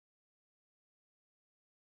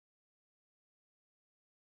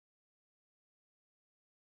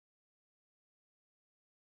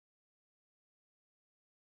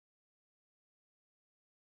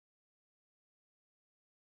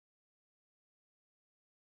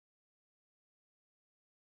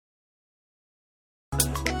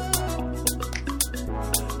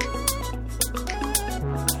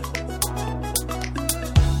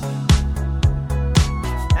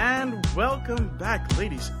Welcome back,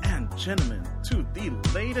 ladies and gentlemen, to the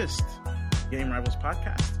latest Game Rivals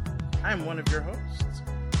podcast. I'm one of your hosts,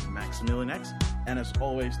 Maximilian X, and as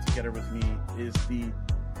always, together with me is the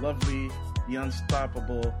lovely, the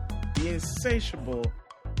unstoppable, the insatiable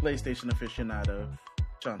PlayStation aficionado,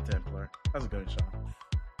 Sean Templar. How's it going, Sean?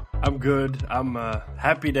 I'm good. I'm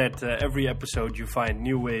happy that every episode you find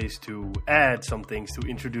new ways to add some things to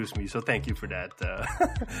introduce me. So thank you for that.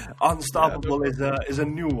 Unstoppable is a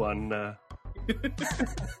new one.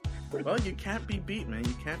 Well, you can't be beat, man.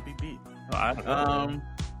 You can't be beat. Oh, I don't know.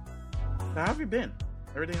 How have you been?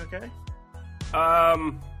 Everything okay?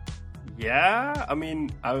 Yeah. I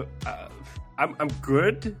mean, I'm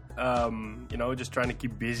good. Just trying to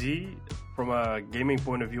keep busy. From a gaming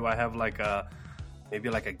point of view, I have maybe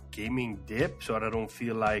a gaming dip, so that I don't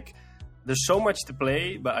feel like there's so much to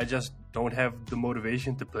play, but I just don't have the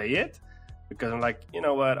motivation to play it because I'm like, you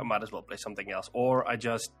know what, I might as well play something else. Or I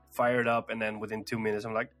just fire it up and then within 2 minutes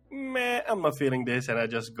I'm like, meh, I'm not feeling this, and I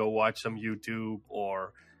just go watch some YouTube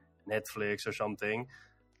or Netflix or something.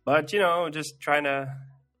 But just trying to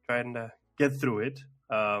get through it.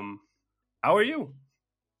 How are you?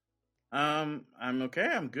 I'm okay.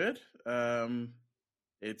 I'm good. I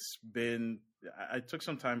took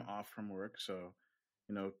some time off from work, so,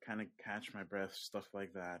 kind of catch my breath, stuff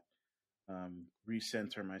like that,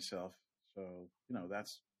 recenter myself. So,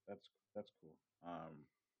 that's cool.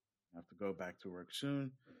 I have to go back to work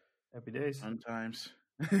soon. Happy days. Sometimes.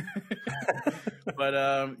 But,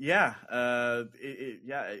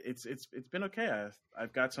 it's been okay.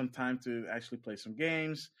 I've got some time to actually play some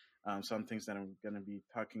games, some things that I'm going to be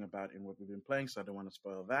talking about in what we've been playing, so I don't want to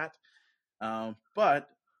spoil that. But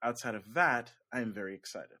outside of that, I'm very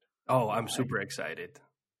excited. Oh, I'm super excited.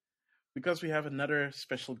 Because we have another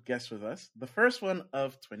special guest with us. The first one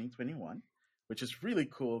of 2021, which is really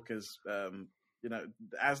cool because,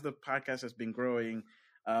 as the podcast has been growing,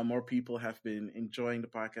 more people have been enjoying the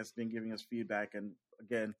podcast, been giving us feedback. And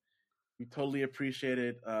again, we totally appreciate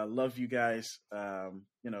it. Love you guys.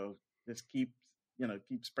 Just keep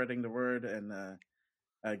spreading the word and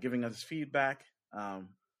giving us feedback.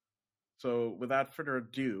 So without further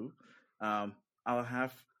ado, I'll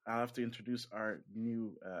have to introduce our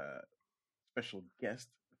new special guest,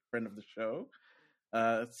 friend of the show,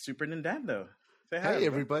 Super Nintendo. Say hi, hey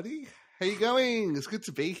everybody, how you going? It's good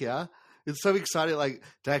to be here. It's so exciting,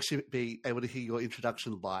 to actually be able to hear your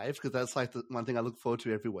introduction live, because that's the one thing I look forward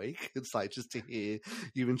to every week. It's just to hear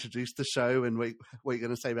you introduce the show and what you're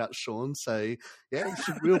going to say about Sean. So yeah, it's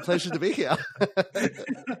a real pleasure to be here.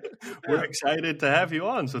 We're excited to have you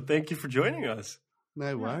on, so thank you for joining us.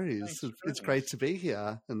 No worries. It's great to be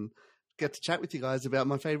here and get to chat with you guys about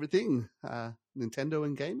my favorite thing, Nintendo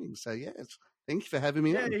and gaming. So yes, thank you for having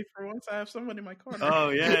me on. Yay, for once I have somebody in my corner. Oh,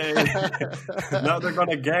 yay. Now they're going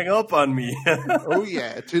to gang up on me. Oh,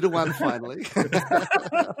 yeah. 2-1 finally.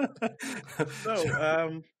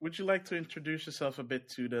 So, would you like to introduce yourself a bit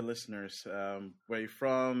to the listeners? Where you're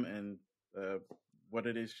from and what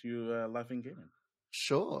it is you love in gaming?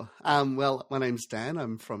 Sure. Well, my name's Dan.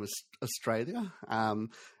 I'm from Australia, and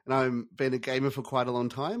I've been a gamer for quite a long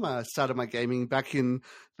time. I started my gaming back in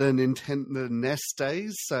the Nintendo NES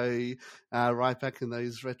days, so right back in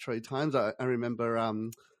those retro times. I remember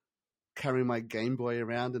carrying my Game Boy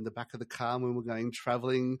around in the back of the car when we were going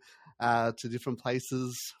traveling to different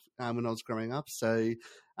places when I was growing up. So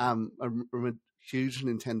I'm a huge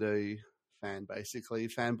Nintendo fan, basically,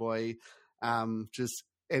 fanboy. Just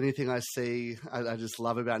anything I see, I just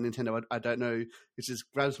love about Nintendo. I don't know, it just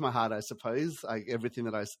grabs my heart, I suppose. Everything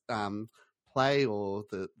that I play or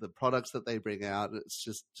the products that they bring out, it's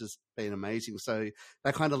just been amazing. So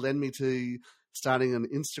that kind of led me to starting an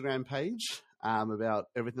Instagram page about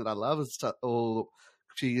everything that I love. It's all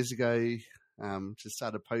a few years ago. Just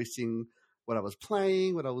started posting what I was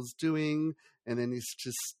playing, what I was doing, and then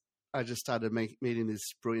I just started meeting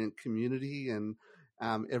this brilliant community, and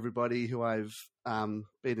everybody who I've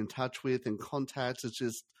been in touch with and contact is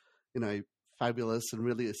just, fabulous and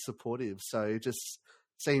really supportive. So just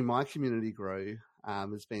seeing my community grow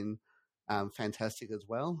has been fantastic as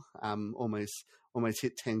well. Almost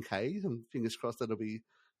hit 10K. And fingers crossed that'll be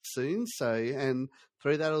soon. So, and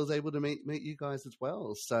through that I was able to meet you guys as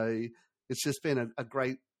well. So it's just been a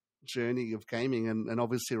great journey of gaming, and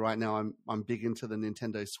obviously right now I'm big into the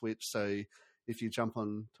Nintendo Switch. So if you jump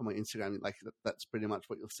on to my Instagram, that's pretty much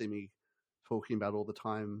what you'll see me talking about all the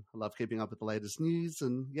time. I love keeping up with the latest news,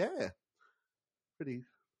 and yeah, pretty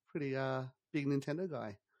big Nintendo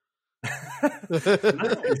guy.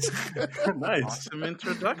 Nice. Awesome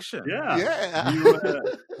introduction. Yeah.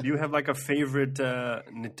 Do you have a favorite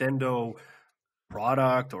Nintendo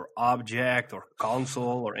product or object or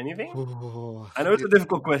console or anything? Oh, I know it's a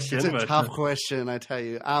difficult question. it's a but tough question, I tell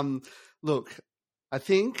you. Look, I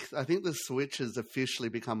think the Switch has officially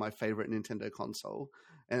become my favorite Nintendo console,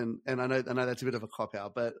 and I know that's a bit of a cop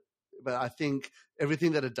out, but I think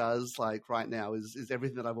everything that it does, like right now, is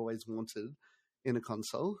everything that I've always wanted in a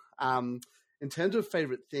console. In terms of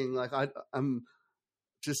favorite thing, like I'm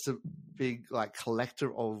just a big like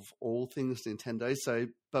collector of all things Nintendo. So,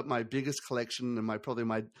 but my biggest collection and my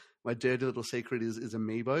dirty little secret is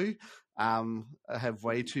Amiibo. I have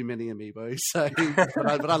way too many Amiibo, so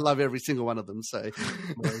but I love every single one of them. So, do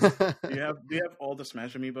you have all the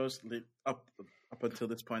Smash Amiibos up until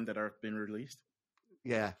this point that have been released?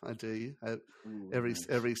 Yeah, I do.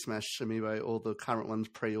 Every Smash Amiibo, all the current ones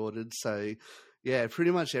pre-ordered. So, yeah, pretty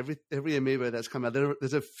much every Amiibo that's come out.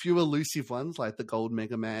 There's a few elusive ones like the Gold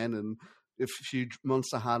Mega Man and a few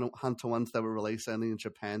Monster Hunter ones that were released only in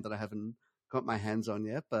Japan that I haven't got my hands on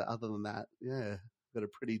yet. But other than that, yeah, got a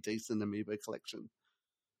pretty decent Amiibo collection.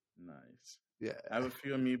 Nice. Yeah, I have a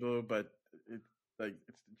few Amiibo, but it's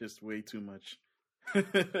just way too much.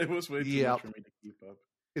 It was way too much for me to keep up.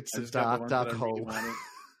 It's a dark hole.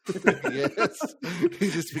 Yes, he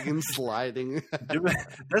just begins sliding.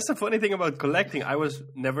 That's the funny thing about collecting. I was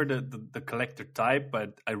never the collector type,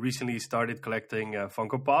 but I recently started collecting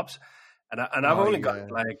Funko Pops, and I've only got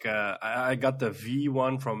I got the V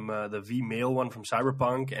one from the V male one from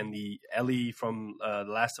Cyberpunk and the Ellie from The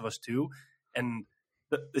Last of Us 2, and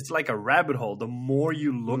it's like a rabbit hole. The more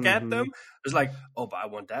you look at them, it's like, oh, but I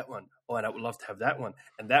want that one. Oh, and I would love to have that one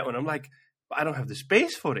and that one. I'm like, I don't have the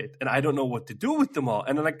space for it, and I don't know what to do with them all.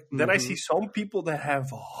 And then I see some people that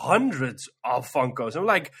have hundreds of Funkos. I'm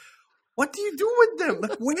like, what do you do with them?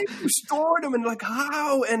 Like, where do you store them? And like,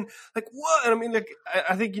 how? And like, what? And I mean, like,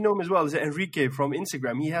 I think you know him as well. Is Enrique from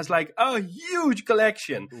Instagram? He has like a huge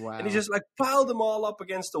collection, and he just like piled them all up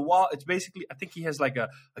against the wall. It's basically, I think he has like a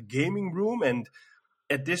gaming room, and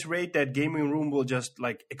at this rate, that gaming room will just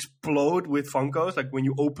like explode with Funkos. Like when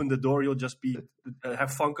you open the door, you'll just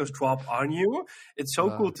have Funkos drop on you. It's so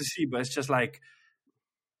cool to see, but it's just like,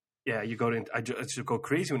 yeah, I just go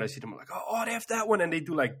crazy when I see them. I'm like, oh, they have that one, and they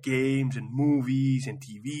do like games and movies and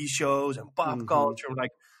TV shows and pop culture. I'm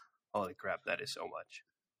like, holy crap, that is so much.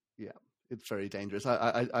 Yeah, it's very dangerous.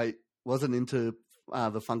 I wasn't into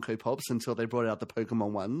the Funko Pops until they brought out the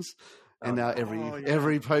Pokemon ones. And now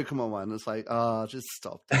every Pokemon one is like, oh, just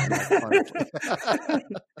stop. Those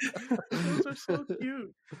are so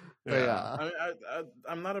cute. Yeah.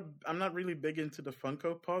 I'm not really big into the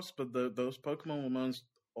Funko Pops, but those Pokemon ones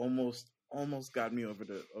almost got me over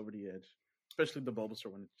the edge. Especially the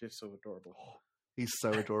Bulbasaur one. It's just so adorable. He's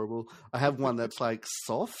so adorable. I have one that's like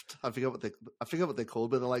soft. I forget what they're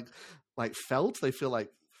called, but they're like felt. They feel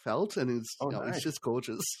like felt, and it's nice. It's just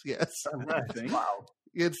gorgeous. Yes. Oh, nice. Wow.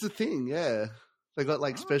 Yeah, it's the thing. Yeah, they got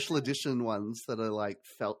like special edition ones that are like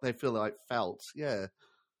felt. They feel like felt. Yeah.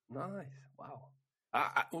 Nice. Wow.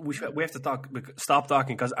 We have to stop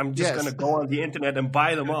talking because I'm just gonna go on the internet and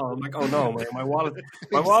buy them all. I'm like, oh no, man, my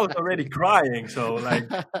wallet's already crying. So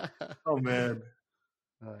like, oh man,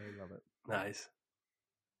 I love it. Nice.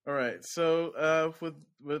 All right, so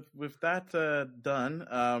with that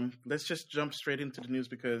done, let's just jump straight into the news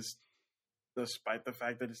because, despite the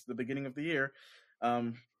fact that it's the beginning of the year,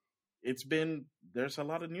 there's a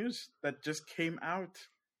lot of news that just came out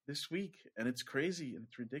this week, and it's crazy and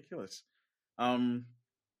it's ridiculous.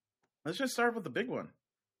 Let's just start with the big one.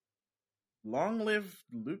 Long live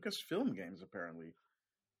Lucasfilm Games, apparently,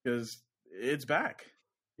 because it's back.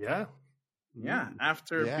 Yeah. Yeah,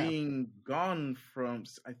 after being gone from,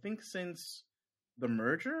 I think, since the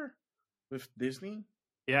merger with Disney.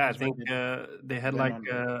 Yeah, I think they had like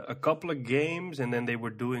a couple of games, and then they were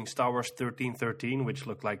doing Star Wars 1313, which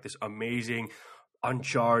looked like this amazing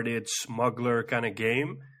Uncharted smuggler kind of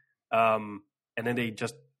game. And then they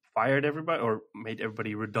just fired everybody or made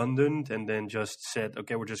everybody redundant, and then just said,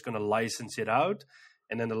 okay, we're just going to license it out.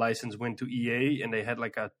 And then the license went to EA, and they had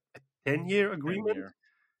like a 10-year agreement. 10-year.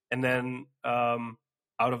 And then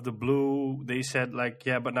out of the blue, they said like,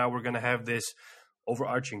 yeah, but now we're going to have this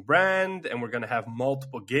overarching brand and we're going to have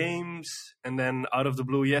multiple games. And then out of the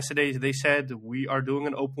blue yesterday, they said we are doing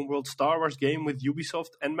an open world Star Wars game with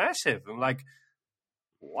Ubisoft and Massive. I'm like,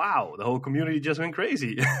 wow, the whole community just went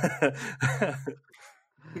crazy. I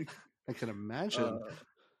can imagine.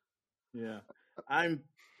 Yeah. I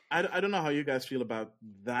don't know how you guys feel about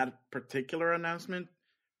that particular announcement.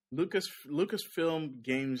 Lucasfilm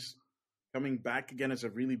Games coming back again is a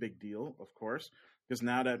really big deal, of course, because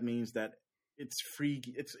now that means that it's free.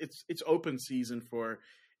 It's open season for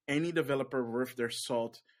any developer worth their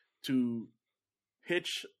salt to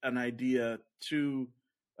pitch an idea to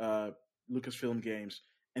Lucasfilm Games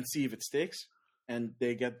and see if it sticks, and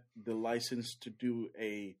they get the license to do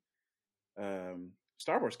a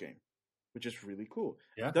Star Wars game, which is really cool.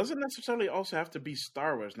 Yeah. It doesn't necessarily also have to be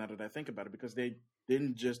Star Wars, now that I think about it, because they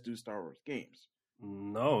didn't just do Star Wars games.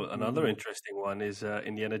 No, another interesting one is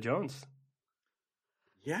Indiana Jones.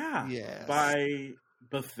 Yeah. Yes. By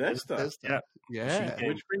Bethesda. Yeah.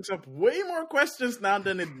 Which brings up way more questions now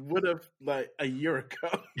than it would have like a year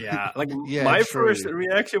ago. Yeah, like Yeah, my true. first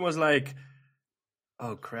reaction was like,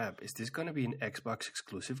 "Oh crap! Is this going to be an Xbox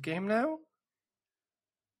exclusive game now?"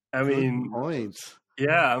 I mean, Good point.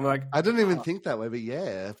 yeah, I'm like, I didn't even think that way, but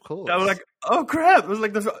yeah, of course. I was like, "Oh crap!" It was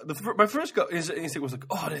like my first instinct was like,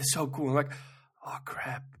 "Oh, that's so cool." I'm like, "Oh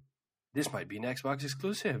crap! This might be an Xbox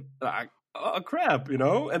exclusive." Like, oh crap, you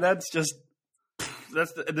know? And that's just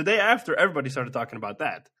that's the day after everybody started talking about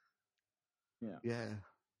that. yeah.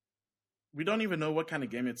 We don't even know what kind of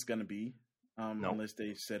game it's going to be, No. unless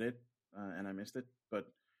they said it and I missed it. But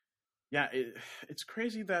yeah, it's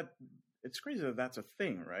crazy that that's a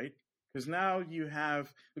thing, right? Because now you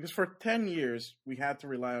have, because for 10 years we had to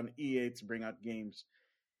rely on EA to bring out games,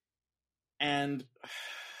 and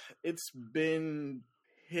it's been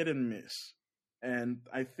hit and miss. And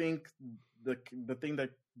I think the thing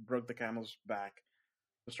that broke the camel's back,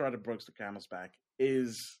 the straw that broke the camel's back,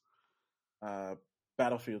 is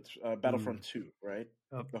Battlefront 2, right?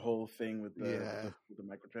 Yep. The whole thing with Yeah. the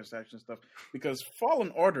microtransaction stuff. Because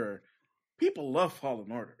Fallen Order, people love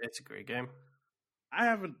Fallen Order. It's a great game.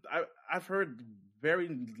 I've heard very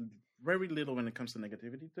little when it comes to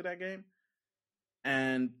negativity to that game,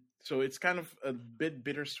 and so it's kind of a bit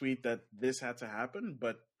bittersweet that this had to happen.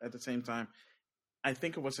 But at the same time, I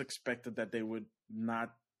think it was expected that they would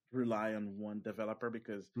not rely on one developer,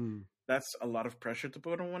 because that's a lot of pressure to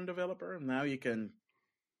put on one developer. Now you can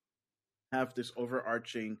have this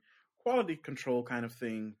overarching quality control kind of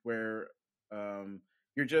thing where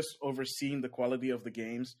you're just overseeing the quality of the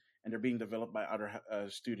games, and they're being developed by other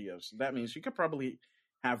studios. So that means you could probably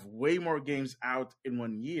have way more games out in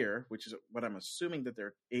 1 year, which is what I'm assuming that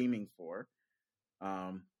they're aiming for,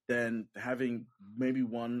 than having maybe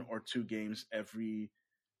 1 or 2 games every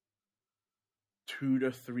 2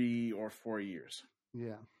 to 3 or 4 years.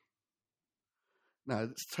 Yeah. No,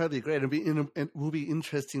 it's totally agree. It will be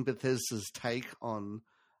interesting Bethesda's take on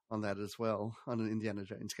that as well, on an Indiana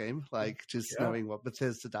Jones game. Like, just knowing what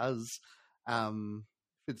Bethesda does.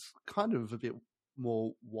 It's kind of a bit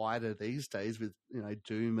more wider these days with,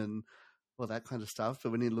 Doom and all that kind of stuff.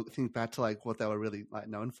 But when you think back to like what they were really like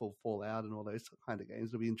known for, Fallout and all those kind of games,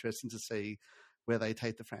 it'll be interesting to see where they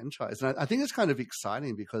take the franchise. And I think it's kind of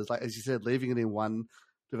exciting because, like as you said, leaving it in one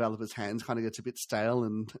developer's hands kind of gets a bit stale,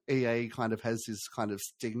 and EA kind of has this kind of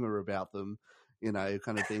stigma about them,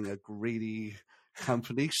 kind of being a greedy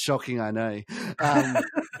company. Shocking, I know.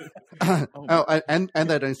 And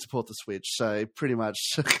they don't support the Switch, so pretty much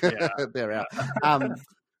they're out.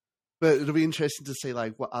 But it'll be interesting to see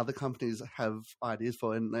like what other companies have ideas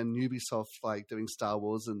for, and Ubisoft like doing Star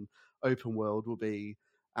Wars and open world will be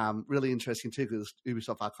really interesting too, because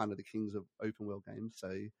Ubisoft are kind of the kings of open world games.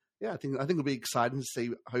 So yeah, I think it'll be exciting to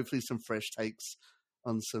see hopefully some fresh takes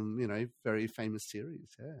on some very famous series.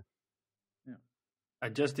 Yeah. I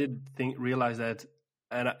just did realize that,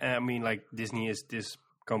 and I mean, like, Disney is this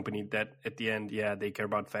company that at the end, they care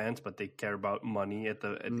about fans, but they care about money at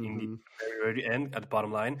the very end, at the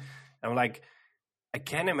bottom line. I'm like, I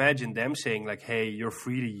can't imagine them saying like, "Hey, you're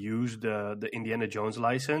free to use the Indiana Jones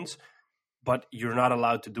license, but you're not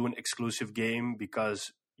allowed to do an exclusive game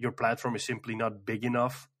because your platform is simply not big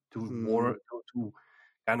enough to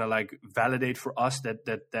kind of like validate for us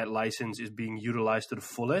that license is being utilized to the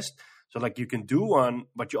fullest." So like you can do one,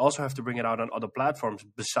 but you also have to bring it out on other platforms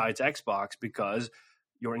besides Xbox, because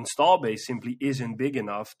your install base simply isn't big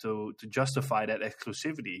enough to justify that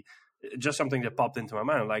exclusivity. Just something that popped into my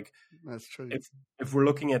mind. Like, that's true. If we're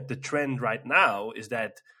looking at the trend right now, is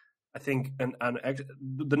that I think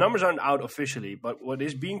the numbers aren't out officially, but what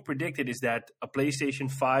is being predicted is that a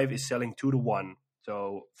PlayStation 5 is selling 2 to 1.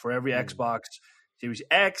 So for every Xbox Series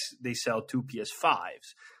X, they sell 2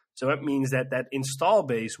 PS5s. So that means that install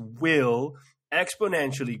base will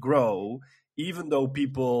exponentially grow, even though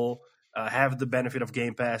people have the benefit of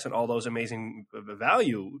Game Pass and all those amazing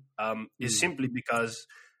value, is simply because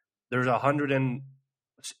there's 100 and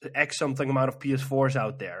X something amount of PS4s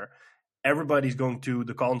out there. Everybody's going to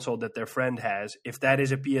the console that their friend has. If that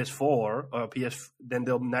is a PS4 or a then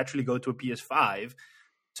they'll naturally go to a PS5.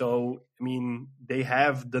 So, I mean, they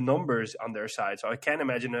have the numbers on their side. So I can't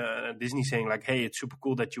imagine Disney saying like, "Hey, it's super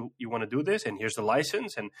cool that you want to do this, and here's the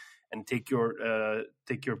license, and take your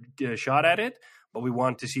shot at it." but we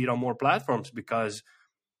want to see it on more platforms because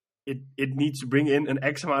it needs to bring in an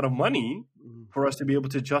X amount of money for us to be able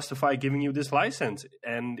to justify giving you this license.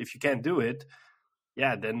 And if you can't do it,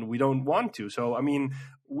 then we don't want to. So, I mean,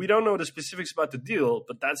 we don't know the specifics about the deal,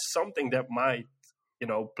 but that's something that might,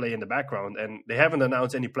 play in the background. And they haven't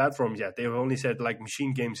announced any platforms yet. They've only said like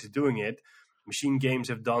Machine Games is doing it. Machine Games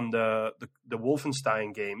have done the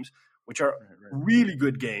Wolfenstein games, which are really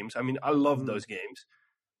good games. I mean, I love those games.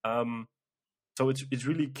 So it's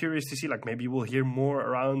really curious to see, like, maybe we'll hear more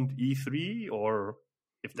around E3, or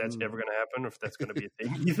if that's ever going to happen, or if that's going to be a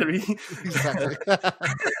thing, E3. Exactly.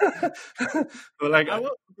 But like,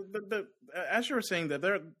 as you were saying that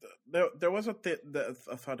there was a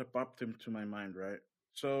thought that popped into my mind, right?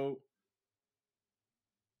 So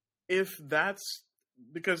if that's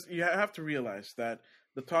because you have to realize that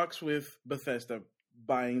the talks with Bethesda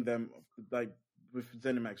buying them, like with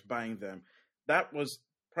ZeniMax buying them, that was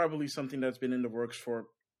probably something that's been in the works for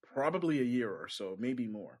probably a year or so, maybe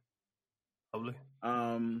more. Probably.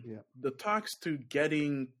 The talks to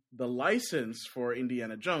getting the license for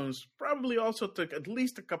Indiana Jones probably also took at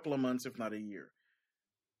least a couple of months, if not a year.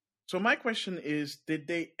 So my question is, did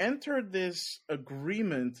they enter this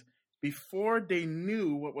agreement before they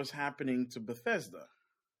knew what was happening to Bethesda?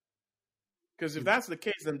 Because if that's the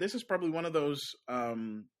case, then this is probably one of those...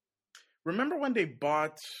 remember when they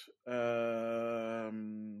bought... what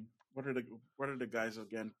are the guys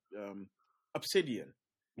again? Obsidian.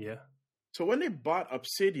 Yeah. So when they bought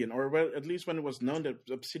Obsidian, or at least when it was known that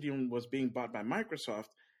Obsidian was being bought by Microsoft,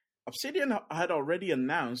 Obsidian had already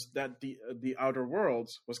announced that the Outer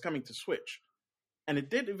Worlds was coming to Switch. And it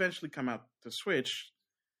did eventually come out to Switch.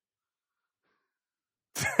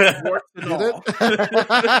 Did it?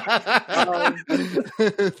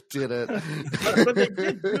 Did it? But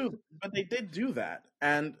they did do that.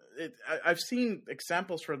 And I've seen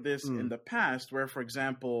examples for this in the past where, for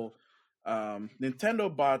example...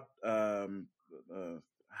 Nintendo bought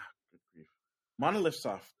Monolith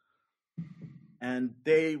Soft, and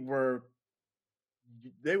they were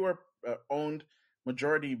owned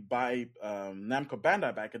majority by Namco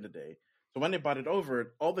Bandai back in the day. So when they bought it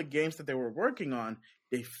over, all the games that they were working on,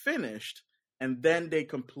 they finished, and then they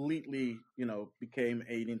completely, became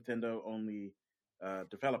a Nintendo only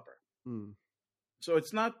developer. So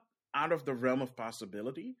it's not out of the realm of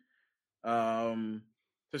possibility.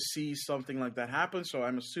 To see something like that happen. So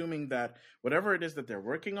I'm assuming that whatever it is that they're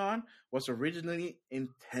working on was originally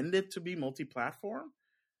intended to be multi-platform.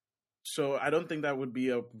 So I don't think that would be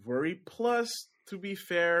a worry. Plus, to be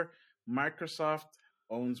fair, Microsoft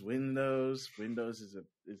owns Windows. Windows is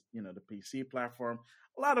the PC platform.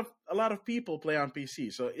 A lot of people play on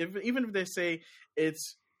PC. So even if they say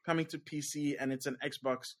it's coming to PC and it's an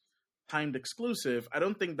Xbox timed exclusive, I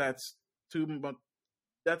don't think that's too much.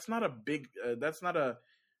 That's not a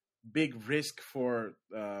big risk for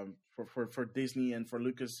Disney and for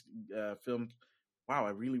Lucas Film. Wow,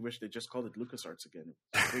 I really wish they just called it LucasArts again.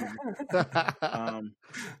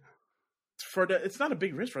 It's not a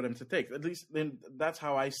big risk for them to take. At least then that's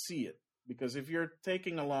how I see it. Because if you're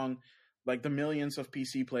taking along like the millions of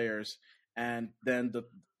PC players and then the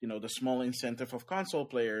small incentive of console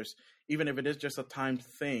players, even if it is just a timed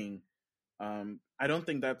thing, I don't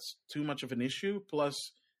think that's too much of an issue. Plus,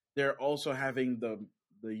 they're also having the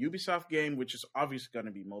Ubisoft game, which is obviously going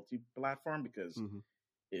to be multi-platform because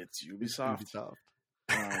it's Ubisoft.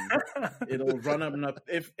 It'll run up.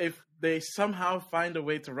 If they somehow find a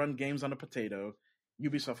way to run games on a potato,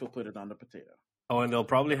 Ubisoft will put it on the potato. Oh, and they'll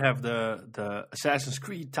probably have the Assassin's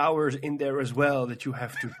Creed towers in there as well, that you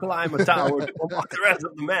have to climb a tower to unlock the rest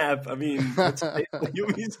of the map. I mean, that's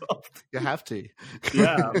Ubisoft. You have to.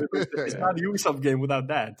 Yeah, it's not a Ubisoft game without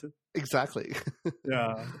that. Exactly.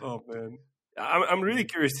 Yeah. Oh, man. I'm really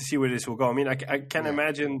curious to see where this will go. I mean, I can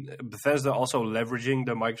imagine Bethesda also leveraging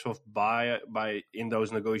the Microsoft buy in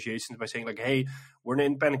those negotiations by saying like, "Hey, we're an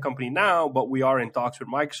independent company now, but we are in talks with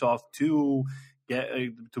Microsoft to get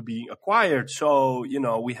to be acquired. So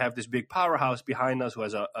we have this big powerhouse behind us who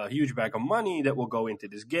has a huge bag of money that will go into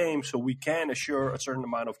this game, so we can assure a certain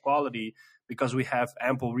amount of quality because we have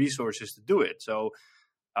ample resources to do it." So.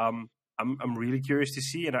 I'm really curious to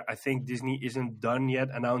see, and I think Disney isn't done yet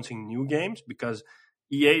announcing new games because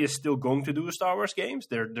EA is still going to do Star Wars games.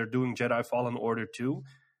 They're doing Jedi Fallen Order 2.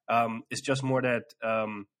 It's just more that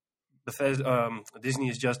Disney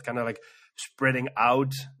is just kind of like spreading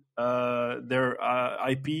out their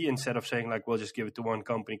IP instead of saying like, we'll just give it to one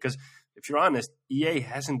company. Because if you're honest, EA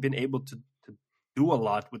hasn't been able to do a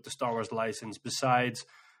lot with the Star Wars license besides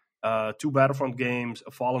 2 Battlefront games,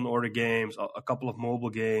 a Fallen Order games, a couple of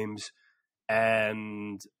mobile games,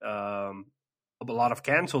 and a lot of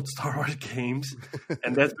canceled Star Wars games,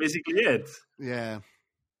 and that's basically it. Yeah.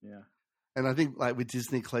 Yeah. And I think like with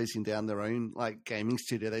Disney closing down their own like gaming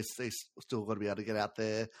studio, they still got to be able to get out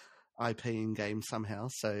their IP in games somehow.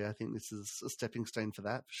 So I think this is a stepping stone for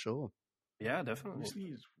that for sure. Yeah, definitely. Disney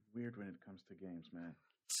is weird when it comes to games, man.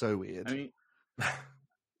 So weird.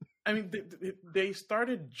 I mean, they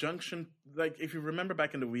started Junction, like if you remember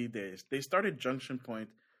back in the Wii days, they started Junction Point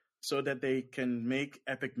so that they can make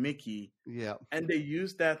Epic Mickey. Yeah. And they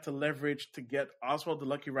used that to leverage to get Oswald the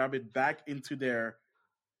Lucky Rabbit back into their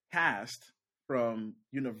cast from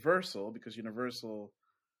Universal, because Universal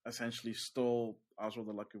essentially stole Oswald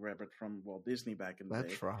the Lucky Rabbit from Walt Disney back in the day.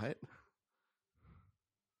 That's right.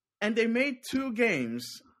 And they made 2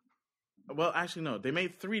 games. Well, actually, no. They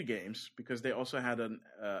made 3 games because they also had an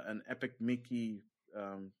Epic Mickey.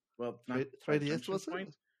 Well, not 3DS, was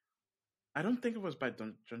it? I don't think it was by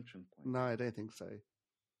Junction Point. No, I don't think so.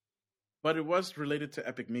 But it was related to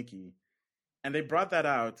Epic Mickey, and they brought that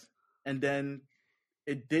out, and then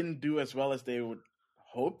it didn't do as well as they would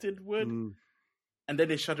hoped it would. Mm. And then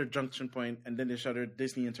they shuttered Junction Point, and then they shuttered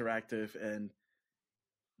Disney Interactive, and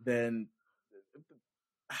then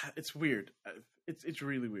it's weird. It's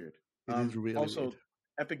really weird. It is really also, weird.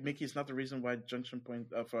 Epic Mickey is not the reason why Junction Point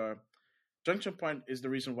is the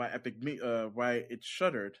reason why why it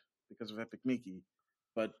shuttered because of Epic Mickey,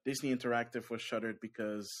 but Disney Interactive was shuttered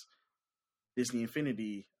because Disney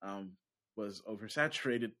Infinity was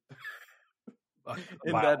oversaturated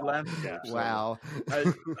in that landscape. Wow.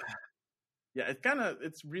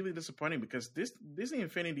 It's really disappointing because this Disney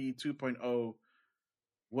Infinity 2.0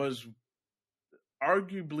 was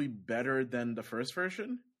arguably better than the first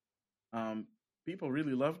version. People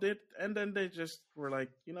really loved it, and then they just were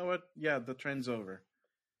like, you know what? Yeah, the trend's over.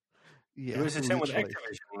 Yeah, it was the same with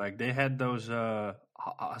Activision. Like they had those Skylanders.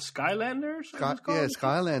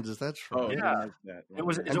 Skylanders. That's right. Oh, yeah. Like that. It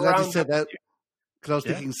was. It's I'm glad around you said that because I was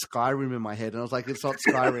thinking Skyrim in my head, and I was like, "It's not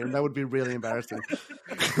Skyrim." That would be really embarrassing.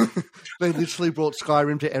 They literally brought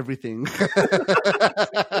Skyrim to everything. Bethesda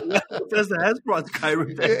has brought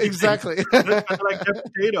Skyrim to everything. Exactly. Like that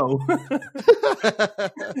potato.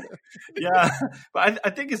 Yeah, but I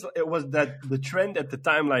think it was that the trend at the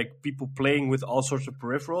time, like people playing with all sorts of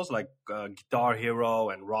peripherals, like Guitar Hero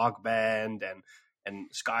and Rock Band and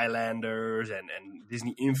Skylanders and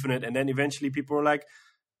Disney Infinite, and then eventually people were like,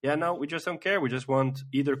 yeah, no, we just don't care. We just want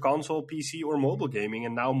either console, PC, or mobile gaming,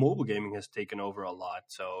 and now mobile gaming has taken over a lot.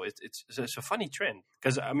 So it's a funny trend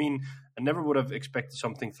because I mean I never would have expected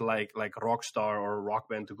something to like Rockstar or Rock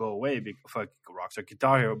Band to go away, Rockstar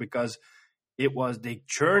Guitar Hero, because they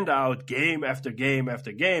churned out game after game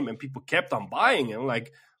after game, and people kept on buying it.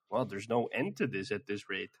 Like, well, there's no end to this at this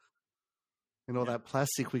rate. And all that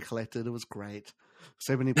plastic we collected, it was great.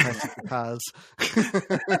 So many plastic cars.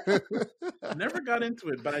 Never got into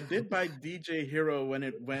it, but I did buy DJ Hero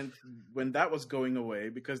when that was going away,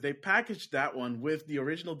 because they packaged that one with the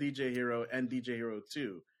original DJ Hero and DJ Hero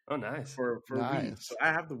 2. Oh, nice. For nice. Wii. So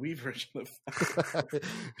I have the Wii version of that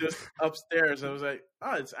just upstairs. I was like,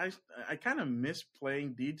 I kind of miss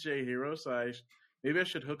playing DJ Hero, so maybe I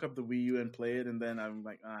should hook up the Wii U and play it. And then I'm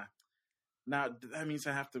like, now that means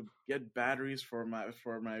I have to get batteries for my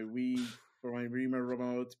Wii, for my Wii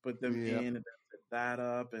remote, put them in, and then set that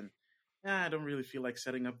up. And I don't really feel like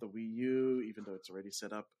setting up the Wii U, even though it's already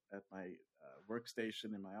set up at my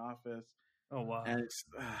workstation in my office. Oh, wow. And it's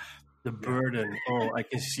the burden. Oh, I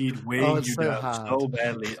can see it weighing you down so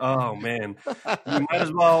badly. Oh, man. You might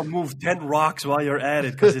as well move 10 rocks while you're at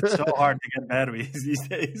it, because it's so hard to get batteries these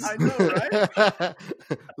days. I know, right?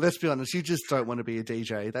 Let's be honest. You just don't want to be a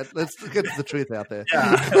DJ. Let's get the truth out there.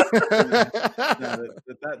 Yeah.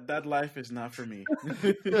 That life is not for me.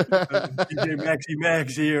 DJ Maxi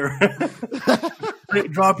Max here.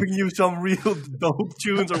 Dropping you some real dope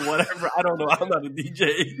tunes or whatever. I don't know. I'm not a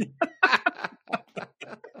DJ.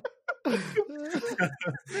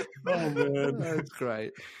 Oh, man. That's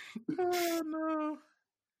great. Oh, no.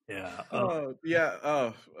 Yeah. Oh, yeah.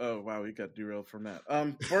 Oh, wow. We got derailed from that.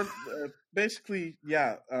 Basically,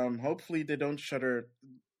 yeah. Hopefully they don't shutter.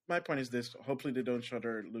 My point is this: hopefully they don't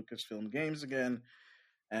shutter Lucasfilm Games again,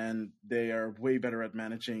 and they are way better at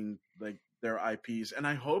managing like their IPs. And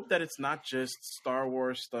I hope that it's not just Star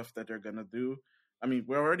Wars stuff that they're gonna do. I mean,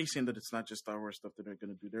 we're already seeing that it's not just Star Wars stuff that they're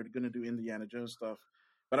gonna do. They're gonna do Indiana Jones stuff.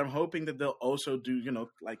 But I'm hoping that they'll also do,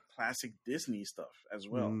 like classic Disney stuff as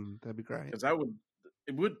well. That'd be great. Because I would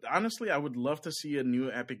love to see a new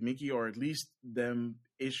Epic Mickey, or at least them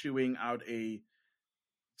issuing out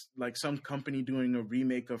some company doing a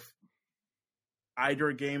remake of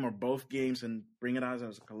either game or both games and bring it out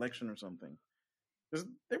as a collection or something. 'Cause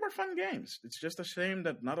they were fun games. It's just a shame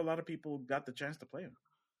that not a lot of people got the chance to play them.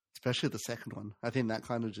 Especially the second one. I think that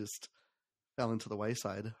kind of just fell into the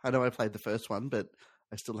wayside. I know I played the first one, but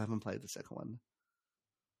I still haven't played the second one.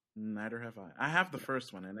 Neither have I. I have the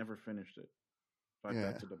first one. I never finished it. So I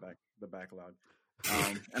got to the backlog.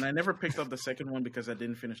 And I never picked up the second one because I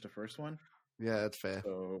didn't finish the first one. Yeah, that's fair.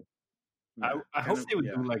 So I hope they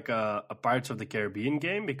would do like a Pirates of the Caribbean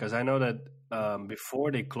game, because I know that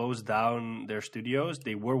before they closed down their studios,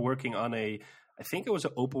 they were working on I think it was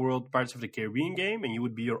an open world Pirates of the Caribbean game, and you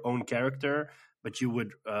would be your own character, but you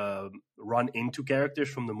would run into characters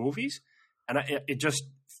from the movies. And it just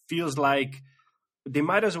feels like they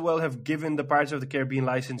might as well have given the Pirates of the Caribbean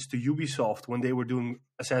license to Ubisoft when they were doing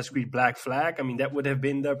Assassin's Creed Black Flag. I mean, that would have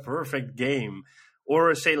been the perfect game.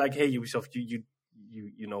 Or say like, hey, Ubisoft, you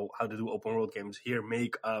know how to do open world games. Here,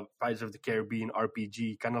 make a Pirates of the Caribbean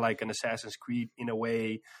RPG, kind of like an Assassin's Creed in a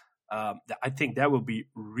way. I think that would be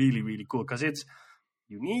really, really cool because it's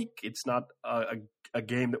unique. It's not a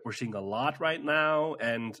game that we're seeing a lot right now.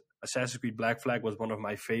 And Assassin's Creed Black Flag was one of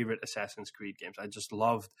my favorite Assassin's Creed games. I just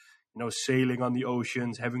loved, sailing on the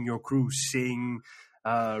oceans, having your crew sing,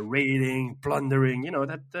 raiding, plundering,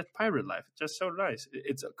 that pirate life. It's just so nice.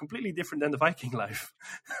 It's completely different than the Viking life.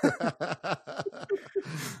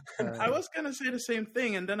 I was going to say the same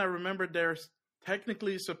thing, and then I remembered they're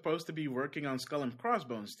technically supposed to be working on Skull and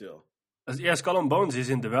Crossbones still. Yeah, Skull and Bones is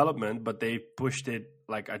in development, but they pushed it,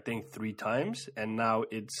 I think 3 times, and now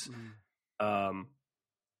it's...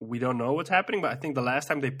 we don't know what's happening, but I think the last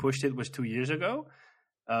time they pushed it was 2 years ago.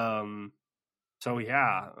 So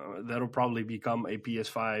yeah, that'll probably become a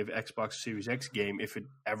PS5, Xbox Series X game if it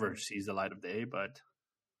ever sees the light of day, but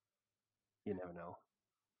you never know.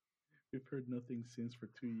 We've heard nothing since for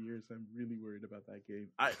 2 years. I'm really worried about that game.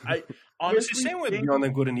 I honestly it's the same with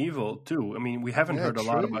Beyond Good and Evil too. I mean, we haven't heard a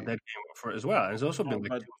lot about that game for as well. It's also been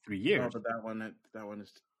 2 or 3 years. But that one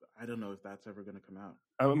is. I don't know if that's ever going to come out.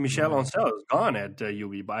 Michel Ancel is gone at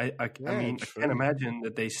Ubi, but I can't imagine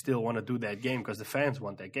that they still want to do that game because the fans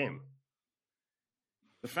want that game.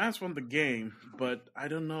 The fans want the game, but I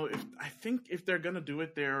don't know I think if they're going to do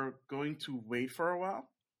it, they're going to wait for a while.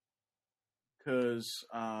 Because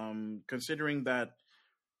considering that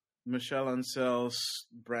Michel Ancel's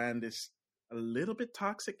brand is a little bit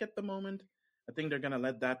toxic at the moment, I think they're going to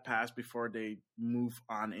let that pass before they move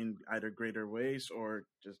on in either greater ways or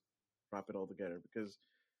just drop it all together. Because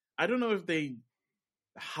I don't know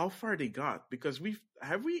how far they got. Because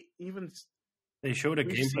they showed a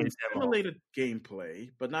gameplay demo. Simulated gameplay,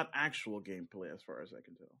 but not actual gameplay as far as I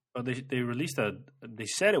can tell. Well, they released they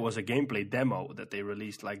said it was a gameplay demo that they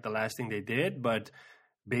released, like the last thing they did, but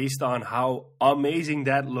based on how amazing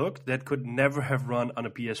that looked, that could never have run on a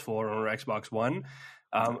PS4 or Xbox One.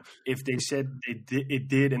 If they said it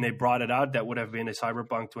did and they brought it out, that would have been a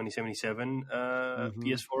Cyberpunk 2077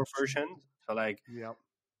 PS4 version. So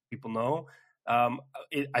people know.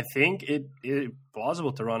 I think it's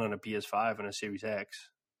plausible to run on a PS5 and a Series X.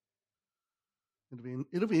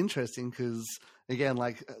 It'll be interesting because again,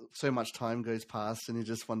 so much time goes past, and you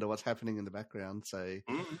just wonder what's happening in the background. So, I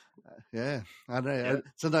don't know. Yeah.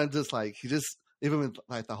 Sometimes just you just even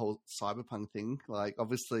with the whole Cyberpunk thing,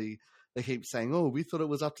 obviously they keep saying, "Oh, we thought it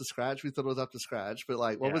was up to scratch. We thought it was up to scratch," but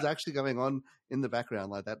what was actually going on in the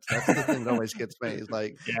background? That's the thing that always gets me. Is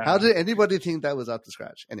how did anybody think that was up to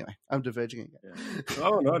scratch? Anyway, I'm diverging again. Yeah.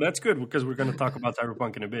 Oh no, that's good because we're going to talk about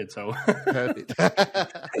Cyberpunk in a bit. So perfect.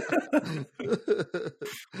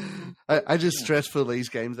 I just stress for these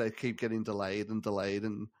games they keep getting delayed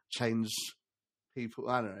and change people.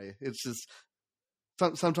 I don't know. It's just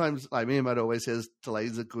sometimes me and Matt always says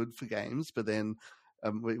delays are good for games, but then.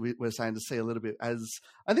 We're starting to see a little bit as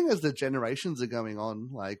the generations are going on,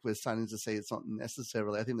 we're starting to see it's not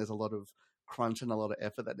necessarily. I think there's a lot of crunch and a lot of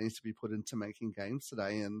effort that needs to be put into making games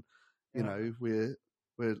today, and we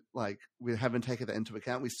haven't taken that into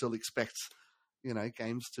account. We still expect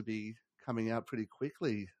games to be coming out pretty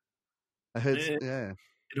quickly. I heard,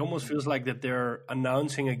 It almost feels like that they're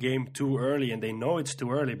announcing a game too early, and they know it's too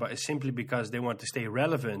early, but it's simply because they want to stay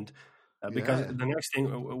relevant. Because the next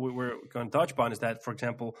thing we're going to touch upon is that, for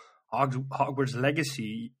example, Hogwarts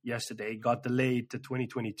Legacy yesterday got delayed to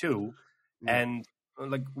 2022. Yeah. And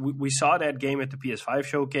we saw that game at the PS5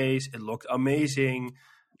 showcase. It looked amazing.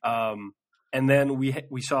 And then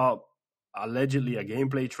we saw allegedly a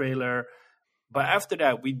gameplay trailer. But after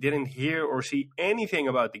that, we didn't hear or see anything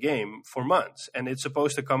about the game for months. And it's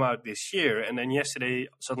supposed to come out this year. And then yesterday,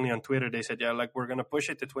 suddenly on Twitter, they said, we're going to push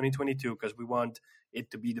it to 2022 because we want it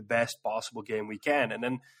to be the best possible game we can. And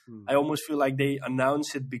then I almost feel like they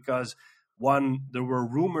announced it because, one, there were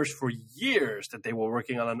rumors for years that they were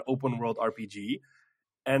working on an open world RPG.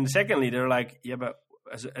 And secondly, they're like, yeah, but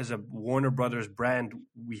as a Warner Brothers brand,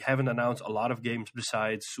 we haven't announced a lot of games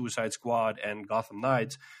besides Suicide Squad and Gotham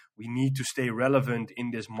Knights. We need to stay relevant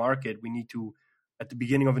in this market. We need to, at the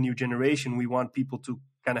beginning of a new generation, we want people to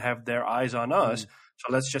kind of have their eyes on us.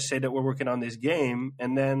 So let's just say that we're working on this game,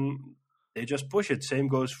 and then they just push it. Same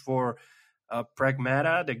goes for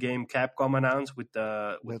Pragmata, the game Capcom announced with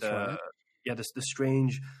the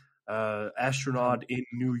strange astronaut in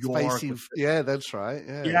New York. Yeah, that's right.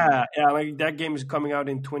 Yeah, like that game is coming out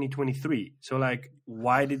in 2023. So like,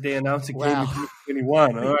 why did they announce a game in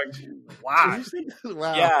 2021? Like, why?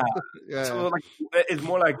 Wow. Yeah. So like, it's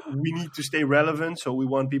more like we need to stay relevant, so we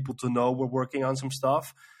want people to know we're working on some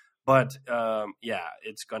stuff. But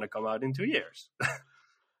it's gonna come out in 2 years.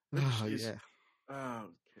 Yeah.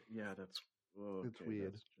 That's it's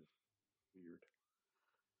weird. That's weird.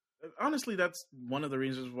 Honestly, that's one of the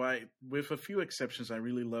reasons why, with a few exceptions, I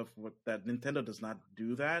really love that Nintendo does not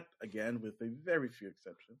do that. Again, with a very few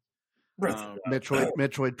exceptions.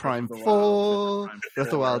 Metroid Prime 4, Breath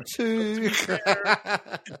of the Wild 2, 3.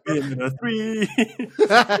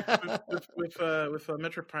 with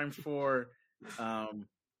Metroid Prime 4,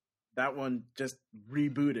 that one just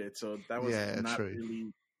rebooted, so that was not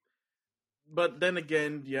really. But then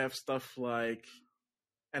again, you have stuff like,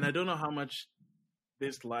 and I don't know how much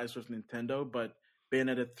this lies with Nintendo, but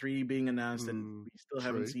Bayonetta 3 being announced, and we still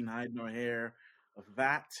haven't seen hide nor hair of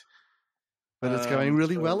that. But it's going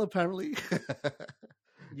really well, apparently.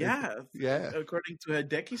 Yeah. According to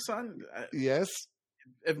Hideki-san. Yes.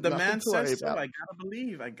 If the man says so, I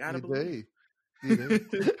gotta believe. You do.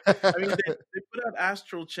 I mean, they put out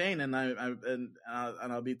Astral Chain, and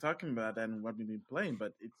I'll be talking about that and what we've been playing.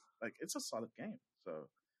 But it's a solid game. So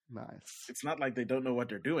nice. It's not like they don't know what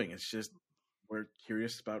they're doing. It's just we're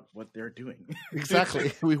curious about what they're doing.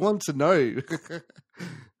 Exactly. We want to know.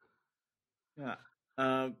 Yeah.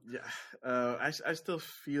 I still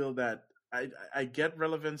feel that I get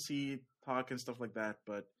relevancy talk and stuff like that,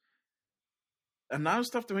 but announce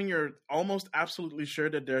stuff to when you're almost absolutely sure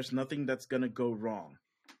that there's nothing that's gonna go wrong.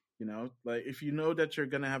 You know, like if you know that you're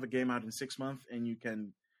gonna have a game out in 6 months and you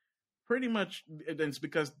can pretty much, it's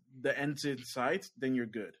because the end's in sight, then you're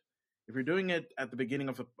good. If you're doing it at the beginning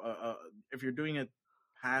of if you're doing it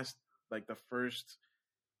past like the first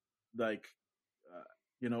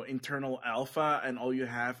internal alpha, and all you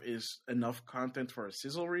have is enough content for a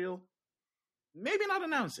sizzle reel, maybe not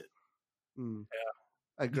announce it. Yeah,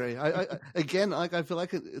 I agree. I feel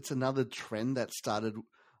like it's another trend that started,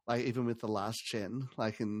 like even with the last gen,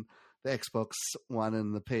 like in the Xbox One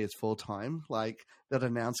and the PS4 time, like that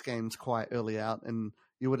announced games quite early out, and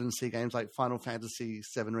you wouldn't see games like Final Fantasy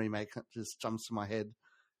VII Remake just jumps to my head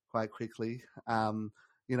quite quickly.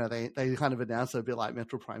 They kind of announced it a bit like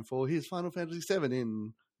Metroid Prime 4. Here's Final Fantasy VII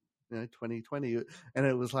in 2020, and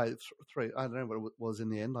it was like 3. I don't know what it was in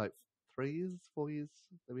the end, like 3 years, 4 years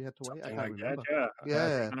that we had to wait. Something I can't like remember.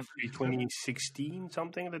 Yeah. 2016,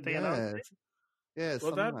 something that they announced. Yeah,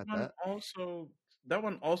 well, that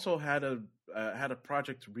one also had a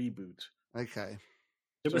project reboot. Okay.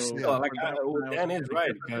 It was still Dan is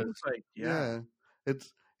right, because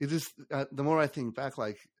it's just the more I think back,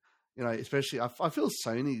 like especially I feel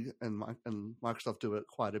Sony and Microsoft do it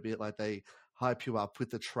quite a bit. Like they hype you up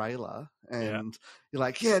with the trailer, and you're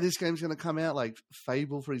like, this game's going to come out. Like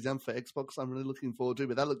Fable, for example, for Xbox, I'm really looking forward to,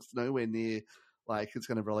 but that looks nowhere near like it's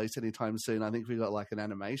going to release anytime soon. I think we got like an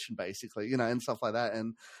animation, basically, and stuff like that.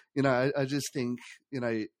 And I just think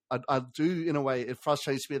I do, in a way, it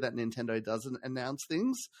frustrates me that Nintendo doesn't announce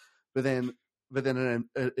things, but then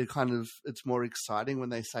it kind of, it's more exciting when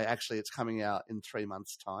they say actually it's coming out in 3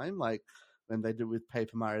 months' time, like when they did with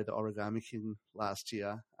Paper Mario: The Origami King last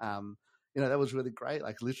year. That was really great.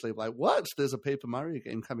 Like literally, like what? There's a Paper Mario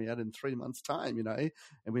game coming out in 3 months' time,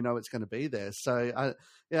 and we know it's going to be there. So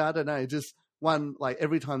I don't know. Just one, like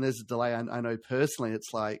every time there's a delay, I know personally,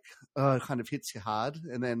 it's like it kind of hits you hard,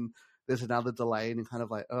 and then there's another delay, and kind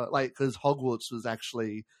of like because Hogwarts was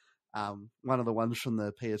actually one of the ones from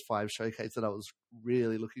the PS5 showcase that I was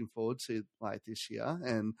really looking forward to, like this year,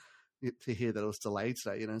 and to hear that it was delayed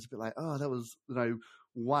today, it's a bit like, that was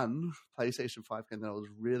one PlayStation 5 game that I was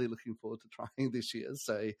really looking forward to trying this year.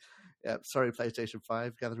 So yeah, sorry PlayStation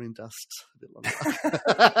 5, gathering dust a bit longer.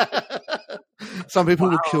 Some people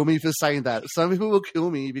will kill me for saying that. Some people will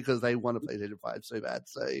kill me because they want a PlayStation 5 so bad.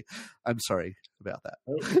 So I'm sorry about that.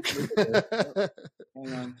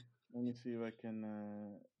 Hold on. Let me see if I can...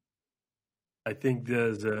 I think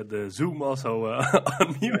the Zoom also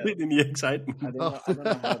unmuted in the excitement. I don't know how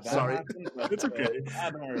that Sorry. happened, but It's okay.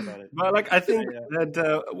 don't worry about it. But like, I think Yeah.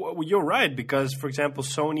 that you're right, because, for example,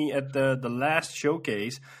 Sony at the last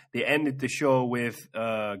showcase, they ended the show with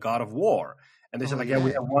God of War, and they said we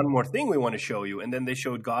have one more thing we want to show you, and then they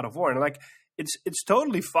showed God of War, and like, it's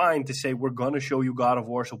totally fine to say we're going to show you God of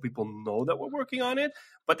War so people know that we're working on it,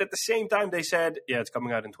 but at the same time they said it's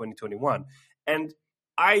coming out in 2021, and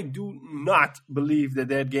I do not believe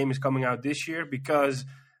that game is coming out this year, because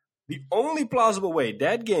the only plausible way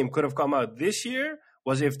that game could have come out this year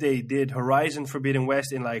was if they did Horizon Forbidden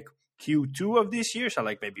West in like Q2 of this year, so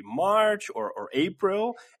like maybe March or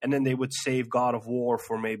April, and then they would save God of War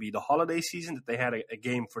for maybe the holiday season, that they had a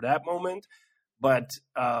game for that moment. But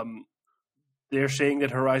they're saying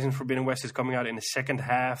that Horizon Forbidden West is coming out in the second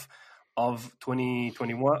half of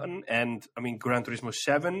 2021, and I mean, Gran Turismo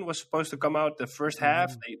 7 was supposed to come out the first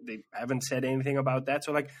half. They haven't said anything about that.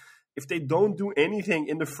 So like, if they don't do anything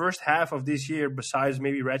in the first half of this year besides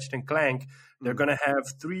maybe Ratchet and Clank, they're going to have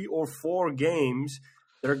 3 or 4 games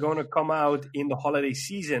that are going to come out in the holiday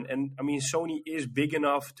season. And I mean, Sony is big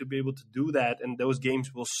enough to be able to do that, and those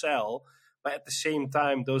games will sell. But at the same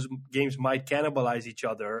time, those games might cannibalize each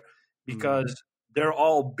other, because they're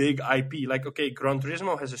all big IP. Like, okay, Gran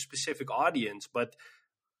Turismo has a specific audience, but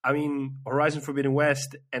I mean, Horizon Forbidden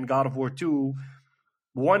West and God of War 2,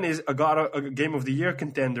 one is a Game of the Year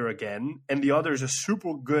contender again, and the other is a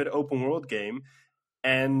super good open world game.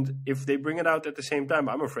 And if they bring it out at the same time,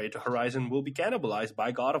 I'm afraid Horizon will be cannibalized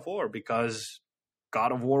by God of War, because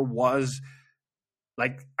God of War was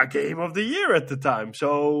like a Game of the Year at the time.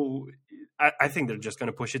 So I think they're just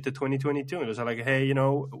going to push it to 2022. And it's like, hey,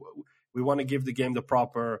 we want to give the game the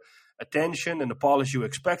proper attention and the polish you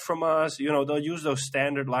expect from us. They'll use those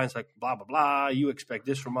standard lines like blah, blah, blah. You expect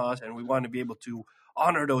this from us, and we want to be able to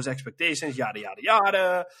honor those expectations, yada, yada,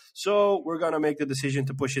 yada. So we're going to make the decision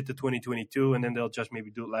to push it to 2022, and then they'll just maybe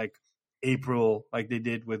do it like April, like they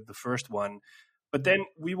did with the first one. But then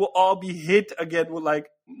we will all be hit again with like,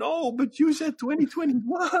 no, but you said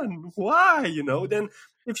 2021. Why? Then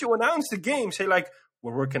if you announce the game, say like,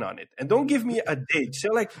 we're working on it. And don't give me a date. Say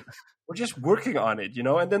like, we're just working on it,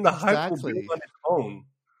 and then the hype will build on its own.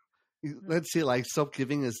 Let's see, like, stop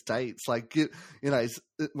giving us dates. Like,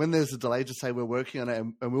 when there's a delay, just say we're working on it,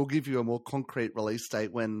 and we'll give you a more concrete release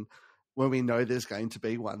date when we know there's going to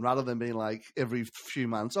be one, rather than being like every few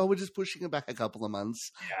months, we're just pushing it back a couple of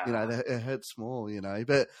months. Yeah. It hurts more,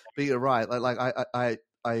 But you're right. Like I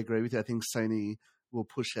agree with you. I think Sony will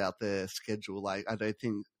push out their schedule. Like, I don't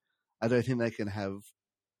think they can have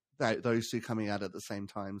those two coming out at the same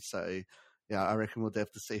time. So, yeah, I reckon we'll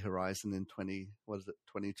definitely see Horizon in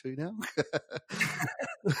 22 now?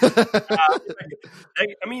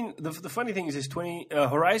 I mean, the funny thing is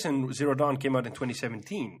Horizon Zero Dawn came out in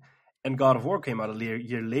 2017, and God of War came out a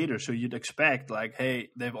year later. So you'd expect, like, hey,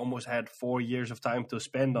 they've almost had 4 years of time to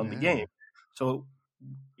spend on the game. So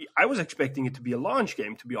I was expecting it to be a launch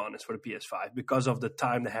game, to be honest, for the PS5, because of the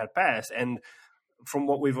time that had passed. And from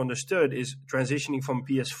what we've understood, is transitioning from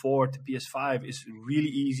PS4 to PS5 is really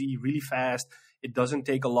easy, really fast. It doesn't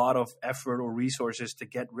take a lot of effort or resources to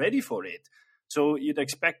get ready for it. So you'd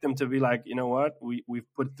expect them to be like, you know what, we've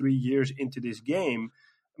put 3 years into this game.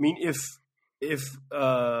 I mean, if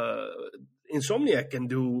Insomniac can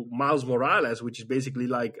do Miles Morales, which is basically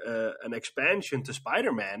like an expansion to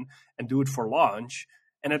Spider-Man, and do it for launch,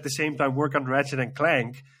 and at the same time work on Ratchet and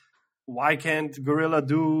Clank, why can't Guerrilla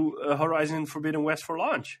do Horizon Forbidden West for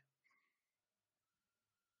launch?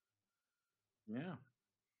 Yeah.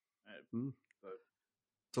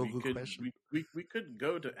 It's all good question. We could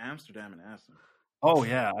go to Amsterdam and ask them. Oh,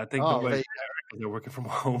 yeah. I think they're working from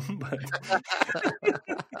home. But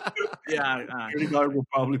yeah. Security guard will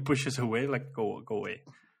probably push us away, like, go away.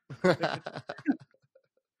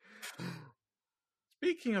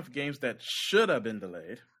 Speaking of games that should have been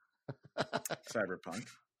delayed, Cyberpunk.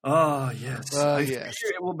 Oh, yes. Yes.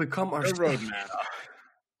 It will become our roadmap.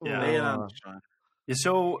 Yeah. Lay it on, Sean. Yeah,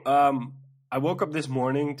 so I woke up this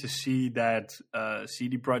morning to see that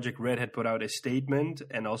CD Projekt Red had put out a statement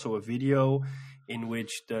and also a video in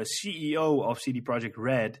which the CEO of CD Projekt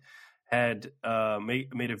Red had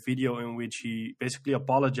made a video in which he basically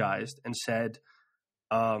apologized and said,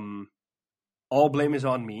 all blame is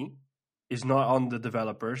on me. Is not on the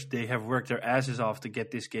developers. They have worked their asses off to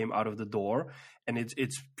get this game out of the door, and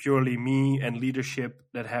it's purely me and leadership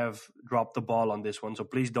that have dropped the ball on this one. So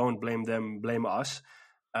please don't blame them, blame us.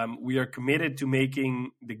 We are committed to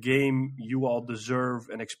making the game you all deserve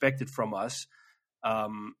and expected from us.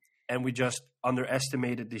 and we just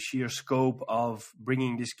underestimated the sheer scope of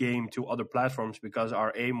bringing this game to other platforms because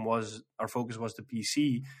our focus was the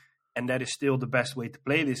PC, and that is still the best way to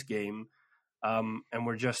play this game. And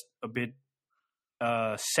we're just a bit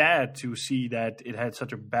sad to see that it had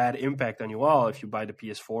such a bad impact on you all if you buy the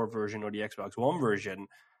PS4 version or the Xbox One version.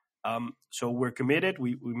 So we're committed.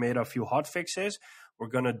 We made a few hot fixes. We're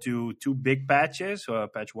going to do 2 big patches,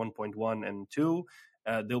 patch 1.1 and 2.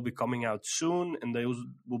 They'll be coming out soon, and they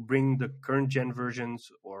will bring the current gen versions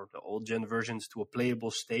or the old gen versions to a playable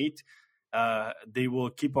state. They will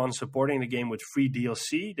keep on supporting the game with free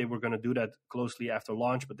DLC. They were going to do that closely after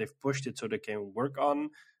launch, but they've pushed it so they can work on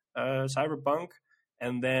Cyberpunk.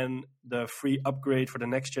 And then the free upgrade for the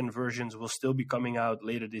next gen versions will still be coming out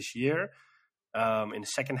later this year. In the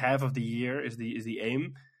second half of the year is the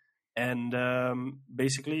aim. And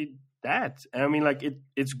basically that. And I mean, like,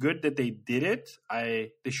 it's good that they did it.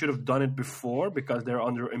 They should have done it before because they're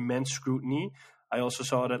under immense scrutiny. I also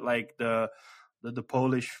saw that, like, the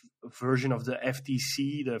Polish version of the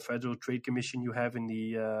FTC, the Federal Trade Commission you have in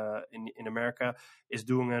in America, is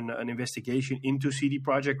doing an investigation into CD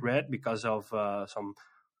Projekt Red because of some,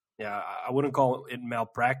 I wouldn't call it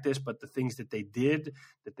malpractice, but the things that they did,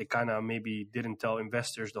 that they kind of maybe didn't tell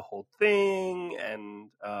investors the whole thing, and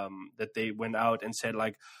that they went out and said,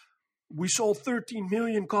 like, we sold 13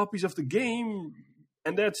 million copies of the game,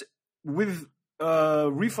 and that's with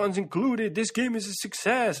refunds included. This game is a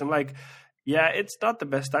success. I'm like, yeah, it's not the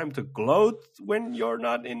best time to gloat when you're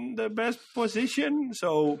not in the best position.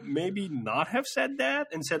 So maybe not have said that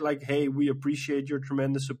and said, like, hey, we appreciate your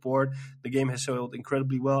tremendous support. The game has sold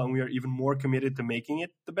incredibly well, and we are even more committed to making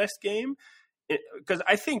it the best game. Because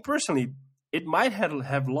I think personally, it might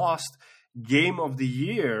have lost Game of the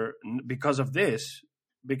Year because of this,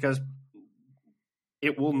 because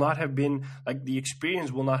it will not have been, like, the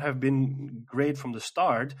experience will not have been great from the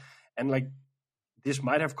start. And, like, this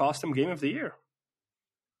might have cost them Game of the Year.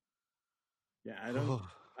 Yeah,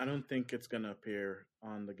 I don't think it's gonna appear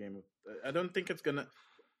on the game. I don't think it's gonna.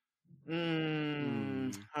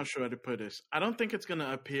 How should I put this? I don't think it's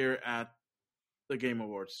gonna appear at the Game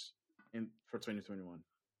Awards for 2021.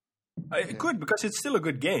 It could, because it's still a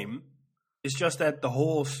good game. It's just that the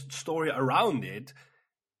whole story around it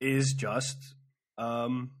is just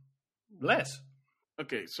less.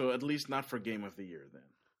 Okay, so at least not for Game of the Year then.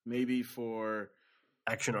 Maybe for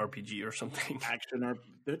action RPG or something.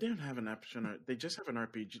 They don't have an action. They just have an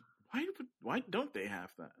RPG. Why don't they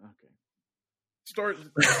have that? Okay. Story.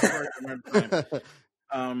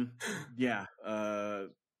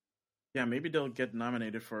 Maybe they'll get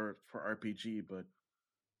nominated for RPG, but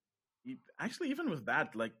actually, even with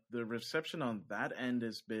that, like, the reception on that end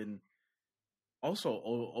has been also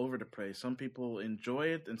all over the place. Some people enjoy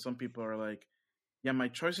it, and some people are like, "Yeah, my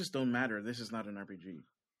choices don't matter. This is not an RPG."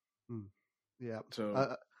 Yeah.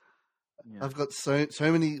 So I've got so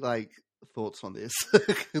many, like, thoughts on this.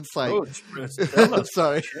 It's like,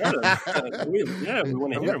 sorry. Yeah, we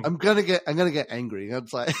want to hear them. I'm gonna get angry.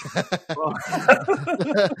 It's like,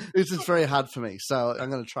 this is very hard for me, so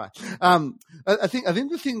I'm gonna try. I think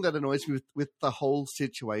the thing that annoys me with the whole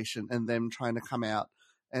situation and them trying to come out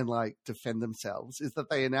and, like, defend themselves is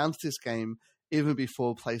that they announced this game even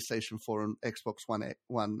before PlayStation 4 and Xbox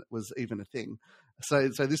One was even a thing. So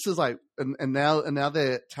this is like, and now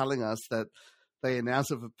they're telling us that they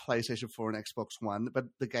announced it for PlayStation 4 and Xbox One, but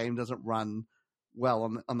the game doesn't run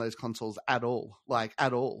well on those consoles at all. Like,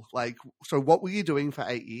 so what were you doing for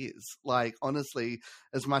 8 years? Like, honestly,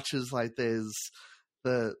 as much as, like, there's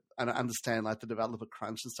and I understand, like, the developer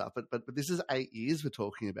crunch and stuff, but this is 8 years we're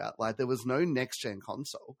talking about. Like, there was no next gen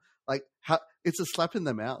console. Like, it's a slap in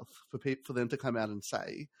the mouth for them to come out and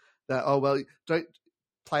say that, oh, well, don't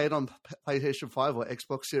play it on PlayStation 5 or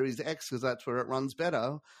Xbox Series X because that's where it runs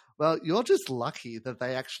better. Well, you're just lucky that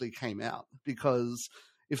they actually came out, because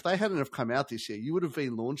if they hadn't have come out this year, you would have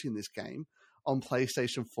been launching this game on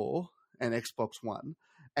PlayStation 4 and Xbox One,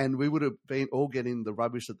 and we would have been all getting the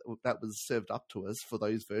rubbish that was served up to us for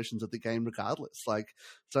those versions of the game regardless. Like,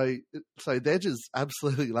 so they're just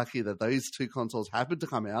absolutely lucky that those two consoles happened to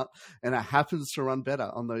come out and it happens to run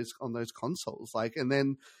better on those consoles. Like, and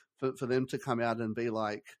then for them to come out and be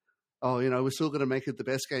like, oh, you know, we're still going to make it the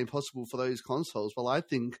best game possible for those consoles. Well, I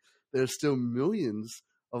think there's still millions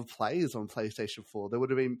of players on PlayStation 4. There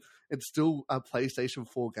would have been, it's still a PlayStation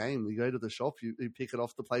 4 game. You go to the shop, you pick it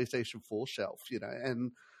off the PlayStation 4 shelf, you know,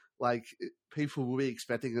 and, like, people will be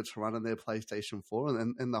expecting it to run on their PlayStation 4,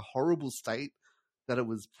 and the horrible state that it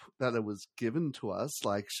was given to us,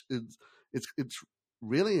 like, it's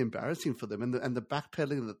really embarrassing for them, and the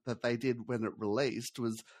backpedaling that they did when it released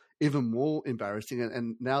was even more embarrassing.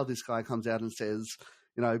 And now this guy comes out and says,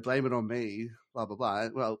 blame it on me, blah blah blah.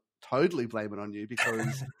 Well, totally blame it on you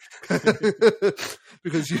because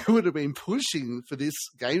because you would have been pushing for this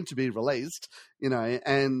game to be released,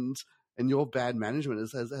 and your bad management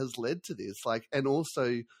has led to this. Like, and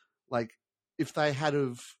also, like, if they had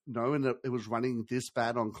have known that it was running this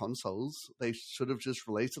bad on consoles, they should have just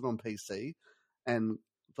released it on PC and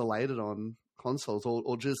delayed it on consoles,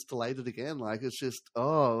 or just delayed it again. Like, it's just,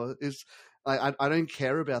 it's like, I don't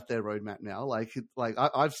care about their roadmap now. Like,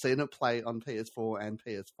 I've seen it play on PS4 and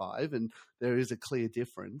PS5, and there is a clear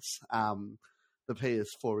difference. The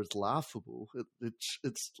PS4 is laughable.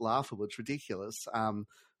 It's laughable. It's ridiculous.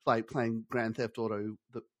 Like playing Grand Theft Auto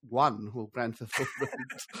 1 or Grand Theft Auto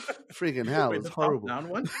friggin' hell, it's horrible. Down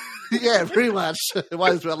one? Yeah, pretty much. It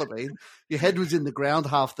might as well have been. Your head was in the ground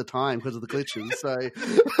half the time because of the glitches. So,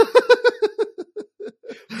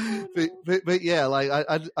 but yeah, like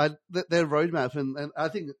their roadmap, and I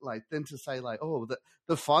think like then to say like, oh,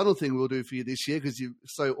 the final thing we'll do for you this year because you're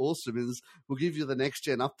so awesome is we'll give you the next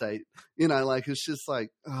gen update. Like it's just like,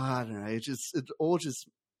 I don't know, it all just.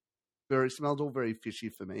 Smelled all very fishy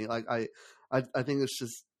for me. Like I think it's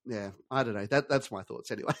just, yeah, I don't know. That's my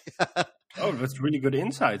thoughts anyway. Oh, that's really good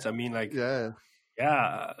insights. I mean, like, yeah,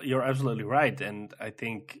 you're absolutely right. And I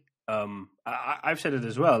think I've said it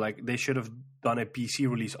as well. Like, they should have done a PC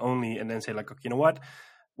release only, and then say like, okay, you know what?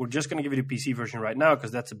 We're just going to give you the PC version right now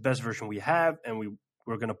because that's the best version we have, and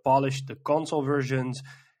we're going to polish the console versions,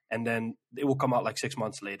 and then it will come out like 6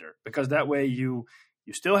 months later. Because that way you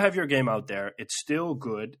still have your game out there. It's still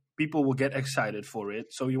good. People will get excited for it.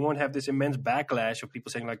 So you won't have this immense backlash of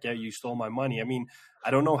people saying like, yeah, you stole my money. I mean,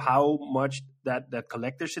 I don't know how much that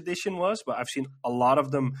collector's edition was, but I've seen a lot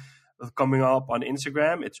of them coming up on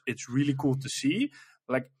Instagram. It's really cool to see.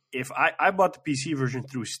 Like, if I bought the PC version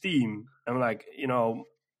through Steam, I'm like,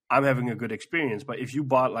 I'm having a good experience. But if you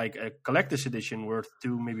bought like a collector's edition worth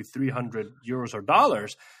maybe €300 or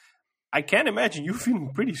dollars, I can't imagine you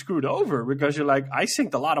feeling pretty screwed over because you're like, I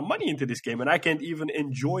sinked a lot of money into this game and I can't even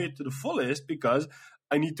enjoy it to the fullest because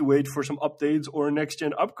I need to wait for some updates or a next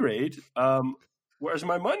gen upgrade. Where's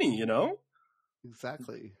my money,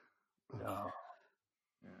 Exactly. Oh.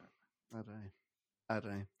 Yeah. I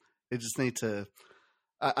don't know. They just need to.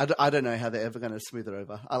 I don't know how they're ever going to smooth it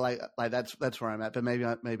over. I like that's where I'm at, but maybe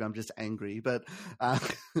I'm just angry. But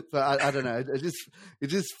but I don't know. It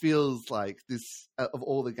just feels like this of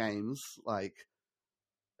all the games. Like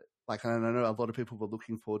I don't know. A lot of people were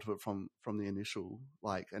looking forward to it from the initial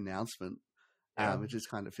like announcement. It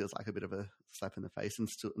just kind of feels like a bit of a slap in the face, and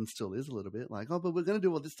still is a little bit like, oh, but we're going to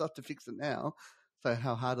do all this stuff to fix it now. So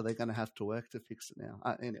how hard are they going to have to work to fix it now?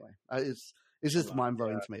 Anyway, it's just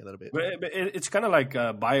mind-blowing to me a little bit. But it's kind of like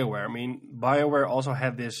BioWare. I mean, BioWare also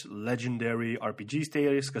had this legendary RPG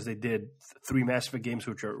status because they did 3 Mass Effect games,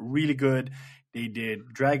 which are really good. They did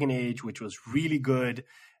Dragon Age, which was really good.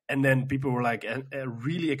 And then people were like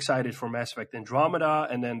really excited for Mass Effect Andromeda.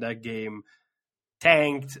 And then that game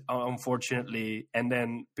tanked, unfortunately. And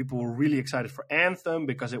then people were really excited for Anthem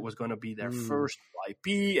because it was going to be their first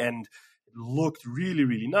IP. And looked really,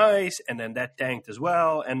 really nice, and then that tanked as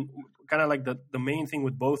well. And kind of like the main thing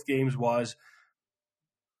with both games was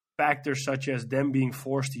factors such as them being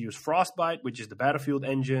forced to use Frostbite, which is the Battlefield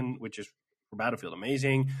engine, which is for Battlefield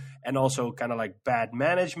amazing, and also kind of like bad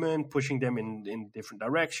management, pushing them in different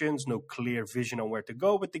directions, no clear vision on where to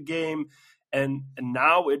go with the game. And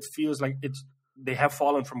now it feels like they have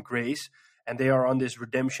fallen from grace, and they are on this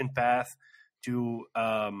redemption path to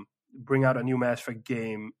bring out a new Mass Effect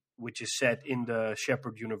game, which is set in the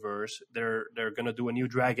Shepard universe. They're going to do a new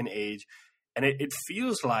Dragon Age. And it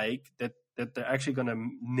feels like that they're actually going to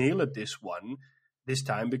nail it this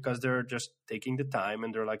time because they're just taking the time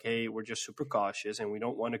and they're like, hey, we're just super cautious and we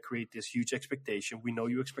don't want to create this huge expectation. We know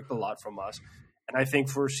you expect a lot from us. And I think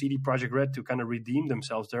for CD Projekt Red to kind of redeem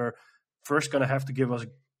themselves, they're first going to have to give us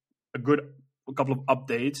a couple of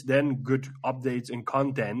updates, then good updates in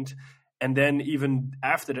content. And then even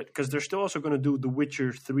after that, because they're still also going to do The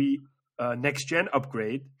Witcher 3 next-gen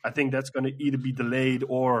upgrade. I think that's going to either be delayed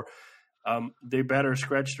or they better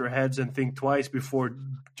scratch their heads and think twice before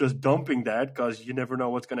just dumping that, because you never know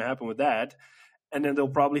what's going to happen with that. And then they'll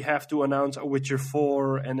probably have to announce a Witcher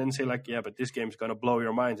 4 and then say like, yeah, but this game's going to blow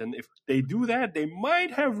your minds. And if they do that, they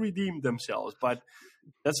might have redeemed themselves. But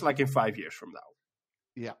that's like in 5 years from now.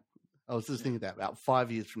 Yeah. I was just thinking that about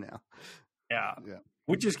 5 years from now. Yeah.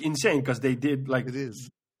 Which is insane because they did like it is.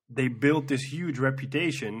 They built this huge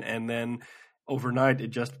reputation and then overnight it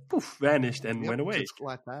just poof vanished and went away. Just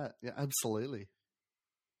like that. Yeah, absolutely.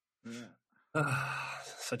 Yeah.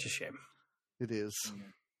 Such a shame. It is.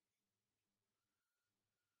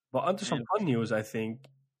 But onto some fun news, I think.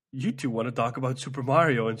 you two want to talk about Super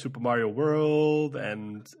Mario and Super Mario World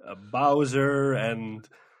and Bowser, and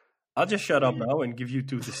I'll just shut up now and give you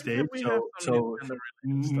two the stage. We have some So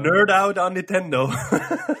Nintendo-related stuff. nerd out on Nintendo.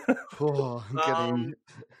 Oh,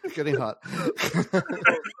 getting hot.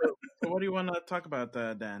 So what do you want to talk about,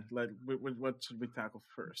 Dan? Like, what should we tackle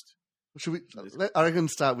first? Should we? I reckon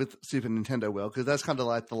start with Super Nintendo World, because that's kind of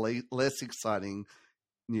like the less exciting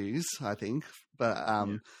news, I think. But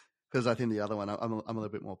because I think the other one I'm a little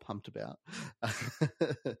bit more pumped about.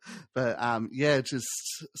 But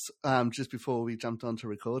just before we jumped on to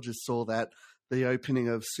record, just saw that the opening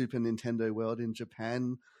of Super Nintendo World in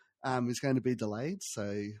Japan is going to be delayed.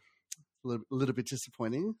 So a little bit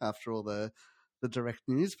disappointing after all the direct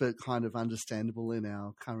news, but kind of understandable in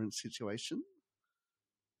our current situation.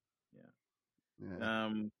 Yeah.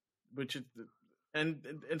 Which is, and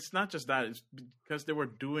it's not just that; it's because they were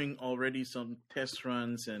doing already some test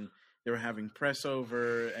runs and they were having press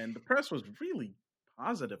over, and the press was really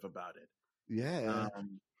positive about it. Yeah,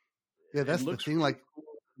 that's the thing. Like, cool.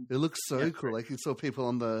 It looks so cool. Like, you saw people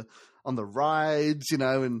on the rides,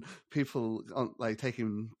 and people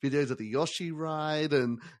taking videos of the Yoshi ride,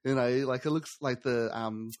 and like it looks like the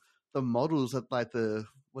models that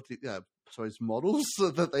models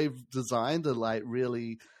that they've designed are like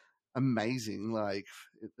really amazing, like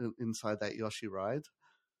inside that Yoshi ride.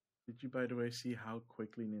 Did you, by the way, see how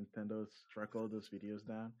quickly Nintendo struck all those videos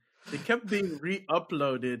down? They kept being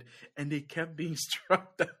re-uploaded and they kept being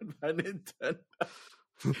struck down by Nintendo.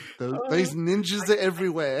 These ninjas are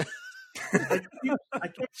everywhere. I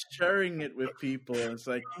kept sharing it with people, and it's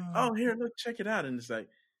like, oh, here, look, check it out. And it's like,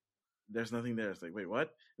 there's nothing there. It's like, wait,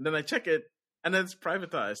 what? And then I check it, and then it's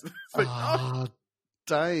privatized. It's like,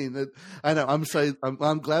 dang! I know.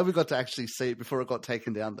 I'm glad we got to actually see it before it got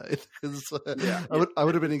taken down, though, because I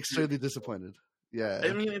would have been extremely disappointed. Yeah,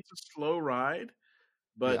 I mean, it's a slow ride,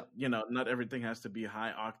 but not everything has to be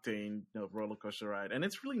high octane, roller coaster ride, and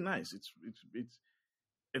it's really nice.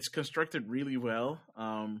 It's constructed really well.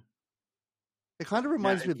 It kind of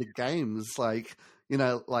reminds me of the games, like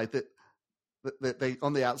like that. They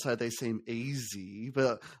on the outside they seem easy,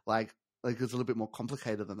 but like it's a little bit more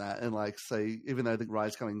complicated than that. And like, so even though the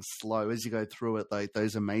ride's going slow, as you go through it, like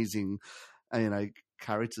those amazing,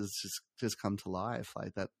 characters just come to life.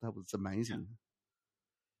 Like that was amazing.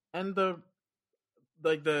 And the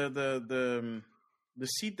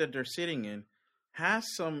seat that they're sitting in has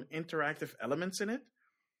some interactive elements in it,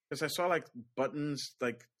 because I saw like buttons,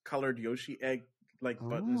 like colored Yoshi egg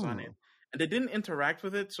buttons on it. And they didn't interact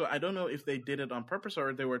with it, so I don't know if they did it on purpose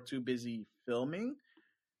or they were too busy filming.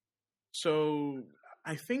 So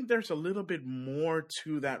I think there's a little bit more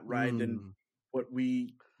to that ride than what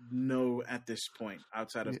we know at this point,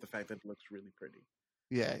 outside of the fact that it looks really pretty.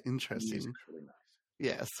 Yeah, interesting. The music's really nice.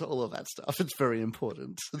 Yes, all of that stuff. It's very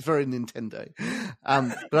important. It's very Nintendo.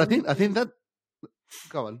 But I think that.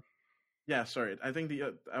 Go on. Yeah, sorry. I think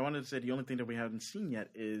I wanted to say the only thing that we haven't seen yet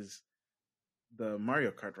is the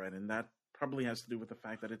Mario Kart ride, and that probably has to do with the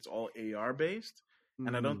fact that it's all AR based,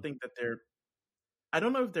 and I don't think that I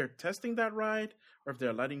don't know if they're testing that ride or if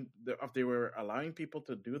they were allowing people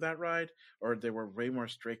to do that ride, or they were way more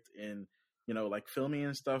strict in like filming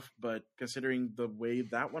and stuff. But considering the way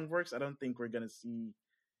that one works, I don't think we're gonna see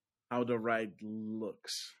how the ride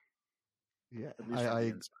looks. Yeah,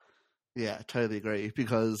 I totally agree,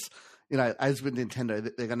 because as with Nintendo,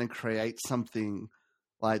 they're going to create something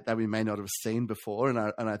like that we may not have seen before, and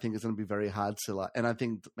I think it's going to be very hard to and I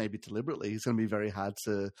think maybe deliberately it's going to be very hard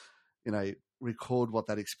to record what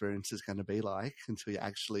that experience is going to be like until you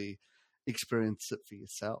actually experience it for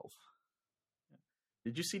yourself.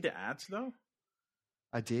 Did you see the ads though?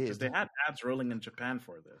 I did. Because they had ads rolling in Japan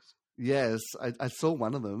for this. Yes, I saw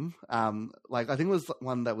one of them. I think it was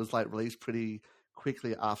one that was released pretty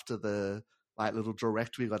quickly after the little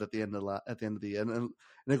direct we got at the end of the year, and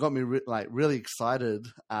it got me really excited.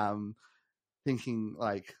 Thinking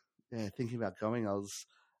about going. I was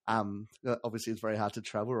obviously it's very hard to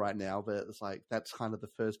travel right now, but it's that's kind of the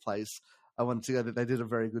first place I wanted to go. That they did a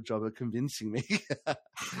very good job of convincing me.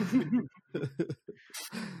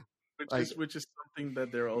 Which is something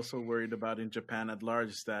that they're also worried about in Japan at large,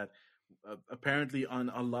 is that apparently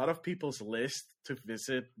on a lot of people's list to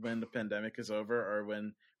visit when the pandemic is over, or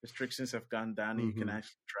when restrictions have gone down and you can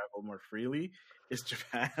actually travel more freely, is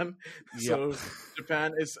Japan. So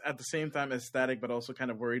Japan is at the same time ecstatic, but also kind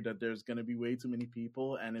of worried that there's going to be way too many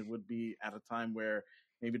people, and it would be at a time where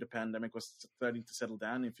maybe the pandemic was starting to settle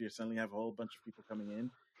down. If you suddenly have a whole bunch of people coming in,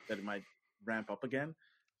 that it might ramp up again.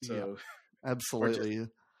 So absolutely.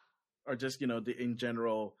 Or just in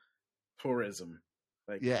general tourism,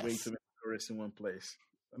 way too many tourists in one place.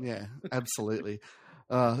 Yeah, absolutely.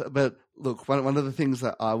 But look, one of the things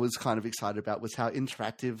that I was kind of excited about was how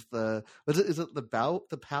interactive is it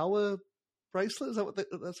the power bracelet? Is that what the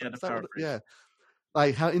power bracelet. Yeah.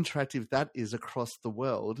 Like how interactive that is across the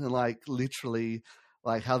world, and like literally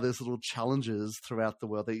like how there's little challenges throughout the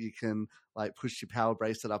world that you can like push your power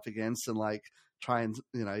bracelet up against and like try and,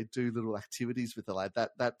 you know, do little activities with it. Like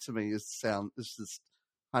that to me is just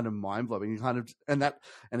kind of mind blowing. And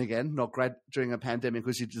again, not great during a pandemic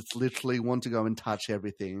because you just literally want to go and touch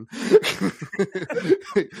everything.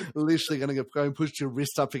 Literally going to go and push your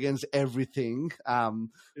wrist up against everything.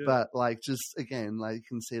 But like just again, like you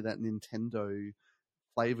can see that Nintendo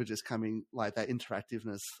flavor just coming, like that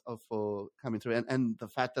interactiveness for coming through, and the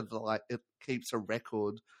fact that like it keeps a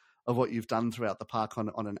record of what you've done throughout the park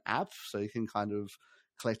on an app, so you can kind of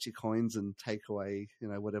collect your coins and take away, you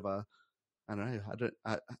know, whatever. I don't know.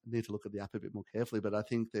 I need to look at the app a bit more carefully, but I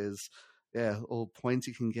think there's all points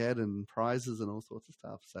you can get and prizes and all sorts of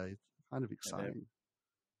stuff. So it's kind of exciting.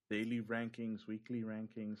 Daily rankings, weekly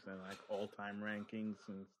rankings, and like all-time rankings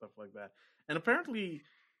and stuff like that. And apparently,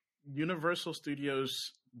 Universal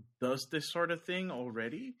Studios does this sort of thing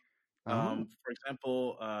already. For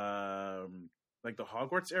example, like the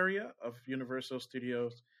Hogwarts area of Universal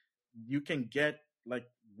Studios, you can get like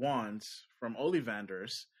wands from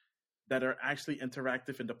Ollivanders that are actually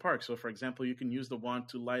interactive in the park. So, for example, you can use the wand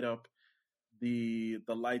to light up the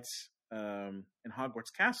lights in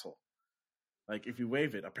Hogwarts Castle. Like if you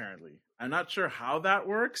wave it, apparently. I'm not sure how that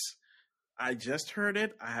works. I just heard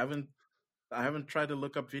it. I haven't tried to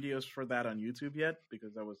look up videos for that on YouTube yet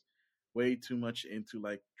because I was way too much into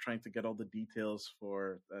like trying to get all the details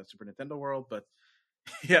for Super Nintendo World. But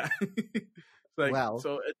yeah, like, wow.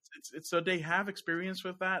 So it's so they have experience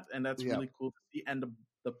with that, and that's really cool to see. And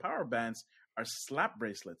the power bands are slap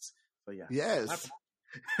bracelets. So yeah, yes,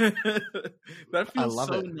 that feels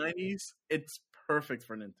so 90s. It's perfect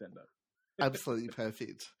for Nintendo. Absolutely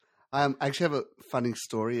perfect. I actually have a funny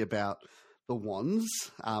story about the wands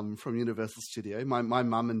from Universal Studio. My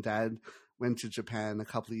mum and dad went to Japan a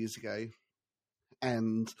couple of years ago,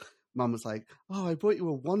 and mum was like, "Oh, I brought you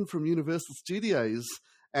a wand from Universal Studios."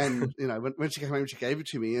 And you know, when she came home, she gave it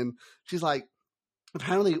to me, and she's like,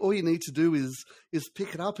 "Apparently, all you need to do is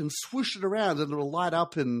pick it up and swoosh it around, and it'll light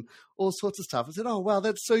up and all sorts of stuff." I said, "Oh, wow,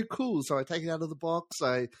 that's so cool!" So I take it out of the box,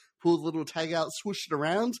 I pull the little tag out, swoosh it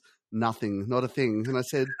around. Nothing, not a thing. And I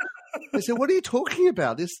said, "What are you talking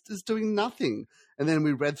about? This is doing nothing." And then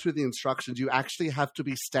we read through the instructions. You actually have to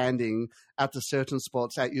be standing at the certain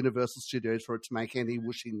spots at Universal Studios for it to make any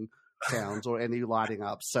whooshing sounds or any lighting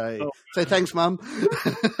up. So thanks, Mum.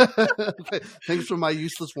 Thanks for my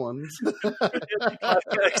useless ones.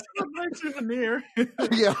 Nice souvenir.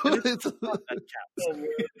 Yeah.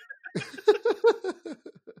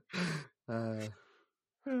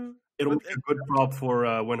 It'll be a good prop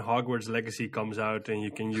for when Hogwarts Legacy comes out, and you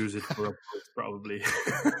can use it for uploads, probably.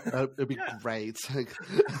 It'd be great. I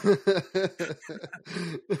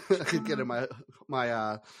could get in my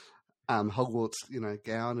Hogwarts, you know,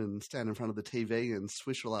 gown and stand in front of the TV and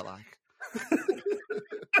swish all I like.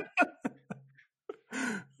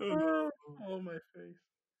 Oh my face.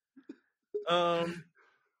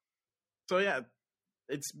 So yeah,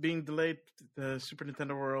 it's being delayed. The Super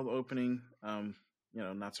Nintendo World opening. You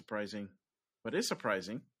know, not surprising. What is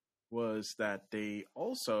surprising was that they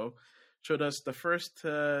also showed us the first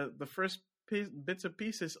bits and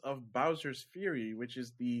pieces of Bowser's Fury, which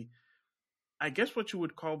is I guess what you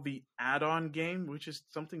would call the add-on game, which is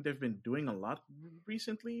something they've been doing a lot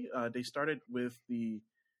recently. They started with the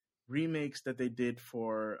remakes that they did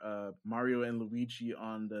for Mario and Luigi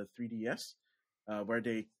on the 3DS, where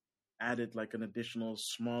they added like an additional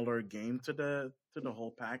smaller game to the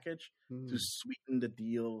whole package to sweeten the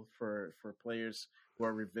deal for players who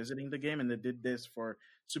are revisiting the game. And they did this for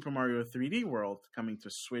Super Mario 3D World coming to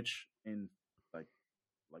Switch in like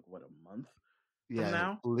what, a month from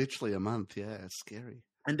now? Literally a month. Yeah, it's scary.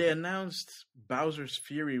 And they announced Bowser's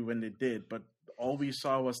Fury when they did, but all we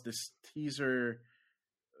saw was this teaser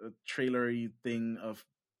trailery thing of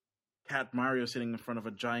Cat Mario sitting in front of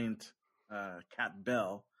a giant cat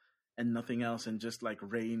bell and nothing else, and just like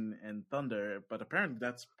rain and thunder. But apparently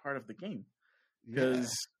that's part of the game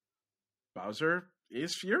because Bowser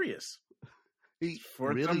is furious. He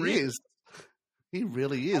really is. He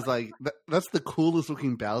really is. Like that's the coolest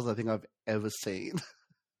looking Bowser I think I've ever seen.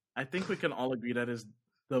 I think we can all agree that is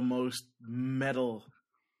the most metal,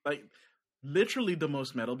 like literally the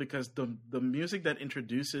most metal, because the music that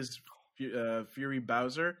introduces Fury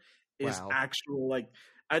Bowser is actual, like,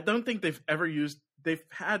 I don't think they've ever used. They've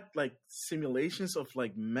had like simulations of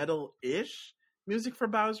like metal-ish music for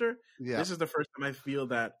Bowser. Yeah. This is the first time I feel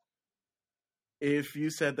that if you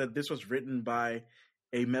said that this was written by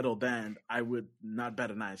a metal band, I would not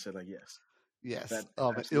bat an eye. I said like, yes. Yes.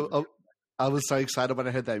 Absolutely. I was so excited when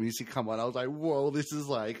I heard that music come on. I was like, whoa, this is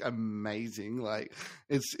like amazing. Like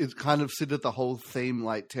it's kind of suited the whole theme,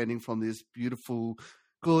 like turning from this beautiful,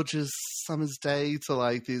 gorgeous summer's day to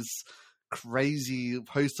like this crazy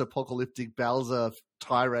post-apocalyptic Bowser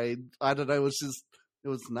tirade. I don't know. It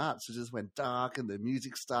was nuts. It just went dark and the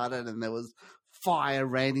music started and there was fire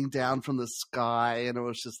raining down from the sky. And it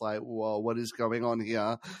was just like, whoa, what is going on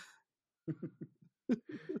here?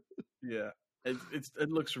 Yeah.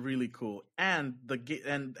 It looks really cool, and the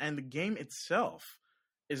game itself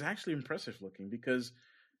is actually impressive looking because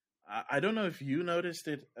I don't know if you noticed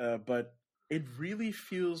it, but it really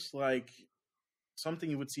feels like something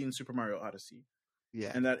you would see in Super Mario Odyssey.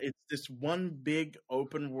 Yeah, and that it's this one big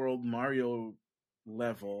open world Mario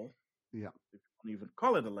level. Yeah, if you don't even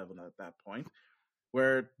call it a level at that point,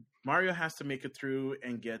 where Mario has to make it through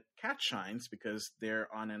and get cat shines because they're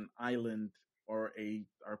on an island or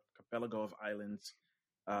archipelago of islands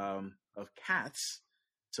of cats.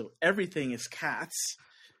 So everything is cats.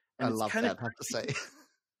 I love that, I have to say.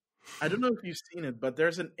 I don't know if you've seen it, but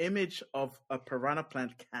there's an image of a piranha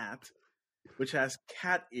plant cat, which has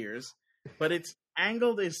cat ears, but it's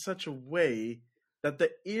angled in such a way that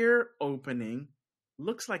the ear opening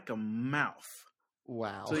looks like a mouth.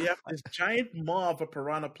 Wow. So you have this giant maw of a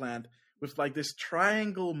piranha plant with like this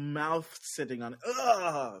triangle mouth sitting on it.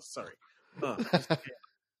 Sorry.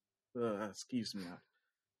 Excuse me.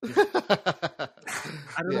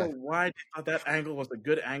 I don't know why they thought that angle was a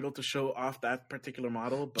good angle to show off that particular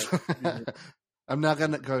model, but I'm now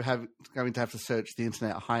going to have to search the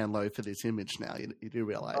internet high and low for this image. Now you do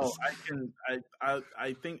realize. Oh, I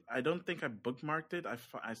can. I don't think I bookmarked it.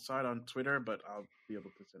 I saw it on Twitter, but I'll be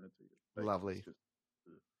able to send it to you. But lovely.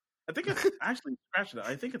 I think it's actually scratch it.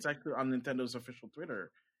 I think it's actually on Nintendo's official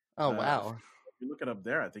Twitter. Oh wow! If you look it up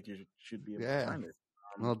there, I think you should be able to find it.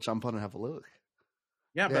 I'll jump on and have a look.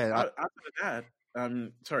 Yeah, but after that,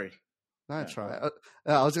 sorry. No, that's right.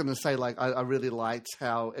 I was going to say, like, I really liked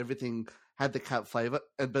how everything had the cat flavor,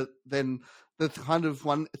 but then the kind of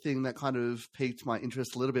one thing that kind of piqued my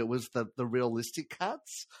interest a little bit was the realistic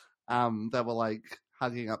cats that were like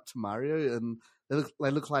hugging up to Mario, and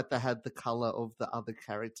they look like they had the color of the other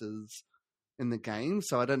characters in the game.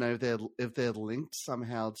 So I don't know if they're linked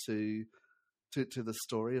somehow to the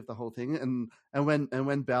story of the whole thing. And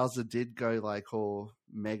when Bowser did go like all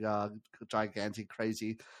mega gigantic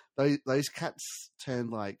crazy, those cats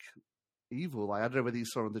turned like evil. Like I don't know whether you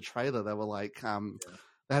saw in the trailer, they were like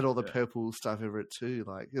they had all the purple stuff over it too.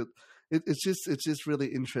 Like it's just really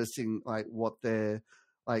interesting, like what they're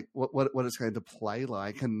like what it's going to play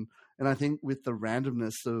like. And I think with the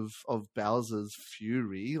randomness of Bowser's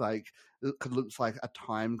fury, like it could look like a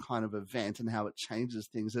time kind of event and how it changes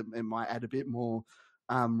things. It might add a bit more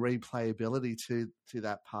replayability to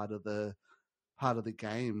that part of the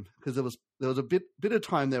game, because there was a bit of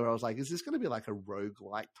time there where I was like, is this going to be like a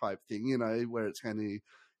roguelike type thing, you know, where it's going to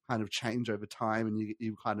kind of change over time and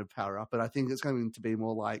you kind of power up. But I think it's going to be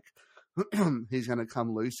more like he's going to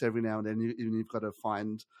come loose every now and then, and you've got to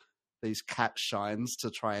find these cat shines to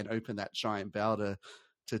try and open that giant bell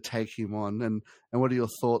to take him on. And what are your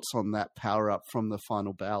thoughts on that power up from the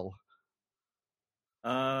final bell?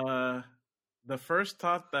 The first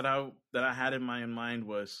thought that I had in my mind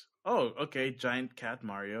was, oh, okay, giant cat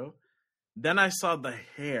Mario. Then I saw the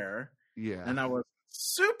hair, and I was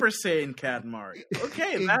Super Saiyan Cat Mario.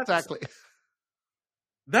 Okay, exactly.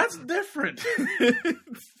 That's different.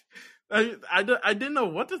 I didn't know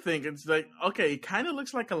what to think. It's like, okay, it kind of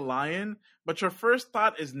looks like a lion, but your first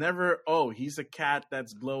thought is never, oh, he's a cat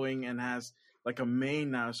that's glowing and has like a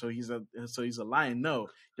mane now, so he's a lion. No,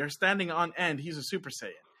 they're standing on end. He's a Super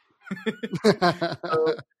Saiyan.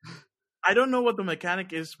 So, I don't know what the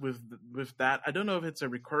mechanic is with that. I don't know if it's a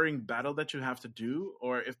recurring battle that you have to do,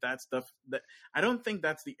 or if that's stuff that I don't think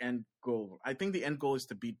that's the end goal. I think the end goal is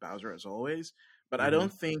to beat Bowser as always, but I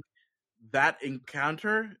don't think that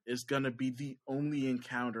encounter is going to be the only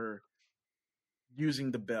encounter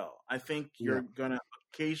using the bell. I think you're going to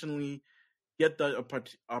occasionally get the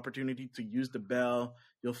opportunity to use the bell.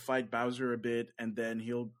 You'll fight Bowser a bit, and then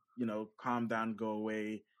he'll, calm down, go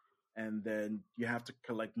away, and then you have to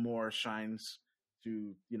collect more shines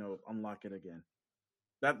to, unlock it again.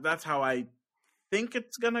 That's how I think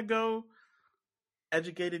it's going to go.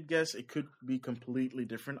 Educated guess, it could be completely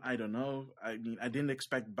different. I don't know. I mean, I didn't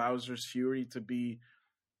expect Bowser's Fury to be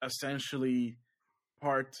essentially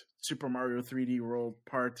part Super Mario 3D World,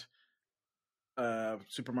 part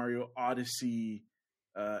Super Mario Odyssey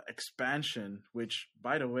expansion, which,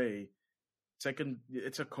 by the way,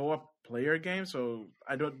 It's a co-op player game, so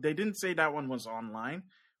they didn't say that one was online,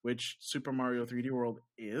 which Super Mario 3D World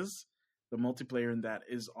is. The multiplayer in that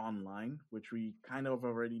is online, which we kind of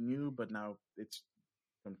already knew, but now it's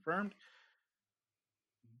confirmed.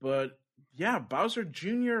 But yeah, Bowser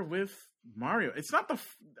Jr. with Mario. It's not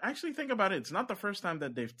actually, think about it. It's not the first time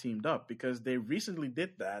that they've teamed up, because they recently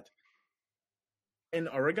did that in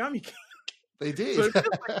Origami King. They did. So it feels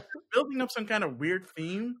like they're building up some kind of weird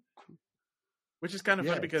theme, which is kind of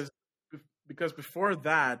fun because before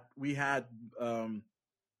that we had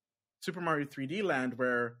Super Mario 3D Land,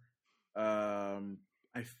 where I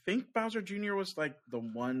think Bowser Jr. was like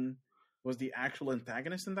was the actual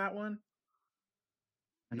antagonist in that one.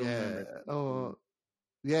 I don't remember. Oh,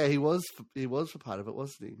 yeah, he was for part of it,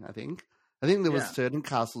 wasn't he? I think there was certain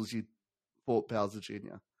castles you fought Bowser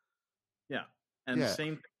Jr. Yeah, and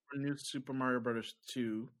same thing for New Super Mario Brothers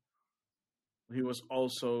 2. He was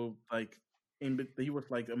also like he was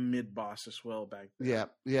like a mid boss as well back then.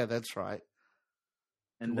 Yeah, that's right.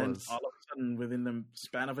 And then all of a sudden, within the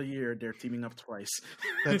span of a year, they're teaming up twice.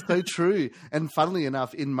 That's so true. And funnily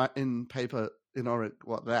enough, Origami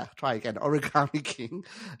King,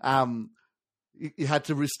 you had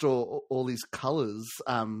to restore all these colors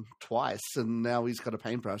twice, and now he's got a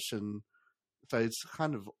paintbrush, and so it's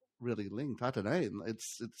kind of really linked. I don't know.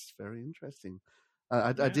 It's very interesting.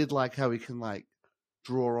 I did like how we can like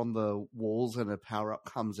draw on the walls and a power up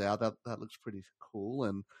comes out. That looks pretty cool.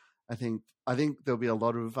 And I think there'll be a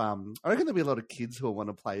lot of I reckon there'll be a lot of kids who will want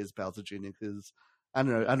to play as Bowser Jr. because I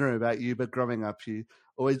don't know about you, but growing up,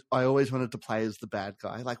 I always wanted to play as the bad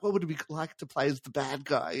guy. Like, what would it be like to play as the bad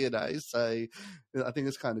guy? You know, so I think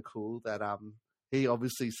it's kind of cool that he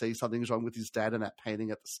obviously sees something's wrong with his dad in that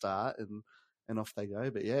painting at the start, and off they go.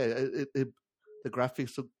 But yeah, the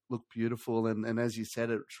graphics look beautiful, and as you said,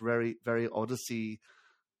 it's very, very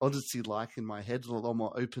Odyssey-like in my head. A lot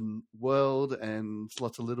more open world and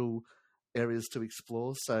lots of little areas to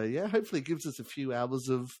explore. So yeah, hopefully it gives us a few hours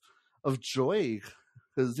of joy.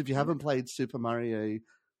 Because if you haven't played Super Mario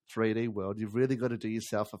 3D World, you've really got to do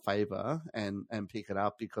yourself a favor and pick it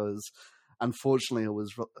up, because unfortunately it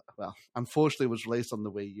was released on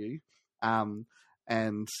the Wii U.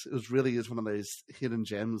 And it really is one of those hidden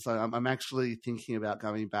gems. So I'm actually thinking about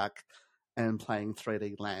going back and playing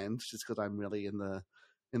 3D Land, just because I'm really in the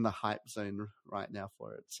hype zone right now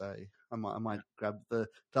for it. So I might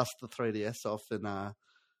dust the 3DS off and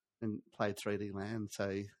play 3D Land.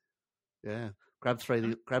 So yeah, grab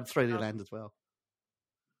 3D Land as well.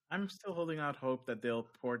 I'm still holding out hope that they'll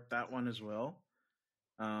port that one as well.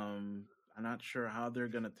 I'm not sure how they're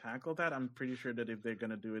going to tackle that. I'm pretty sure that if they're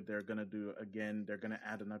going to do it, they're going to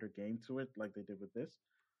add another game to it like they did with this.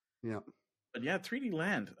 Yeah. But yeah, 3D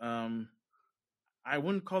Land. I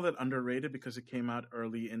wouldn't call it underrated because it came out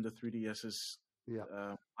early in the 3DS's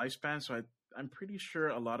lifespan. So I'm pretty sure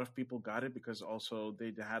a lot of people got it because also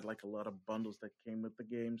they had like a lot of bundles that came with the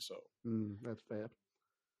game. So that's fair.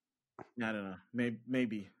 I don't know.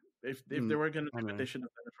 Maybe. If they were going to do it, they should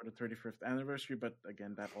have done it for the 35th anniversary. But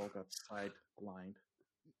again, that all got sidelined.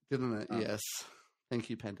 Didn't it? Yes.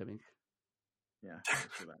 Thank you, pandemic. Yeah,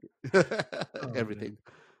 thanks for that. Everything.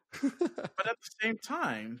 But at the same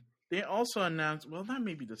time, they also announced, well, not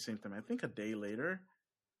maybe the same time, I think a day later.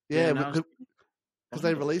 Yeah, because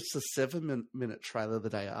they released a 7-minute trailer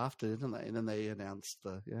the day after, didn't they? And then they announced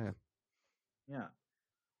Yeah.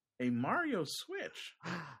 A Mario Switch.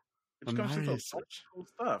 Which comes with a bunch of cool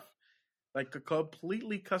stuff. Like a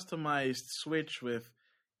completely customized Switch with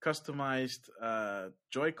customized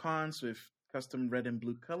Joy-Cons with custom red and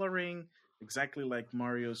blue coloring, exactly like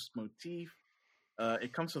Mario's motif.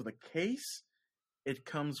 It comes with a case. It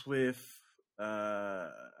comes with a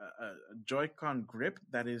Joy-Con grip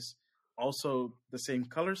that is also the same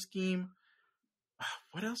color scheme.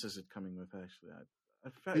 What else is it coming with, actually?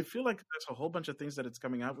 I feel like there's a whole bunch of things that it's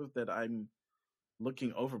coming out with that I'm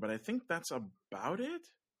looking over, but I think that's about it.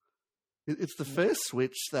 It's the first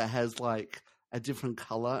Switch that has like a different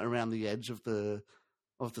color around the edge of the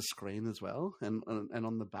screen as well, and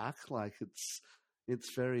on the back. Like it's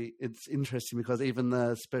interesting because even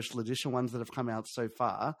the special edition ones that have come out so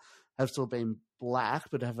far have still been black,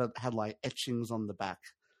 but have had like etchings on the back.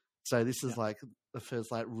 So this is like the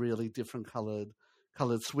first like really different colored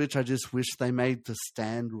Switch. I just wish they made the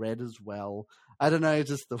stand red as well. I don't know,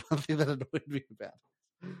 just the one thing that annoyed me about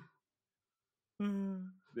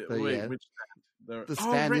it. Wait, which stand? The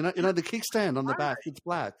stand, you know the kickstand on the back. It's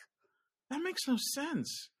black. That makes no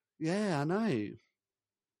sense. Yeah, I know.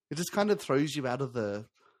 It just kind of throws you out of the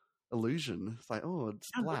illusion. It's like, oh, it's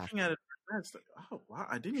black. Looking at it, it's like, oh wow,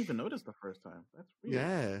 I didn't even notice the first time. That's weird.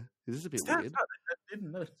 Yeah, it is a bit weird. I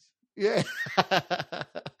didn't notice. Yeah.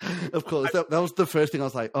 Of course. That was the first thing I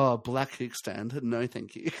was like, oh, black kickstand. No,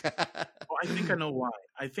 thank you. Well, I think I know why.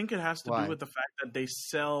 I think it has to Why? do with the fact that they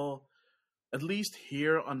sell, at least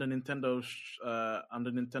here on the Nintendo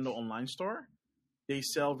Online Store, they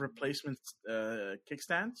sell replacement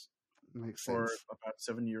kickstands Makes for sense. about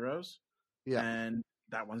 €7, Yeah. and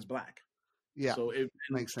that one's black. Yeah. So,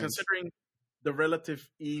 Makes sense. considering the relative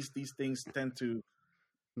ease these things tend to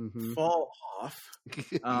Mm-hmm. fall off,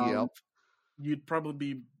 Yep. you'd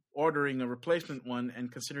probably be ordering a replacement one, and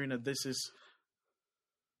considering that this is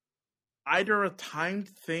either a timed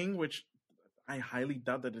thing, which I highly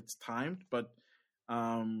doubt that it's timed, but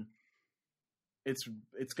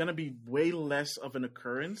it's gonna be way less of an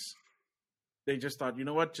occurrence. They just thought, you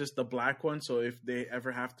know what, just the black one. So if they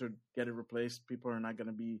ever have to get it replaced, people are not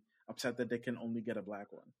gonna be upset that they can only get a black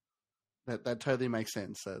one. That totally makes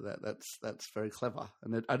sense. So that's very clever,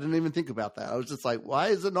 and I didn't even think about that. I was just like, why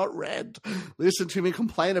is it not red? Listen to me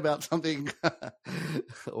complain about something.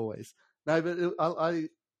 Always. No, but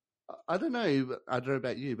I don't know. I don't know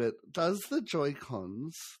about you, but does the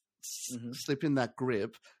Joy-Cons slip in that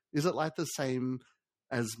grip? Is it like the same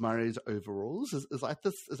as Mario's overalls? Is like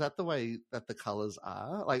this? Is that the way that the colors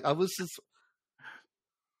are? Like I was just.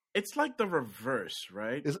 It's like the reverse,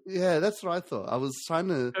 right? Yeah, that's what I thought. I was trying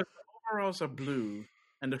to. Because the overalls are blue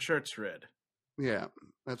and the shirt's red. Yeah,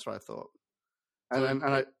 that's what I thought. So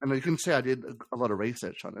And you can see I did a lot of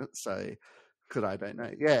research on it. So, because I don't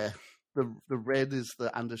know. Yeah, the red is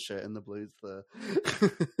the undershirt and the blue's the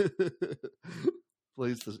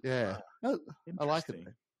blue's the yeah. I like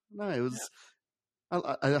it. No, it was.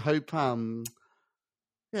 Yeah. I hope.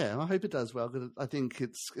 Yeah, I hope it does well. Because I think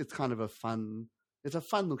it's kind of a fun. It's a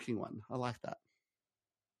fun looking one. I like that.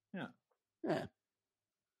 Yeah. Yeah.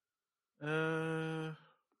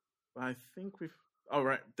 I think we've. Oh,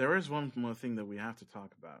 right. There is one more thing that we have to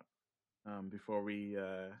talk about before we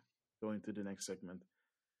go into the next segment.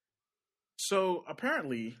 So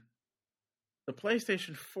apparently, the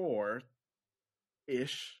PlayStation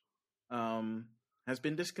 4-ish has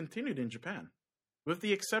been discontinued in Japan, with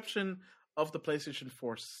the exception of the PlayStation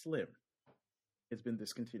 4 Slim. It's been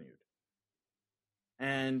discontinued.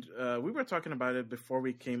 And we were talking about it before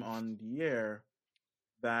we came on the air,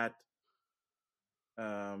 that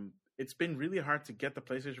it's been really hard to get the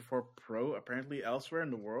PlayStation 4 Pro apparently elsewhere in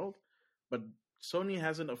the world, but Sony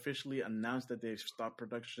hasn't officially announced that they've stopped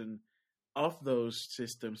production of those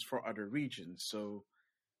systems for other regions. So,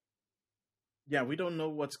 yeah, we don't know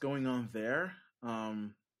what's going on there,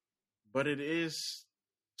 but it is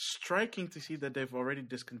striking to see that they've already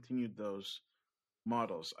discontinued those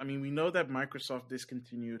models. I mean, we know that Microsoft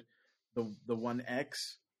discontinued the One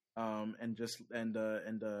X and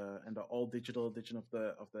the all digital edition of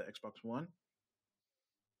the Xbox One,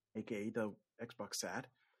 aka the Xbox SAT.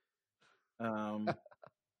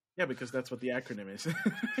 Yeah, because that's what the acronym is.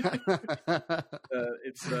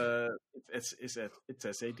 It's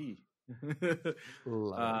SAD.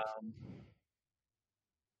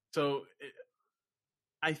 So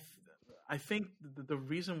I think the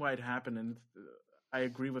reason why it happened, and I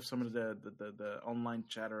agree with some of the online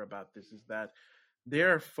chatter about this, is that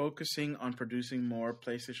they're focusing on producing more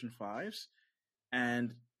PlayStation 5s,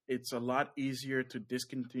 and it's a lot easier to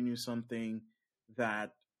discontinue something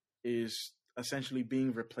that is essentially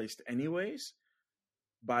being replaced anyways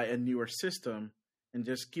by a newer system, and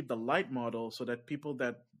just keep the light model so that people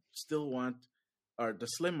that still want, or the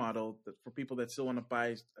slim model, for people that still want to buy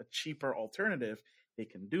a cheaper alternative, they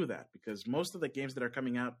can do that. Because most of the games that are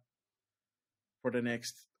coming out for the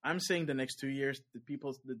next 2 years, the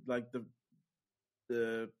people like the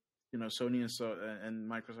Sony and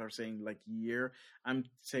Microsoft are saying like year. I'm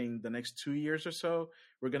saying the next 2 years or so,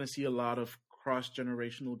 we're going to see a lot of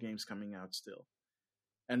cross-generational games coming out still.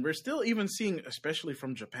 And we're still even seeing, especially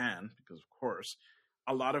from Japan, because of course,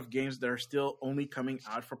 a lot of games that are still only coming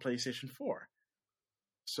out for PlayStation 4.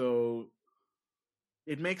 So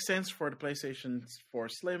it makes sense for the PlayStation 4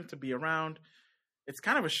 Slim to be around. It's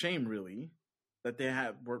kind of a shame, really, that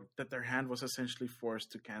that their hand was essentially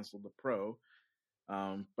forced to cancel the Pro.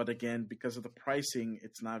 But again, because of the pricing,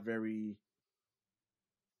 it's not very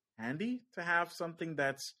handy to have something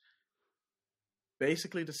that's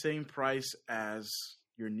basically the same price as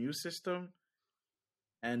your new system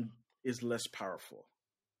and is less powerful.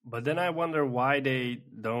 But then I wonder why they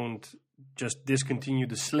don't just discontinue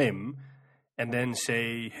the Slim and then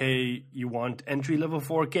say, hey, you want entry-level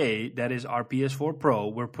 4K, that is our PS4 Pro,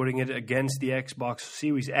 we're putting it against the Xbox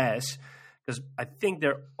Series S, because I think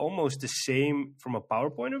they're almost the same from a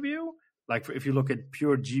power point of view. Like if you look at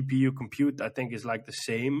pure GPU compute, I think is like the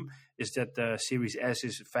same, is that the Series S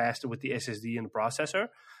is faster with the SSD and the processor.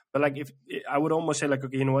 But like, if I would almost say like,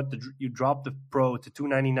 okay, you know what? You drop the Pro to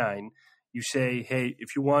 $299. You say, hey,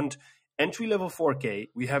 if you want entry level 4K,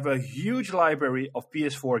 we have a huge library of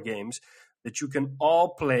PS4 games that you can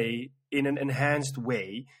all play in an enhanced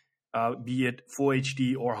way, be it full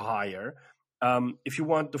HD or higher. If you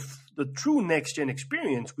want the true next gen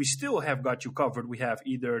experience, we still have got you covered. We have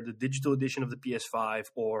either the digital edition of the PS5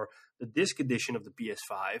 or the disc edition of the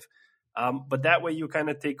PS5. But that way you kind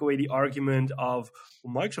of take away the argument of,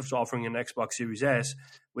 well, Microsoft's offering an Xbox Series S,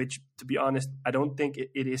 which, to be honest, I don't think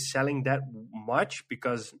it is selling that much,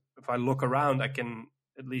 because if I look around, I can,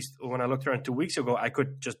 at least when I looked around 2 weeks ago, I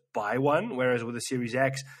could just buy one, whereas with the Series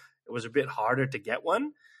X, it was a bit harder to get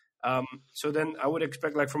one. So then I would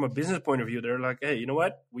expect, like, from a business point of view, they're like, hey, you know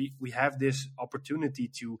what? We have this opportunity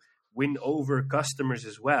to win over customers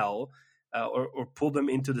as well. Or pull them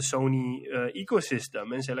into the Sony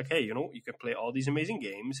ecosystem and say, like, hey, you know, you can play all these amazing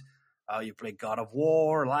games. You play God of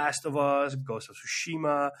War, Last of Us, Ghost of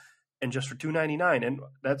Tsushima, and just for $299. And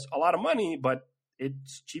that's a lot of money, but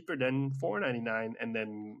it's cheaper than $499, and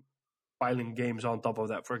then piling games on top of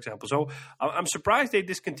that, for example. So I'm surprised they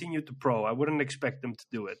discontinued the Pro. I wouldn't expect them to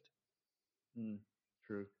do it.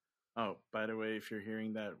 True. Oh, by the way, if you're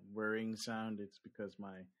hearing that whirring sound, it's because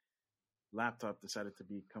my laptop decided to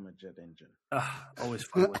become a jet engine. Always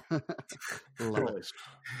fun. Always.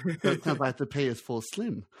 That's not like the PS4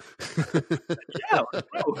 Slim.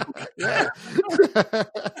 Yeah.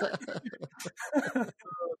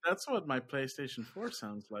 That's what my PlayStation 4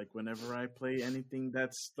 sounds like whenever I play anything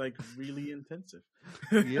that's like really intensive.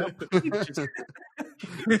 Yep.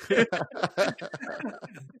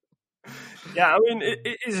 Yeah, I mean,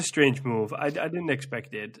 it is a strange move. I didn't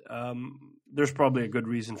expect it. There's probably a good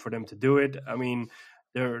reason for them to do it. I mean,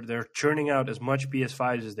 they're churning out as much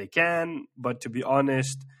PS5s as they can, but to be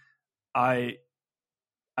honest, I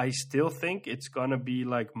still think it's gonna be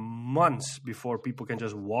like months before people can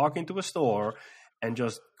just walk into a store and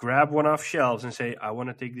just grab one off shelves and say, I want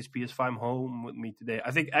to take this PS5 home with me today.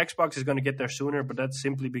 I think Xbox is going to get there sooner, but that's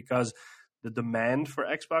simply because the demand for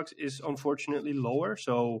Xbox is unfortunately lower.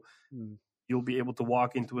 So you'll be able to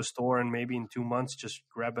walk into a store and maybe in 2 months just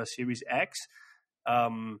grab a Series X.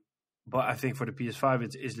 But I think for the PS5,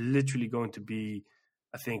 it's literally going to be,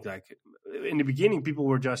 I think, like in the beginning, people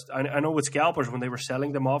were just, I know with scalpers, when they were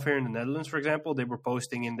selling them off here in the Netherlands, for example, they were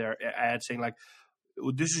posting in their ads saying like,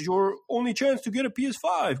 this is your only chance to get a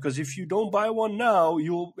PS5, because if you don't buy one now,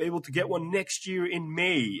 you'll be able to get one next year in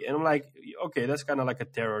May. And I'm like, okay, that's kind of like a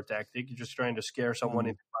terror tactic. You're just trying to scare someone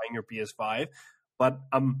into buying your PS5. But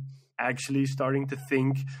I'm actually starting to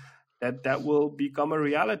think that will become a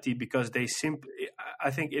reality, because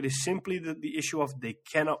I think it is simply the issue of they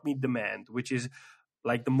cannot meet demand, which is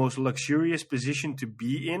like the most luxurious position to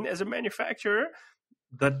be in as a manufacturer.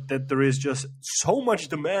 That there is just so much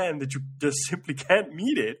demand that you just simply can't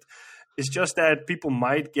meet it. It's just that people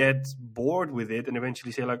might get bored with it and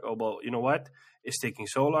eventually say like, oh, well, you know what? It's taking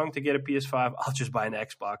so long to get a PS5. I'll just buy an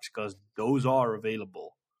Xbox because those are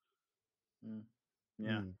available.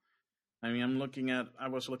 Yeah. I mean, I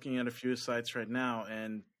was looking at a few sites right now,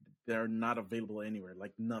 and they're not available anywhere.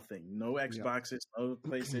 Like nothing. No Xboxes, no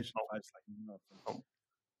PlayStation 5s, like nothing.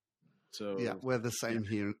 So yeah, we're the same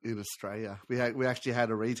here in Australia. We actually had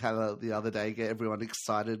a retailer the other day get everyone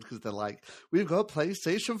excited because they're like, we've got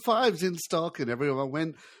PlayStation 5s in stock, and everyone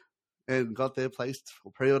went and got their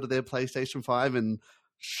pre-ordered their PlayStation 5, and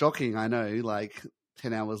shocking, I know, like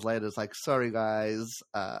 10 hours later, it's like, sorry guys,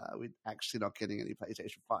 we're actually not getting any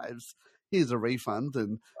PlayStation 5s. Here's a refund,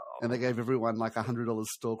 and they gave everyone like $100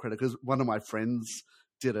 store credit because one of my friends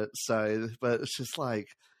did it. So, but it's just like,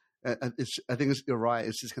 I think you're right.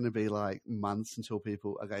 It's just going to be like months until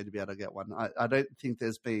people are going to be able to get one. I don't think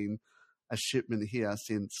there's been a shipment here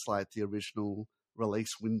since like the original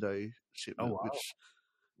release window shipment. Oh, wow. Which,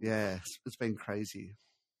 yeah, it's been crazy.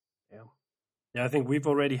 Yeah, I think we've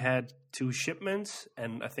already had 2 shipments,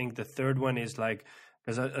 and I think the third one is like,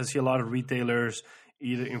 because I see a lot of retailers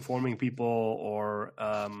either informing people or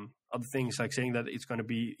other things, like saying that it's going to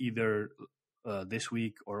be either this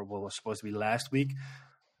week or what was supposed to be last week.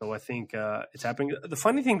 So I think it's happening. The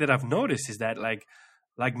funny thing that I've noticed is that like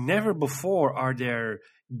never before are there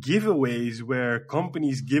giveaways where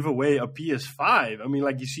companies give away a PS5. I mean,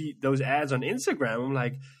 like you see those ads on Instagram. I'm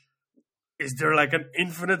like, is there like an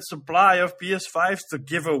infinite supply of PS5s to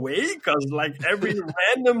give away? Because like every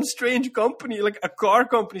random strange company, like a car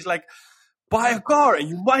company, is like, buy a car and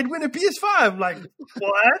you might win a PS5. I'm like,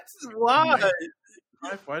 what? Why?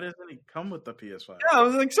 Why doesn't it come with the PS5? Yeah, it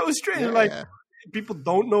was like so strange. Yeah. Like, people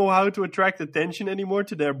don't know how to attract attention anymore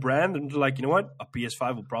to their brand, and they're like, you know what, a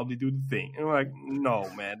PS5 will probably do the thing. And I'm like, no,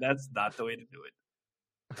 man, that's not the way to do it.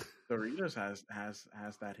 Doritos has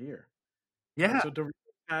that here. Yeah. So Doritos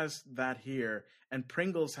has that here, and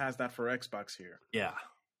Pringles has that for Xbox here. Yeah.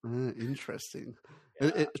 Interesting.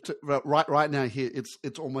 Yeah. Right now here,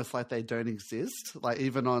 it's almost like they don't exist. Like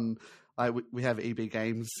even on, we have EB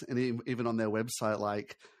Games, and even on their website,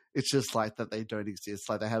 like it's just like that they don't exist.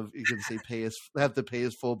 Like you can see they have the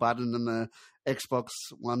PS4 button and the Xbox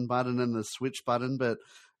One button and the Switch button, but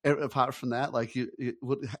apart from that, like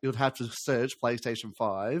you'd have to search PlayStation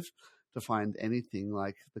 5 to find anything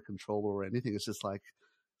like the controller or anything. It's like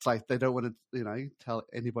they don't want to, tell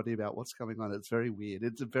anybody about what's going on. It's very weird.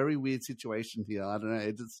 It's a very weird situation here. I don't know.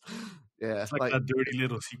 It's like a dirty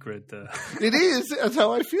little secret. It is. That's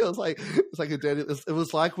how I feel. It's like a dirty. It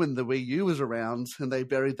was like when the Wii U was around and they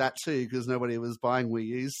buried that too because nobody was buying Wii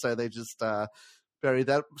U's, so they just buried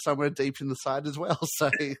that somewhere deep in the side as well.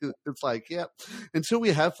 So it's like, yep. Until we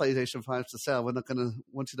have PlayStation 5 to sell, we're not going to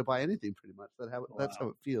want you to buy anything. Pretty much. That's how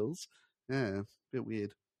it feels. Yeah, a bit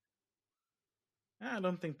weird. I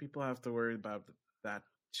don't think people have to worry about that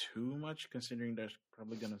too much, considering there's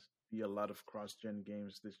probably going to be a lot of cross-gen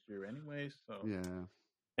games this year anyway. So yeah.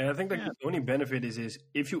 And I think the only benefit is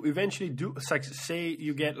if you eventually do, like, say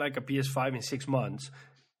you get like a PS5 in 6 months,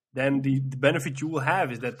 then the benefit you will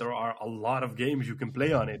have is that there are a lot of games you can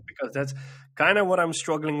play on it, because that's kind of what I'm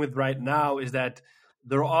struggling with right now, is that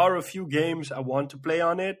there are a few games I want to play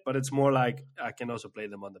on it, but it's more like I can also play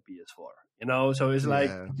them on the PS4, So it's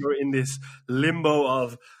like you're in this limbo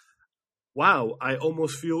of, wow, I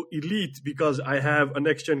almost feel elite because I have a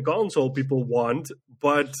next-gen console people want,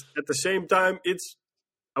 but at the same time, it's,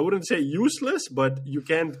 I wouldn't say useless, but you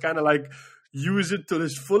can't kind of like use it to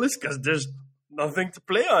its fullest because there's nothing to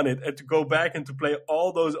play on it. And to go back and to play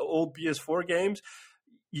all those old PS4 games,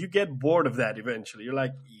 you get bored of that eventually. You're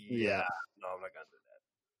like, yeah. No, I'm not going to do that.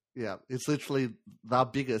 Yeah, it's literally the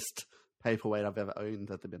biggest paperweight I've ever owned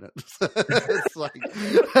at the minute. It's like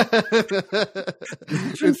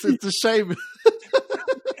it's a shame.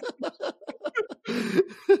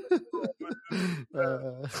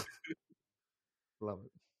 Love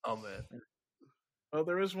it. Oh man. Well,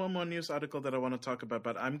 there is one more news article that I want to talk about,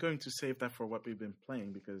 but I'm going to save that for what we've been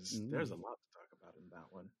playing because there's a lot to talk about in that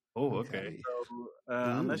one. Oh, okay. So,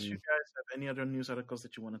 unless you guys have any other news articles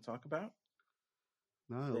that you want to talk about,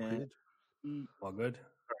 no, then all good.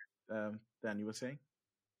 Dan, you were saying?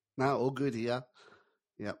 No, all good here.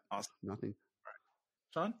 Yep. Awesome. Nothing. All right.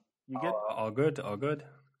 Sean, you good? All good. All good.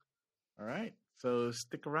 All right. So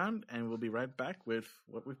stick around, and we'll be right back with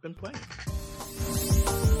what we've been playing.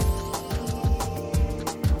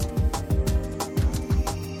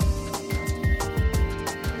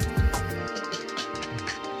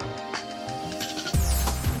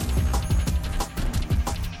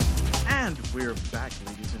 And we're back,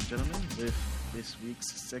 ladies and gentlemen, with this week's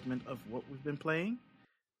segment of what we've been playing.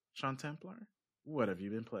 Sean Templar, what have you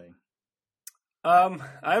been playing? I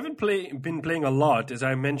haven't been playing a lot. As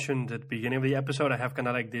I mentioned at the beginning of the episode, I have kind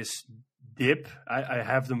of like this dip. I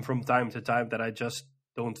have them from time to time that I just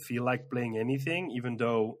don't feel like playing anything, even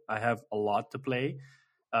though I have a lot to play.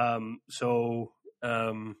 I've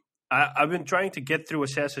been trying to get through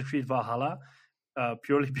Assassin's Creed Valhalla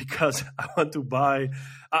purely because I want to buy...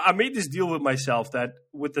 I made this deal with myself that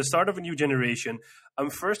with the start of a new generation, I'm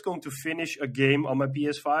first going to finish a game on my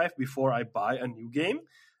PS5 before I buy a new game.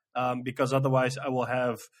 Because otherwise I will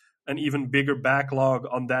have an even bigger backlog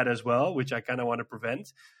on that as well, which I kind of want to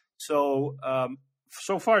prevent. So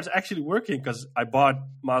far it's actually working because I bought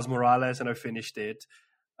Miles Morales and I finished it.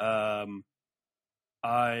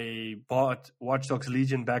 I bought Watch Dogs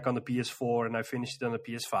Legion back on the PS4 and I finished it on the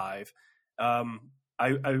PS5.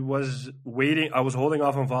 I was waiting. I was holding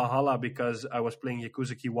off on Valhalla because I was playing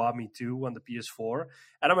Yakuza Kiwami 2 on the PS4.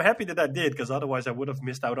 And I'm happy that I did, because otherwise I would have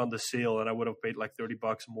missed out on the sale and I would have paid like $30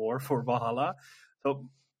 more for Valhalla. So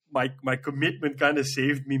my commitment kind of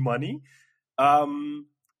saved me money. I'm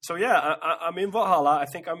in Valhalla. I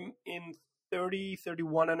think I'm in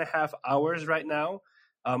 31 and a half hours right now.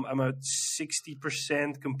 I'm at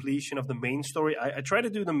 60% completion of the main story. I try to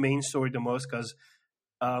do the main story the most because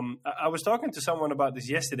I was talking to someone about this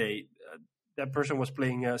yesterday. That person was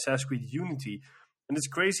playing Assassin's Creed Unity. And it's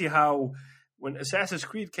crazy how when Assassin's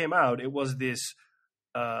Creed came out, it was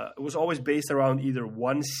always based around either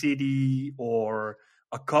one city or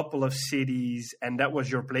a couple of cities, and that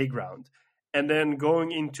was your playground. And then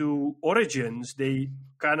going into Origins, they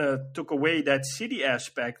kind of took away that city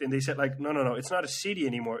aspect, and they said, like, no, it's not a city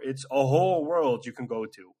anymore. It's a whole world you can go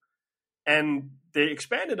to. And they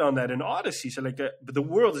expanded on that in Odyssey. So, but the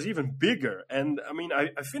world is even bigger. And, I mean, I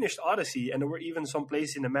finished Odyssey, and there were even some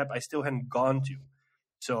places in the map I still hadn't gone to.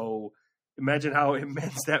 So imagine how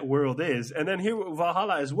immense that world is. And then here with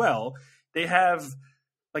Valhalla as well, they have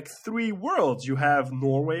like 3 worlds. You have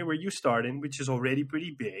Norway, where you start in, which is already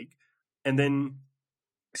pretty big. And then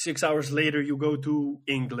 6 hours later, you go to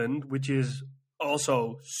England, which is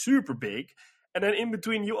also super big. And then in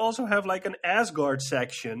between, you also have like an Asgard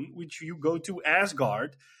section, which you go to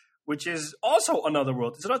Asgard, which is also another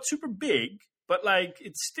world. It's not super big, but like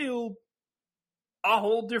it's still a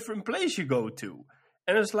whole different place you go to.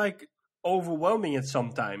 And it's like overwhelming at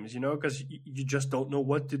sometimes, because you just don't know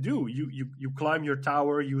what to do. You climb your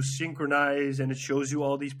tower, you synchronize, and it shows you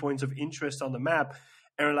all these points of interest on the map.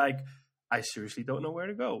 And you're like, I seriously don't know where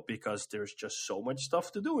to go because there's just so much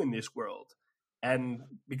stuff to do in this world. And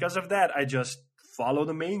because of that, I just follow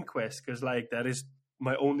the main quest because like that is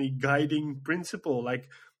my only guiding principle. Like,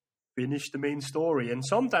 finish the main story. And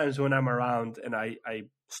sometimes when I'm around and I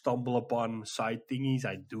stumble upon side thingies,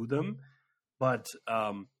 I do them. But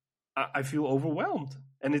I feel overwhelmed.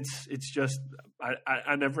 And it's just,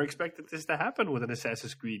 I never expected this to happen with an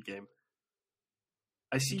Assassin's Creed game.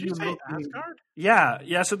 I see Did you say Asgard?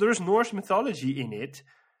 Yeah. So there's Norse mythology in it.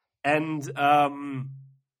 And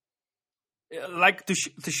like to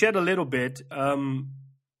shed a little bit,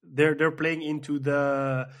 they're playing into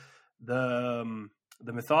the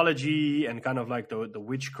mythology and kind of like the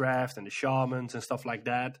witchcraft and the shamans and stuff like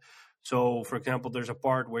that. So, for example, there's a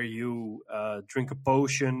part where you drink a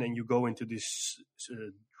potion and you go into this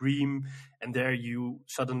dream, and there you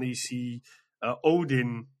suddenly see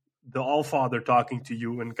Odin, the Allfather, talking to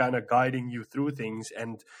you and kind of guiding you through things.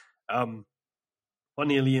 And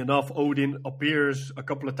funnily enough, Odin appears a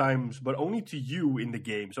couple of times, but only to you in the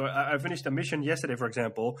game. So I finished a mission yesterday, for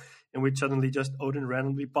example, in which suddenly just Odin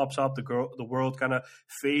randomly pops up. The world kind of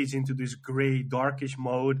fades into this gray, darkish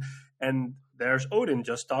mode, and there's Odin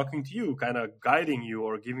just talking to you, kind of guiding you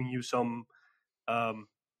or giving you some 2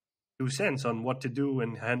 cents on what to do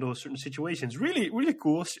and handle certain situations. Really, really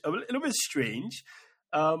cool. A little bit strange.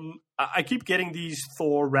 I keep getting these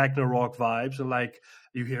Thor Ragnarok vibes, and like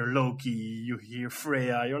you hear Loki, you hear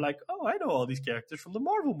Freya, you're like, oh, I know all these characters from the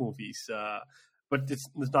Marvel movies, but it's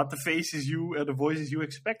not the faces the voices you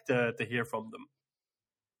expect to hear from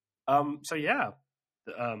them. So yeah,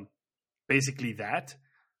 basically that.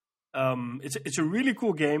 It's a really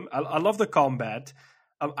cool game. I love the combat.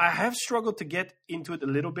 I have struggled to get into it a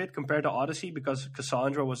little bit compared to Odyssey because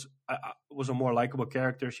Cassandra was a more likable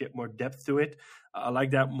character. She had more depth to it. I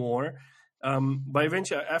like that more. But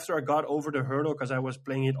eventually, after I got over the hurdle, because I was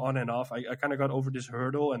playing it on and off, I kind of got over this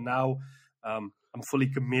hurdle, and now I'm fully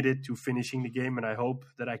committed to finishing the game, and I hope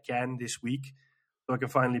that I can this week, so I can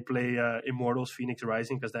finally play Immortals: Phoenix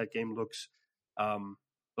Rising, because that game looks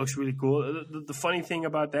really cool. The funny thing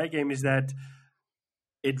about that game is that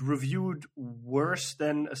it reviewed worse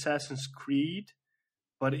than Assassin's Creed,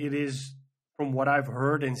 but it is, from what I've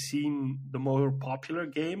heard and seen, the more popular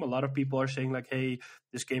game. A lot of people are saying like, hey,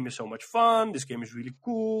 this game is so much fun. This game is really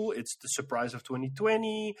cool. It's the surprise of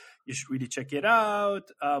 2020. You should really check it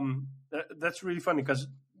out. That's really funny because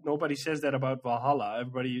nobody says that about Valhalla.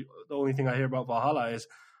 The only thing I hear about Valhalla is,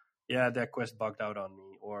 yeah, that quest bugged out on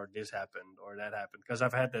me, or this happened, or that happened. Because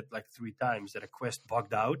I've had that like 3 times that a quest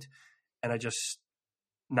bugged out, and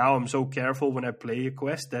now I'm so careful when I play a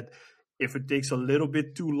quest that if it takes a little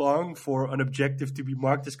bit too long for an objective to be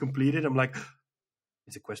marked as completed, I'm like,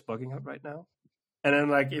 is the quest bugging out right now? And then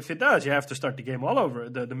like, if it does, you have to start the game all over,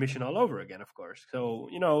 the mission all over again, of course. So,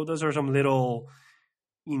 those are some little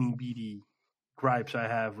itty-bitty gripes I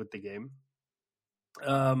have with the game.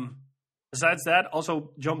 Besides that,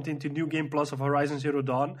 also jumped into New Game Plus of Horizon Zero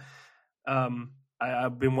Dawn.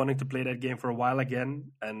 I've been wanting to play that game for a while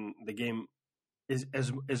again, and the game is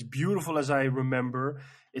as beautiful as I remember.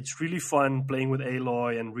 It's really fun playing with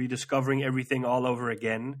Aloy and rediscovering everything all over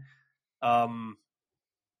again. Yeah,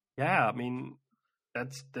 I mean,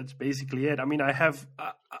 that's basically it. I mean, I have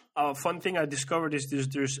a fun thing I discovered is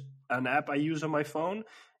there's an app I use on my phone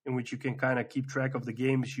in which you can kind of keep track of the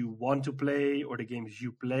games you want to play or the games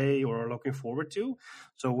you play or are looking forward to.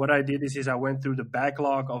 So what I did is I went through the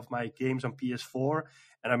backlog of my games on PS4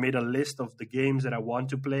 and I made a list of the games that I want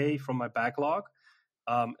to play from my backlog.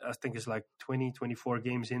 I think it's like 24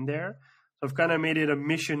 games in there. So I've kind of made it a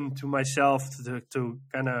mission to myself to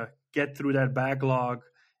kind of get through that backlog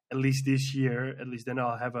at least this year. At least then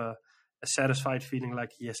I'll have a satisfied feeling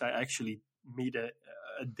like, yes, I actually made a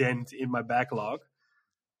dent in my backlog.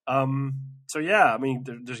 So yeah, I mean,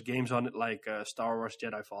 there's games on it like Star Wars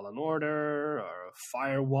Jedi Fallen Order or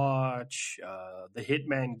Firewatch, the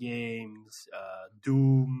Hitman games,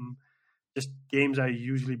 Doom, just games I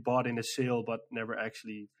usually bought in a sale but never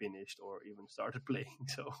actually finished or even started playing.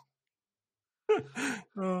 So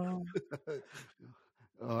Oh.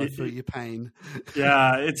 I feel your pain.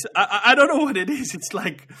 Yeah, it's I don't know what it is. It's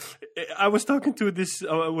like I was talking to this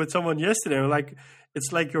with someone yesterday. Like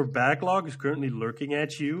it's like your backlog is currently lurking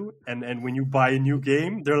at you, and when you buy a new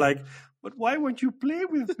game, they're like, "But why won't you play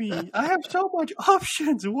with me? I have so much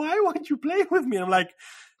options. Why won't you play with me?" And I'm like,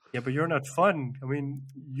 "Yeah, but you're not fun. I mean,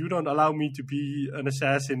 you don't allow me to be an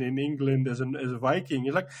assassin in England as a Viking."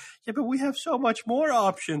 You're like, "Yeah, but we have so much more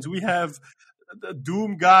options. We have a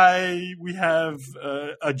Doom guy, we have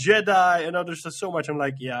a Jedi, and others. There's so much." I'm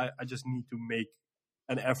like, yeah, I just need to make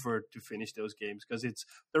an effort to finish those games because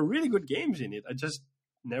they're really good games in it. I just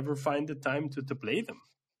never find the time to play them.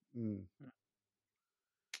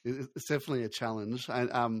 It's definitely a challenge,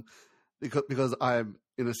 and because I'm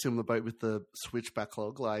in a similar boat with the Switch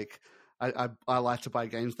backlog. Like I like to buy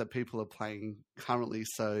games that people are playing currently,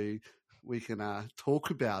 so we can talk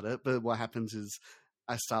about it. But what happens is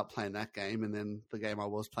I start playing that game, and then the game I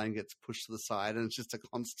was playing gets pushed to the side, and it's just a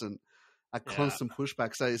constant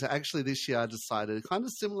pushback. So actually this year I decided, kind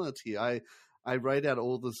of similar to you, I wrote out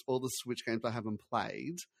all the Switch games I haven't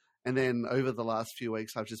played, and then over the last few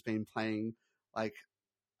weeks I've just been playing like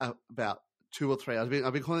about 2 or 3. I've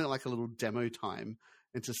been calling it like a little demo time,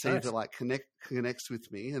 and to see if it like connects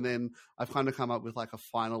with me, and then I've kind of come up with like a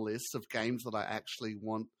final list of games that I actually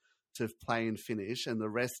want to play and finish, and the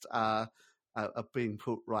rest are being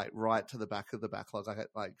put right to the back of the backlog,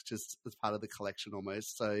 like just as part of the collection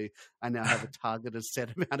almost. So I now have a targeted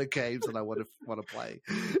set amount of games that I want to play.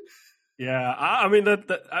 Yeah, I mean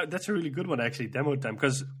that's a really good one actually, demo time,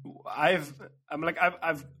 because I've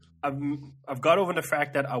got over the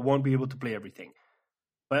fact that I won't be able to play everything.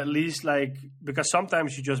 But at least, like, because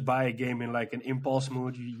sometimes you just buy a game in like an impulse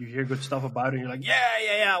mood, you hear good stuff about it, and you're like,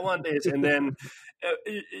 yeah, I want this, and then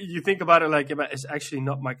you think about it like, yeah, but it's actually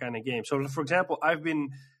not my kind of game. So, for example, I've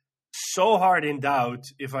been so hard in doubt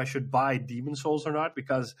if I should buy Demon Souls or not,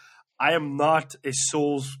 because I am not a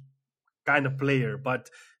Souls kind of player, but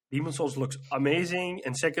Demon Souls looks amazing,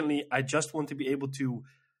 and secondly, I just want to be able to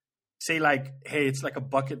say like, hey, it's like a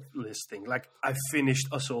bucket list thing. Like, I finished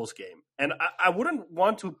a Souls game. And I wouldn't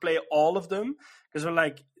want to play all of them because they're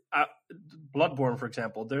like, Bloodborne, for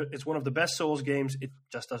example, it's one of the best Souls games. It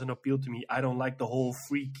just doesn't appeal to me. I don't like the whole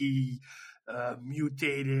freaky,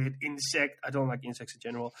 mutated insect. I don't like insects in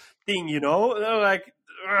general thing, you know? They're like,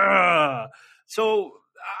 ugh. So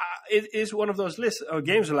it is one of those lists of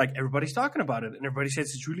games where like everybody's talking about it and everybody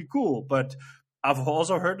says it's really cool. But I've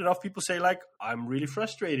also heard enough people say like, I'm really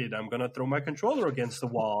frustrated. I'm going to throw my controller against the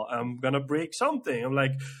wall. I'm going to break something. I'm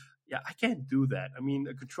like, yeah, I can't do that. I mean,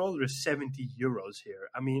 a controller is €70 here.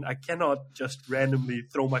 I mean, I cannot just randomly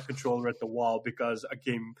throw my controller at the wall because a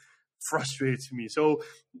game frustrates me. So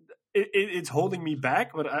it's holding me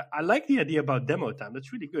back, but I like the idea about demo time.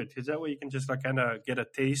 That's really good because that way you can just like kind of get a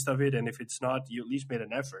taste of it. And if it's not, you at least made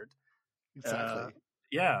an effort. Exactly.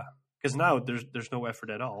 Yeah. Because now there's no effort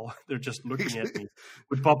at all. They're just looking at me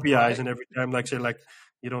with puppy eyes, and every time like say like,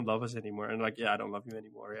 you don't love us anymore, and like, yeah, I don't love you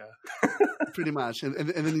anymore. Yeah, pretty much. And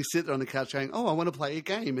then you sit there on the couch going, oh, I want to play a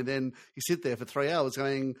game, and then you sit there for 3 hours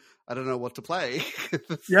going, I don't know what to play.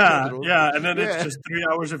 yeah, and then it's just 3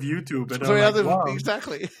 hours of YouTube, and 3 hours, wow.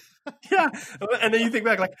 Exactly. Yeah, and then you think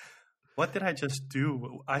back like, what did I just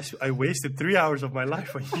do? I wasted 3 hours of my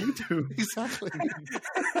life on YouTube. Exactly.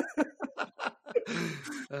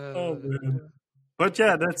 Oh man. But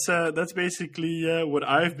yeah, that's basically what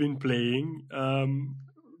I've been playing.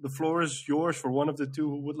 The floor is yours for one of the two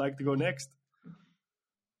who would like to go next.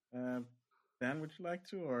 Dan, would you like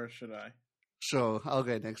to, or should I? Sure, I'll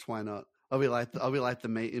go next. Why not? I'll be like the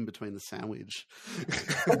meat in between the sandwich.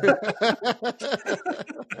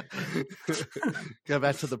 Go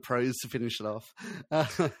back to the pros to finish it off.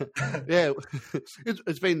 Yeah,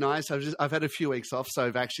 it's been nice. I've had a few weeks off, so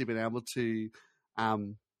I've actually been able to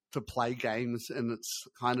play games, and it's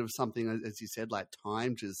kind of something, as you said, like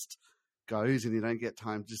time just goes, and you don't get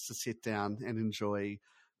time just to sit down and enjoy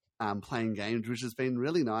playing games, which has been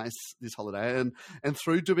really nice this holiday. And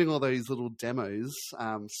through doing all those little demos,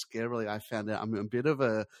 scarily I found out I'm a bit of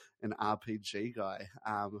an RPG guy,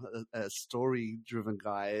 a story-driven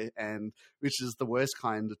guy, and which is the worst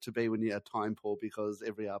kind to be when you're time poor, because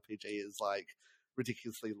every RPG is like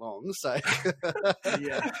ridiculously long. So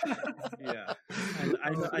yeah. And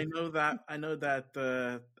I know that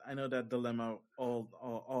dilemma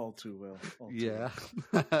all too well. Yeah.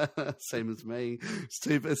 Same as me.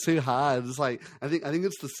 It's too hard. It's like I think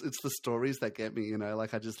it's the stories that get me, you know,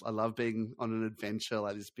 like I love being on an adventure,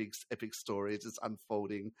 like this big epic story. It's just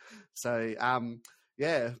unfolding. So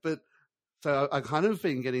yeah, but so I kind of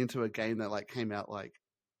been getting into a game that like came out like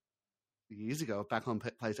years ago, back on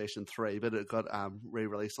PlayStation 3, but it got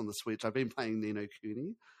re-released on the Switch. I've been playing Ni no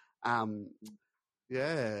Kuni.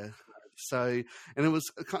 Yeah. So, and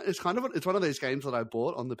it's one of those games that I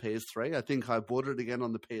bought on the PS3. I think I bought it again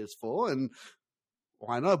on the PS4, and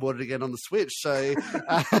why not? I bought it again on the Switch. So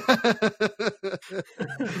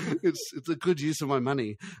it's a good use of my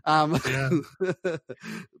money. But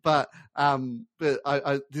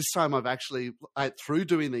I this time I've actually, through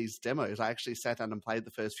doing these demos, I actually sat down and played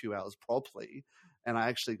the first few hours properly, and I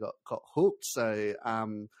actually got hooked. So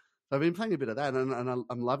I've been playing a bit of that, and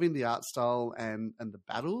I'm loving the art style and the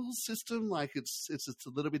battle system. Like it's a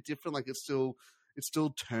little bit different. Like it's still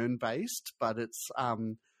turn based, but it's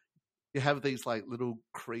you have these like little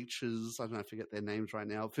creatures. I don't know, I forget their names right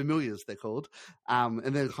now. Familiars, they're called,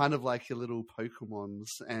 and they're kind of like your little Pokemons,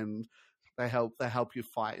 and they help you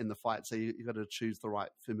fight in the fight. So you got to choose the right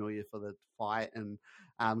familiar for the fight, and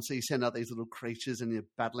so you send out these little creatures, and you're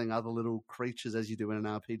battling other little creatures as you do in an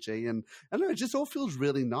RPG. And I don't know, it just all feels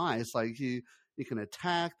really nice. Like you can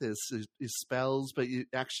attack. There's spells, but you're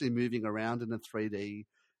actually moving around in a 3D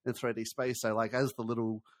space. So like as the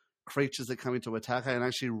little creatures that come into attack, I can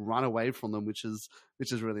actually run away from them, which is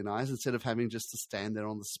really nice, instead of having just to stand there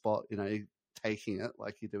on the spot, taking it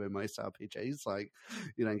like you do in most RPGs. Like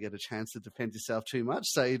you don't get a chance to defend yourself too much,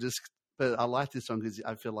 so but I like this one because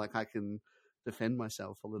I feel like I can defend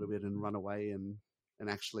myself a little bit and run away and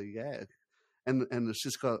actually, and it's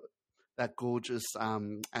just got that gorgeous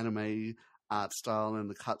anime art style,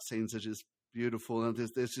 and the cutscenes are just beautiful, and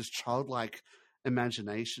there's this childlike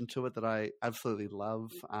imagination to it that I absolutely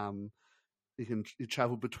love. You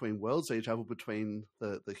travel between worlds, so you travel between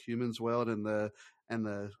the humans world and the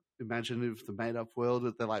imaginative, the made up world.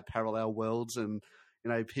 They're like parallel worlds, and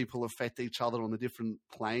people affect each other on the different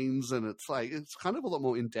planes, and it's kind of a lot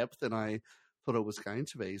more in depth than I thought it was going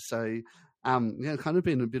to be. So kind of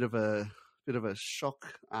been a bit of a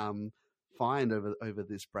shock find over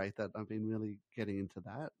this break, that I've been really getting into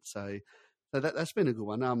that. So that's been a good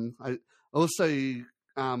one. I also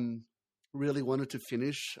really wanted to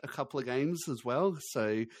finish a couple of games as well,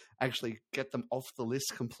 so actually get them off the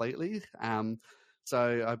list completely.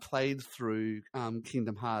 So I played through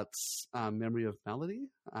Kingdom Hearts Memory of Melody,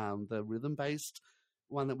 the rhythm-based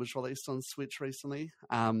one that was released on Switch recently.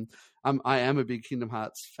 I am a big Kingdom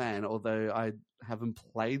Hearts fan, although I haven't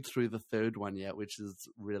played through the third one yet, which is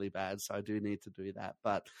really bad, so I do need to do that.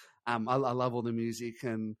 But I love all the music,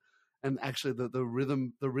 and actually the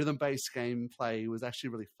rhythm-based gameplay was actually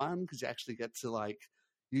really fun, because you actually get to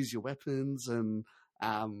use your weapons,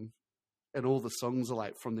 and all the songs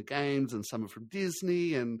are from the games, and some are from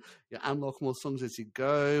Disney, and you unlock more songs as you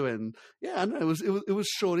go. And I know it was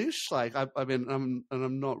shortish. I'm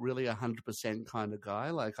not really 100% kind of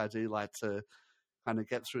guy. I do like to kind of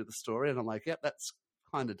get through the story, and I'm like, yep, that's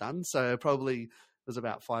kind of done. So probably it was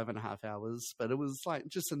about 5.5 hours, but it was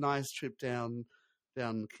just a nice trip down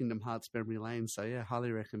Kingdom Hearts memory lane. So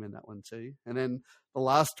highly recommend that one too. And then the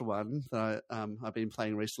last one that I've been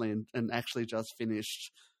playing recently, and actually just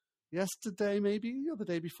finished yesterday, maybe, or the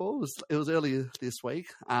day before. It was earlier this week.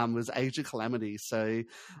 Was Age of Calamity. So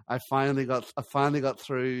I finally got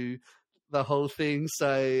through the whole thing.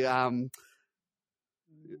 So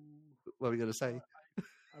what are we going to say?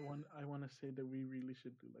 I want to say that we really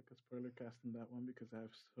should do a spoiler cast on that one, because I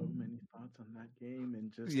have so many thoughts on that game, and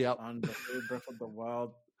just on the whole Breath of the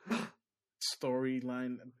Wild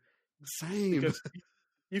storyline. Same. Because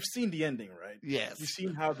you've seen the ending, right? Yes. You've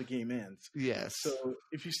seen how the game ends. Yes. So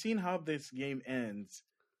if you've seen how this game ends,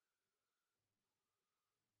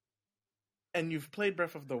 and you've played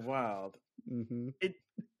Breath of the Wild,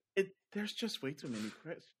 there's just way too many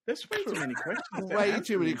questions. There's way too many questions. Way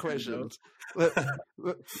too many questions.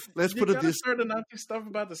 Let's put it this. Start announcing stuff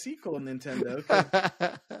about the sequel, Nintendo.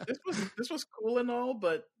 This was cool and all,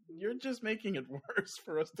 but you're just making it worse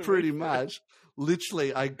for us to. Pretty much.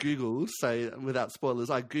 Literally, I googled. So without spoilers,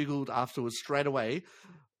 I googled afterwards straight away.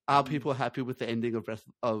 Are people happy with the ending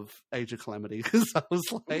of Age of Calamity? Because I was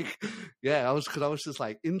like, I was just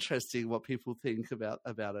interesting what people think about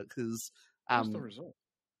it. Because what's the result?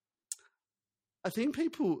 I think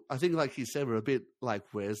like you said, we're a bit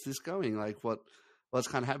where's this going? What's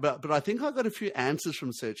kind of happening? But I think I got a few answers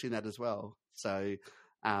from searching that as well. So,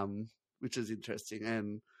 which is interesting.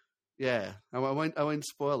 And I won't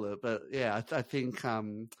spoil it, but I think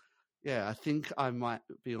I think I might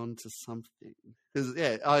be onto something, because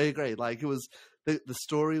I agree. It was the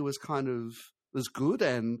story was was good,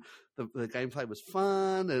 and the gameplay was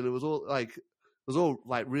fun, and it was all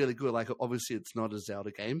really good. Obviously it's not a Zelda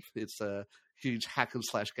game. It's a huge hack and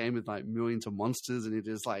slash game with millions of monsters, and you're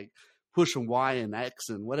just pushing Y and X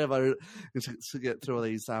and whatever to get through all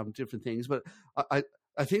these different things. But I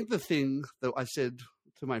think the thing that I said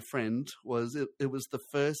to my friend was it was the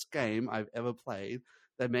first game I've ever played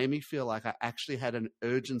that made me feel like I actually had an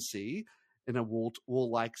urgency in a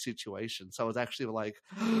wall-like situation. So I was actually like,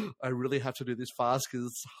 I really have to do this fast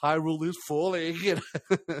because Hyrule is falling.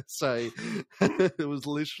 So it was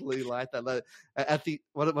literally like that. Like, at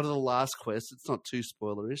one of the last quests, it's not too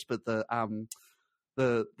spoilerish, but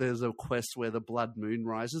there's a quest where the blood moon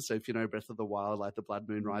rises. So if you know Breath of the Wild, like the blood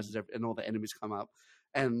moon rises and all the enemies come up.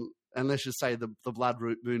 And let's just say the blood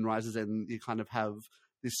moon rises and you kind of have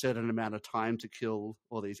this certain amount of time to kill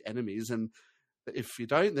all these enemies. And if you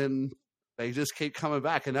don't, then they just keep coming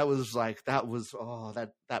back. And that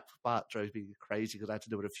part drove me crazy because I had to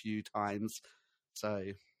do it a few times. So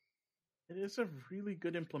it is a really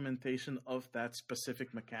good implementation of that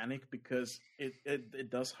specific mechanic because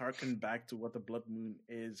it does harken back to what the Blood Moon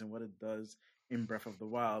is and what it does in Breath of the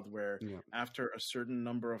Wild, where after a certain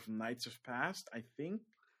number of nights have passed, I think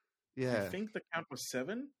the count was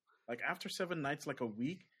 7. Like after 7 nights, like a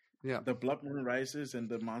week, the Blood Moon rises and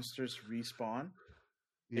the monsters respawn,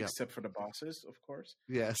 except for the bosses, of course.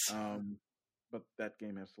 Yes. But that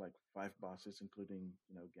game has like 5 bosses, including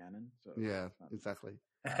Ganon. So exactly.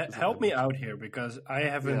 Help me out here because I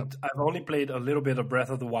haven't. I've only played a little bit of Breath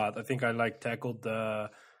of the Wild. I think I tackled the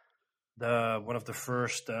one of the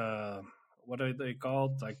first. What are they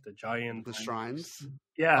called? Like the giant shrines.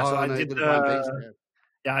 Yeah, so I did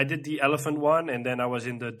I did the elephant one, and then I was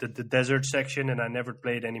in the desert section, and I never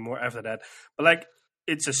played anymore after that. But like,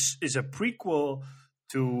 it's a prequel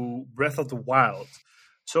to Breath of the Wild.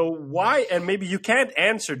 So why? And maybe you can't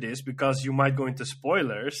answer this because you might go into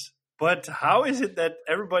spoilers. But how is it that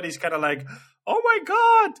everybody's kind of like, oh my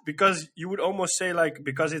god? Because you would almost say like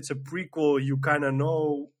because it's a prequel, you kind of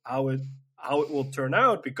know how it will turn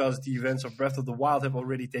out because the events of Breath of the Wild have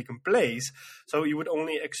already taken place. So you would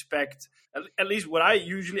only expect, at least what I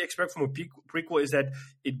usually expect from a prequel is that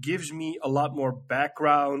it gives me a lot more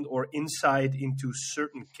background or insight into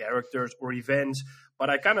certain characters or events, but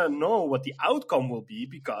I kind of know what the outcome will be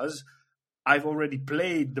because I've already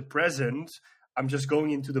played the present. I'm just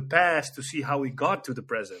going into the past to see how we got to the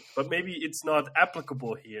present. But maybe it's not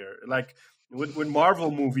applicable here. Like, with Marvel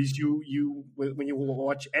movies, you when you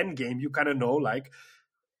watch Endgame, you kind of know like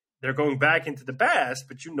they're going back into the past,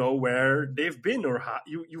 but you know where they've been or how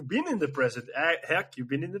you've been in the present. Heck, you've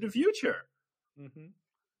been into the future.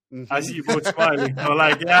 Mm-hmm. I see you both smiling. So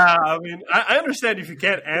like, yeah, I mean, I understand if you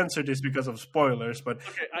can't answer this because of spoilers, but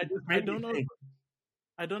okay, I don't know.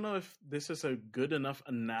 I don't know if this is a good enough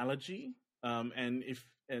analogy. And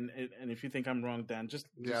if you think I'm wrong, Dan, just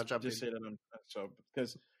say that I'm so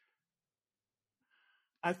because.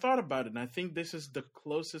 I thought about it, and I think this is the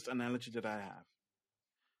closest analogy that I have.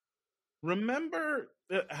 Remember,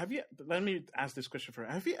 let me ask this question for you.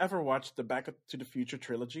 Have you ever watched the Back to the Future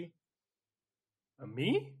trilogy?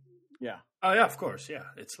 Me? Yeah. Oh, yeah, of course, yeah.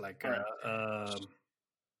 It's like...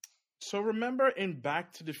 So remember in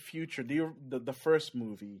Back to the Future, the first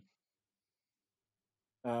movie,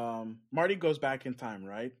 Marty goes back in time,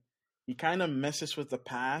 right? He kind of messes with the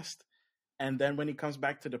past, and then when he comes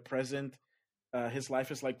back to the present, his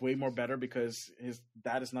life is like way more better because his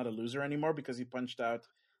dad is not a loser anymore because he punched out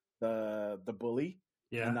the bully.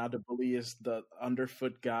 Yeah. And now the bully is the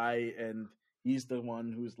underfoot guy and he's the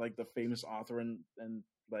one who's like the famous author and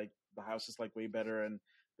like the house is like way better and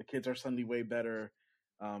the kids are suddenly way better.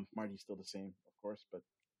 Marty's still the same, of course, but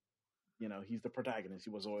he's the protagonist.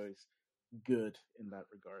 He was always good in that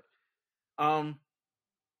regard.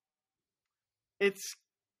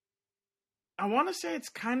 I want to say it's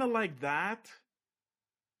kind of like that,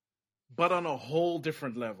 but on a whole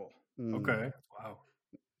different level. Okay. Wow.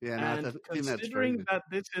 Yeah. And considering that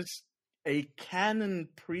this is a canon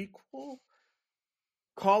prequel,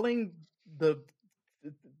 calling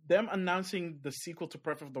them announcing the sequel to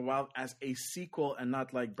Breath of the Wild as a sequel and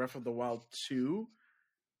not like Breath of the Wild 2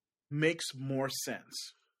 makes more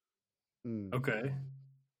sense. Okay.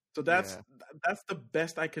 So that's the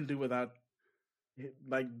best I can do without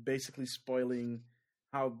like basically spoiling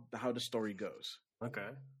how the story goes. Okay.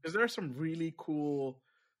 Because there are some really cool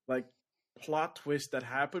like plot twists that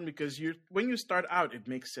happen because when you start out it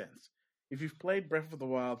makes sense. If you've played Breath of the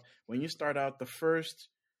Wild, when you start out the first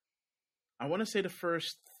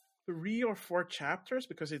 3 or 4 chapters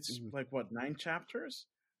because it's like what 9 chapters?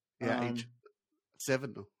 Yeah,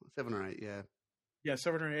 7 or 8, yeah. Yeah,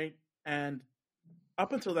 7 or 8 and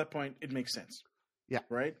up until that point it makes sense. Yeah.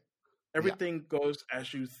 Right? Everything goes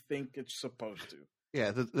as you think it's supposed to.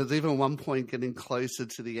 Yeah, there's even one point getting closer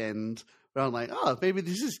to the end where I'm like, oh, maybe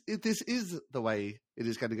this is the way it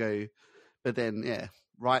is going to go. But then, yeah,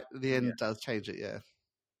 right, the end does change it. Yeah,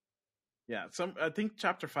 yeah. I think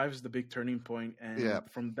chapter 5 is the big turning point, and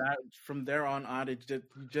from there on you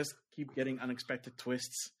just keep getting unexpected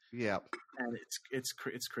twists. Yeah, and it's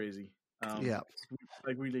crazy. Yeah,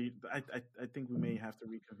 like really, I think we may have to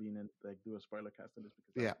reconvene and like do a spoiler cast on this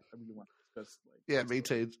because I really want to discuss. Like, yeah, me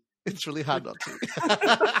too. It's really hard not to.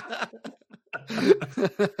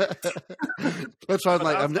 That's why I'm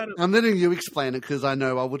like, I'm letting you explain it because I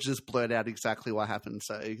know I would just blurt out exactly what happened.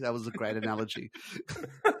 So that was a great analogy.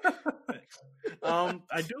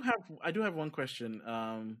 I do have one question.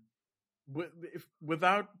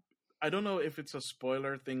 Without, I don't know if it's a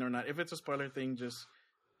spoiler thing or not. If it's a spoiler thing, just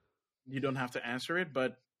you don't have to answer it.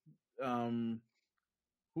 But who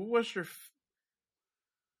was your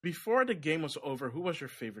before the game was over? Who was your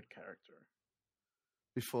favorite character?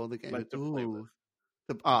 Before the game, like to play with?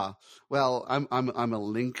 Well, I'm a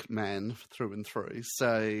Link man through and through.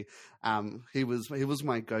 So he was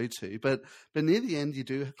my go-to. But near the end,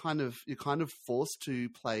 you're kind of forced to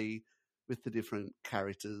play with the different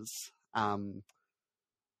characters. And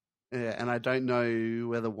I don't know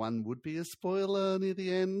whether one would be a spoiler near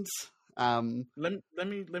the end. Let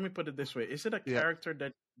me put it this way: is it a character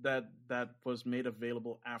that was made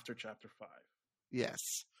available after Chapter 5?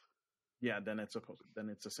 Yes. Yeah, then it's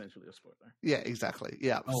essentially a spoiler. Yeah, exactly.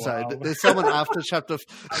 Yeah. Oh, so wow. there's someone after chapter.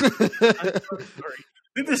 I'm so sorry.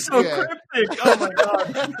 This is so cryptic. Oh my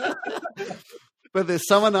god! But there's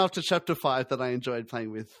someone after chapter 5 that I enjoyed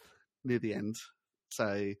playing with near the end.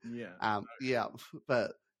 So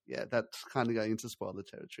but yeah, that's kind of going into spoiler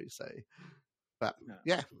territory. So, but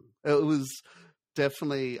yeah, it was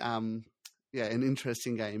definitely an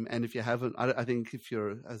interesting game. And if you haven't, I think if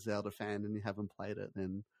you're a Zelda fan and you haven't played it,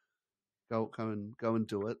 then go and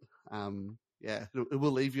do it. It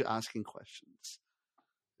will leave you asking questions.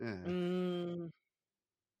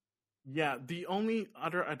 Yeah. The only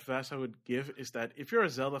other advice I would give is that if you're a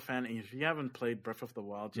Zelda fan and if you haven't played Breath of the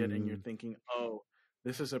Wild yet and you're thinking, oh,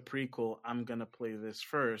 this is a prequel, I'm gonna play this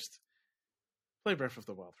first. Play Breath of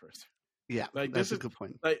the Wild first. Yeah, like that's a good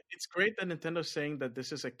point. Like it's great that Nintendo's saying that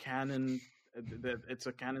this is a canon, that it's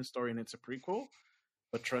a canon story and it's a prequel,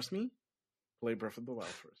 but trust me, play Breath of the Wild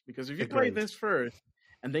first. Because if you play this first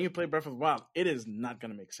and then you play Breath of the Wild, it is not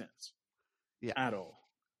going to make sense. Yeah. At all.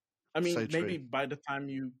 I mean, maybe by the time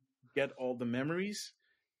you get all the memories,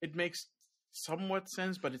 it makes somewhat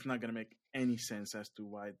sense, but it's not going to make any sense as to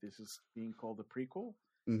why this is being called a prequel.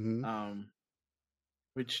 Mm-hmm.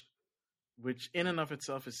 Which in and of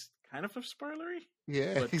itself is kind of a spoilery.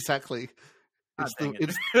 Yeah, exactly.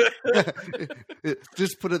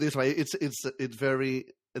 Just put it this way: it's a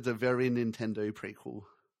very Nintendo prequel.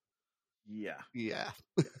 Yeah.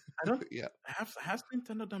 I don't. Yeah. Has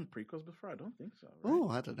Nintendo done prequels before? I don't think so. Right? Oh,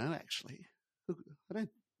 I don't know. Actually,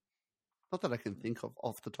 not that I can think of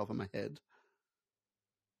off the top of my head.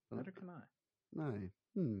 Neither can I. No.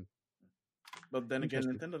 But then again,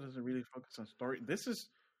 Nintendo doesn't really focus on story. That's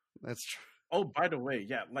true. Oh, by the way,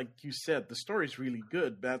 yeah, like you said, the story is really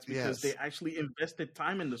good. That's because they actually invested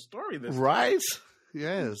time in the story. Right?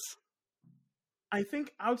 Yes. I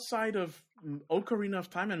think outside of Ocarina of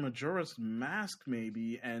Time and Majora's Mask,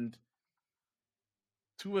 maybe, and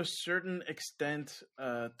to a certain extent,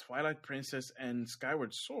 Twilight Princess and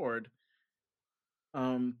Skyward Sword,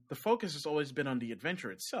 the focus has always been on the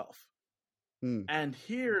adventure itself. And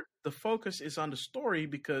here, the focus is on the story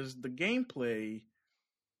because the gameplay,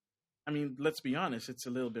 I mean, let's be honest, it's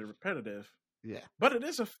a little bit repetitive. Yeah. But it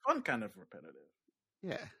is a fun kind of repetitive.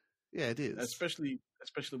 Yeah. Yeah, it is. Especially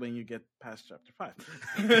when you get past chapter 5.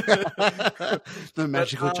 The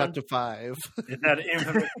magical chapter 5. That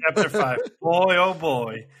infamous chapter 5. Boy, oh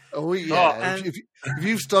boy. Oh, yeah. If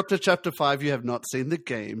you've stopped at chapter 5, you have not seen the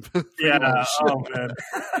game. Yeah. Oh, man.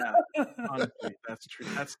 Yeah, honestly, that's true.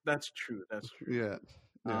 That's true. Yeah.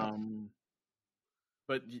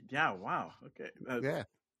 But yeah, wow. Okay. Yeah.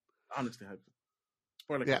 Honestly,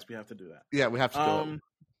 spoiler cast, we have to do that. Yeah, we have to do it.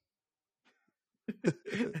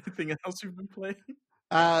 Anything else you've been playing?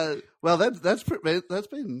 Well, that's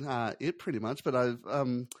been it pretty much. But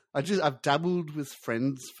I've dabbled with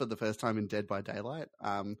friends for the first time in Dead by Daylight,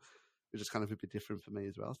 which is kind of a bit different for me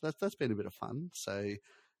as well. So that's been a bit of fun. So,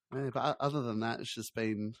 but other than that, it's just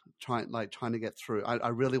been trying to get through. I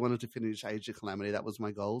really wanted to finish Age of Calamity. That was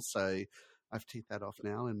my goal. So I've ticked that off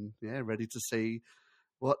now, and ready to see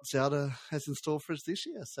what Zelda has in store for us this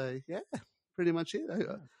year. So yeah, pretty much it.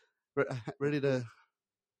 Ready to,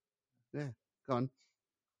 go on.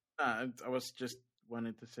 I was just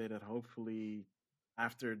wanting to say that hopefully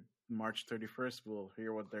after March 31st, we'll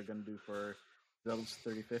hear what they're going to do for Zelda's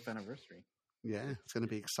 35th anniversary. Yeah, it's going to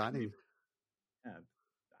be exciting. Yeah,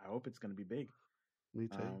 I hope it's going to be big. Me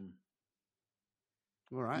too.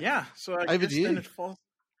 All right. Yeah, so I Over guess to you. then it falls.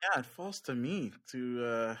 Yeah, it falls to me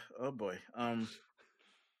to. Oh boy.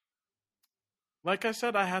 Like I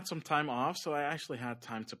said, I had some time off, so I actually had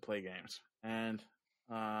time to play games, and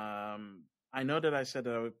I know that I said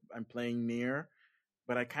that I'm playing Nier,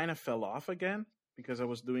 but I kind of fell off again because I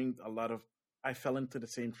was doing a lot of. I fell into the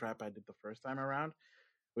same trap I did the first time around,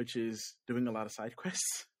 which is doing a lot of side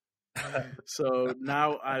quests. So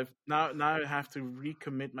now I have to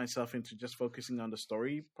recommit myself into just focusing on the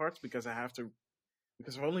story parts because I've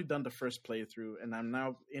only done the first playthrough and I'm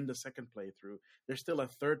now in the second playthrough. There's still a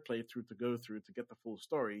third playthrough to go through to get the full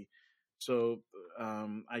story. So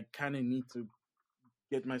I kind of need to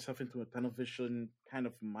get myself into a tunnel vision kind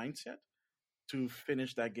of mindset to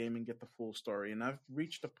finish that game and get the full story. And I've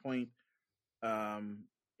reached a point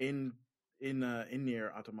in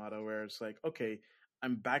Nier Automata where it's like, okay,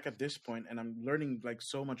 I'm back at this point and I'm learning like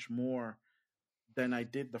so much more than I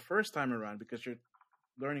did the first time around because you're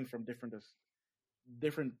learning from different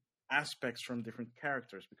aspects from different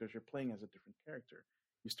characters because you're playing as a different character.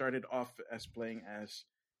 You started off as playing as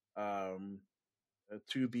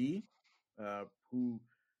 2B, who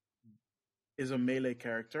is a melee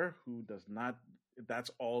character who does not. That's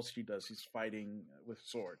all she does. She's fighting with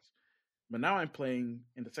swords. But now I'm playing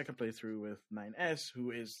in the second playthrough with 9S,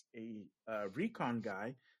 who is a recon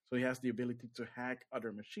guy, so he has the ability to hack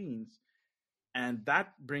other machines, and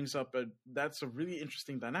that brings up that's a really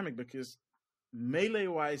interesting dynamic because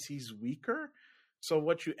melee-wise he's weaker. So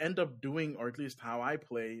what you end up doing, or at least how I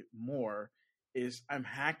play more, is I'm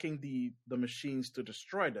hacking the machines to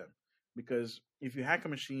destroy them. Because if you hack a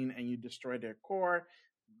machine and you destroy their core,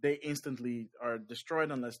 they instantly are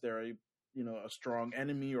destroyed unless they're a strong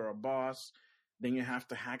enemy or a boss. Then you have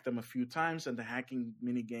to hack them a few times, and the hacking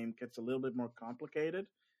minigame gets a little bit more complicated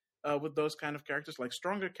with those kind of characters. Like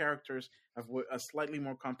stronger characters have a slightly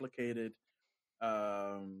more complicated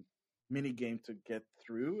minigame to get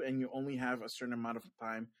through, and you only have a certain amount of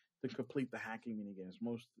time to complete the hacking minigames.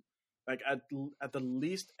 Most, like at the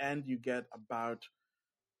least end, you get about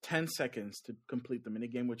 10 seconds to complete the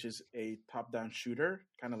minigame, which is a top-down shooter,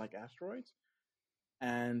 kind of like Asteroids.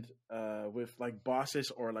 And with like bosses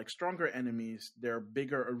or like stronger enemies, there are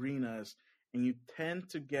bigger arenas, and you tend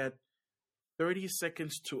to get 30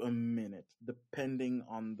 seconds to a minute, depending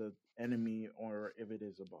on the enemy or if it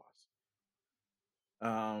is a boss.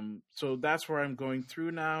 So that's where I'm going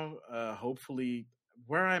through now. Hopefully,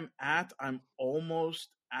 where I'm at, I'm almost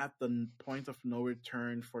at the point of no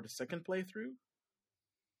return for the second playthrough.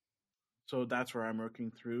 So that's where I'm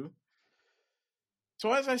working through.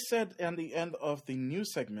 So as I said at the end of the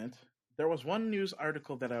news segment, there was one news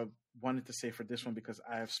article that I wanted to say for this one because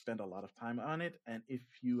I have spent a lot of time on it. And if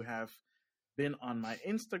you have been on my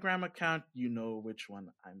Instagram account, you know which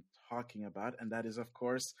one I'm talking about. And that is, of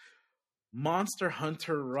course, Monster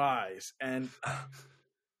Hunter Rise. And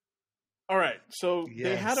all right, so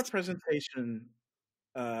They had a presentation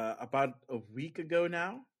about a week ago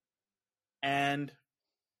now. And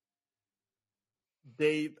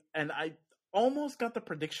I almost got the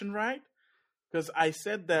prediction right because I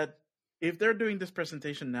said that if they're doing this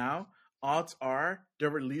presentation now, odds are they're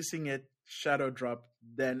releasing it shadow drop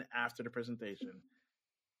then after the presentation.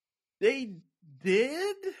 They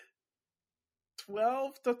did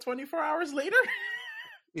 12 to 24 hours later.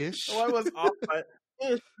 Ish. So I was off by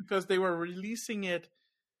ish because they were releasing it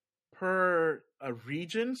per a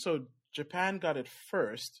region. So Japan got it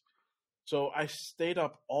first. So I stayed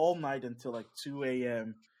up all night until like 2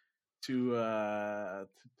 a.m. to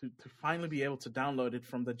finally be able to download it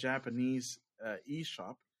from the Japanese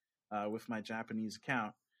eShop with my Japanese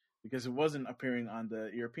account because it wasn't appearing on the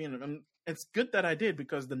European. And it's good that I did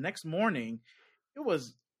because the next morning it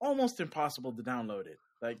was almost impossible to download it.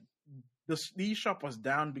 Like the eShop was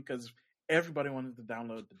down because everybody wanted to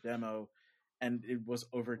download the demo and it was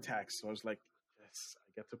overtaxed. So I was like, yes,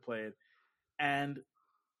 I get to play it. And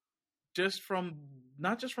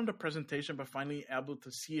not just from the presentation, but finally able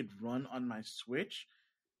to see it run on my Switch,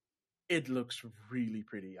 it looks really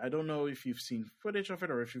pretty. I don't know if you've seen footage of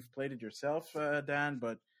it or if you've played it yourself, Dan,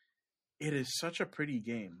 but it is such a pretty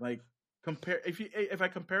game. Like if I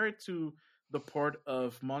compare it to the port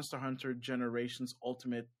of Monster Hunter Generations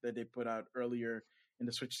Ultimate that they put out earlier in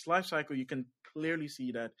the Switch's life cycle, you can clearly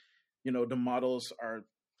see that the models are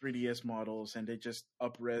 3DS models and they just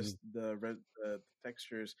up-res the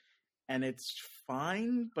textures. And it's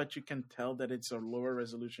fine, but you can tell that it's a lower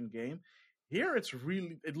resolution game. Here,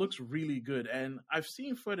 it looks really good. And I've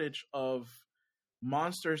seen footage of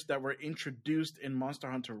monsters that were introduced in Monster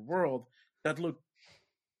Hunter World that look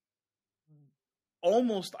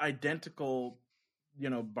almost identical,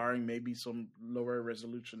 barring maybe some lower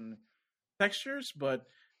resolution textures. But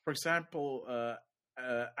for example, oh,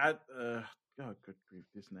 good grief,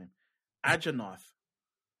 this name, Agenoth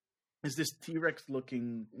is this T-Rex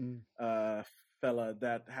looking fella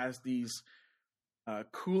that has these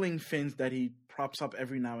cooling fins that he props up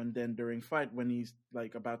every now and then during fight when he's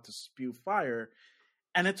like about to spew fire,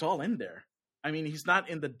 and it's all in there. I mean, he's not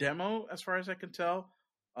in the demo as far as I can tell,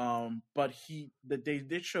 but they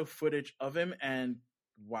did show footage of him, and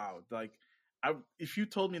wow, like if you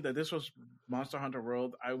told me that this was Monster Hunter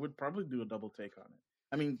World, I would probably do a double take on it.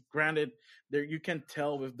 I mean, granted, there you can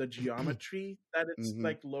tell with the geometry that it's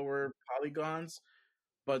like lower polygons,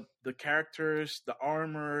 but the characters, the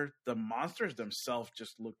armor, the monsters themselves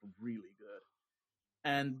just look really good.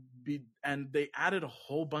 And they added a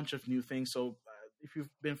whole bunch of new things. So if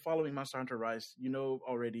you've been following Monster Hunter Rise, you know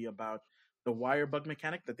already about the wire bug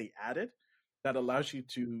mechanic that they added that allows you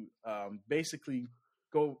to basically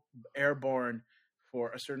go airborne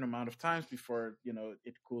for a certain amount of times before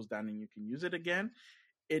it cools down and you can use it again.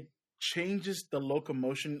 It changes the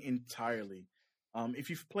locomotion entirely. If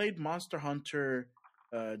you've played Monster Hunter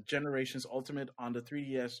Generations Ultimate on the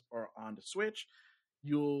 3DS or on the Switch,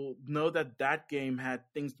 you'll know that game had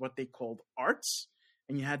things what they called arts,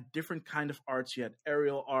 and you had different kind of arts. You had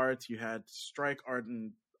aerial art, you had strike art,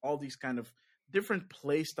 and all these kind of different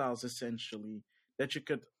play styles essentially that you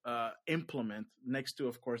could implement next to,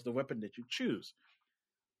 of course, the weapon that you choose.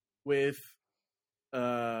 With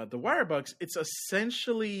the wire bugs, it's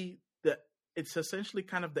essentially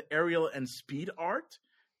kind of the aerial and speed art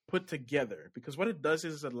put together, because what it does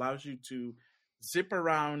is it allows you to zip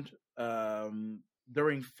around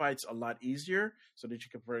during fights a lot easier, so that you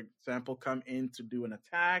can, for example, come in to do an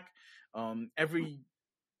attack. Every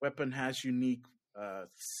weapon has unique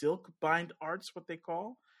silk bind arts, what they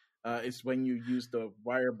call. Is when you use the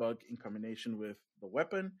wire bug in combination with the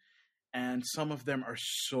weapon, and some of them are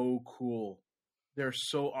so cool. They're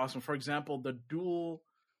so awesome. For example, the dual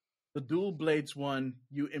blades one,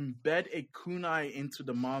 you embed a kunai into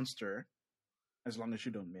the monster, as long as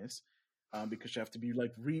you don't miss, because you have to be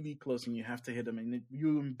like really close and you have to hit them. And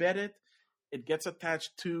you embed it, it gets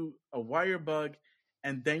attached to a wire bug,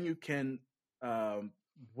 and then you can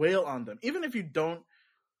wail on them. Even if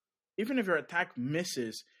your attack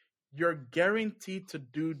misses, you're guaranteed to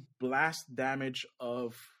do blast damage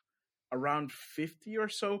of around 50 or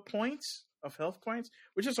so points of health points,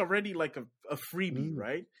 which is already like a freebie,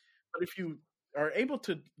 right? But if you are able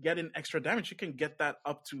to get in extra damage, you can get that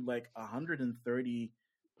up to like 130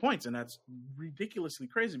 points. And that's ridiculously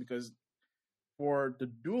crazy, because for the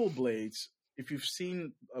dual blades, if you've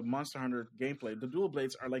seen a Monster Hunter gameplay, the dual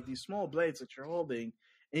blades are like these small blades that you're holding,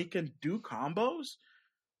 and you can do combos.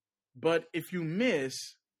 But if you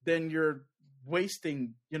miss, then you're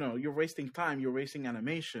wasting time, you're wasting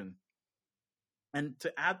animation. And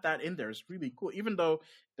to add that in there is really cool, even though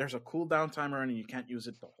there's a cooldown timer and you can't use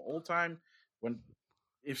it the whole time.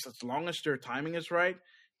 As long as your timing is right,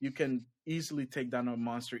 you can easily take down a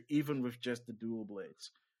monster even with just the dual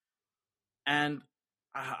blades. And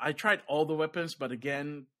I tried all the weapons, but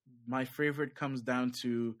again, my favorite comes down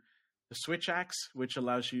to the switch axe, which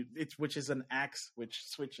which is an axe which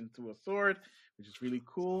switch into a sword, which is really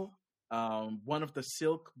cool. One of the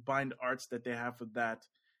silk bind arts that they have with that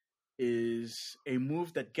is a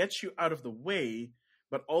move that gets you out of the way,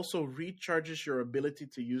 but also recharges your ability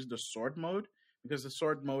to use the sword mode, because the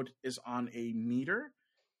sword mode is on a meter,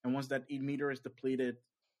 and once that meter is depleted,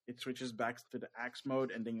 it switches back to the axe mode,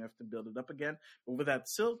 and then you have to build it up again. But with that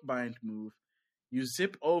silk bind move, you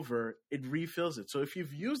zip over, it refills it. So if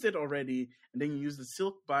you've used it already, and then you use the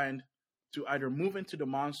silk bind to either move into the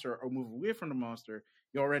monster or move away from the monster,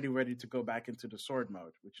 you're already ready to go back into the sword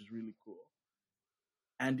mode, which is really cool.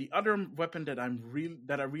 And the other weapon that I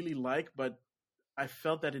really like, but I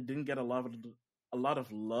felt that it didn't get a lot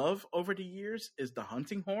of love over the years, is the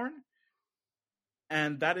hunting horn.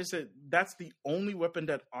 And that's the only weapon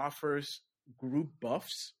that offers group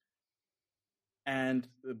buffs and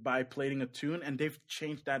by playing a tune, and they've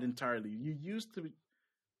changed that entirely.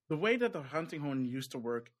 The way that the hunting horn used to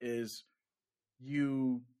work is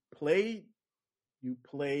you play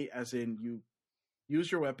as in you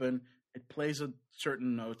use your weapon, it plays a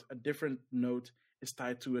certain note, a different note is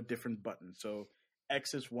tied to a different button. So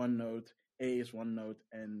X is one note, A is one note,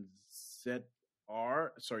 and ZR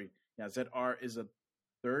is a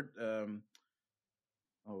third.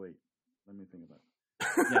 Oh wait, let me think about it.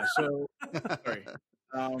 Yeah, so sorry.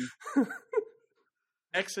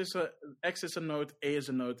 X is a note, A is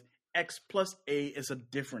a note, X plus A is a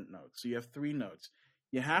different note. So you have 3 notes.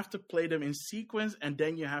 You have to play them in sequence, and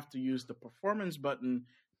then you have to use the performance button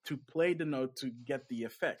to play the note to get the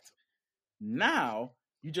effect. Now,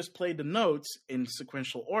 you just play the notes in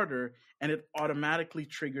sequential order, and it automatically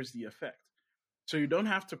triggers the effect. So you don't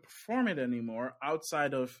have to perform it anymore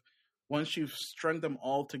outside of once you've strung them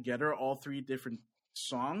all together, all 3 different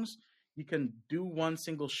songs, you can do one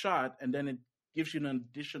single shot, and then it gives you an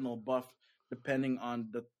additional buff depending on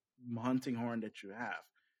the hunting horn that you have,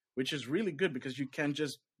 which is really good because you can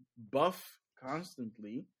just buff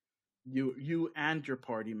constantly, you and your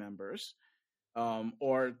party members,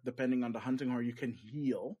 or depending on the hunting horn, you can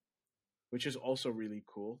heal, which is also really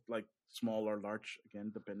cool, like small or large,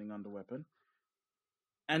 again, depending on the weapon.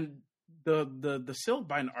 And the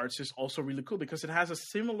Silkbind arts is also really cool because it has a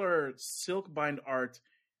similar Silkbind art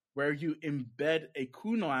where you embed a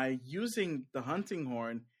kunai using the hunting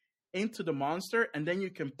horn into the monster, and then you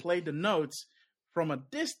can play the notes from a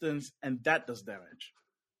distance, and that does damage,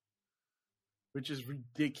 which is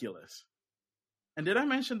ridiculous. And did I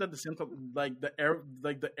mention that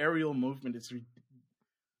the aerial movement is?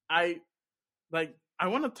 I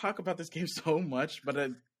want to talk about this game so much, but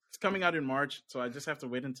it's coming out in March, so I just have to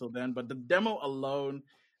wait until then. But the demo alone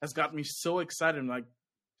has got me so excited. I'm like,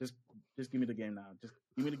 just give me the game now. Just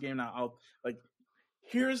give me the game now. I'll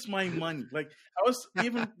here's my money. Like I was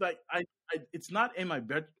even like it's not in my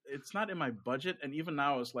budget, and even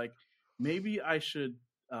now I was like, maybe I should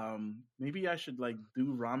like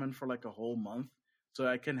do ramen for like a whole month so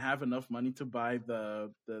I can have enough money to buy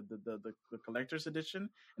the collector's edition.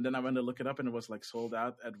 And then I went to look it up, and it was like sold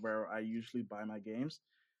out at where I usually buy my games.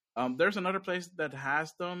 There's another place that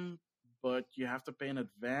has them, but you have to pay in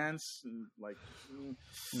advance. And like,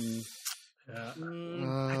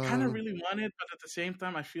 I kind of really want it, but at the same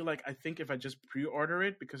time, I feel like I think if I just pre-order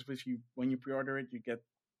it, because when you pre-order it, you get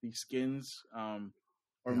the skins,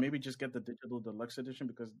 or maybe just get the digital deluxe edition,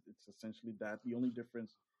 because it's essentially that. The only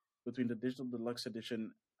difference between the digital deluxe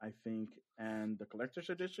edition, I think, and the collector's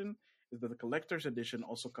edition is that the collector's edition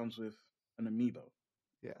also comes with an amiibo.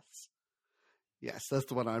 Yes, that's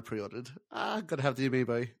the one I pre-ordered. Gotta have the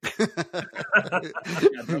amiibo. The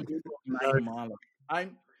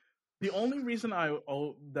amiibo the only reason I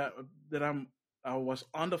was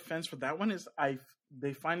on the fence for that one is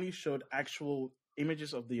they finally showed actual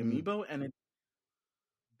images of the amiibo, and it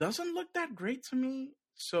doesn't look that great to me.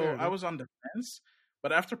 So I was on the fence,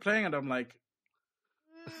 but after playing it, I'm like,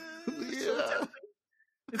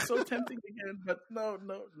 it's so tempting again. But no.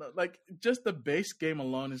 Like just the base game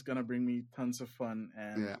alone is gonna bring me tons of fun,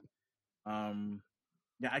 and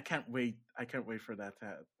I can't wait. I can't wait for that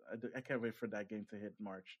I can't wait for that game to hit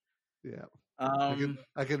March. Yeah,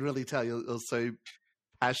 I can really tell you're so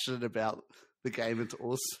passionate about the game. It's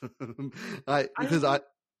awesome. I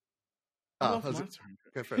love Monster Hunter.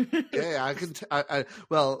 Go for it. Yeah, I can.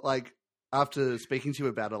 Well, like after speaking to you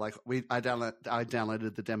about it, like I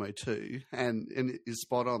downloaded the demo too, and it's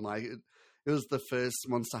spot on. Like it was the first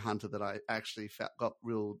Monster Hunter that I actually got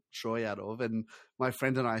real joy out of, and my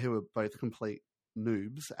friend and I, who were both complete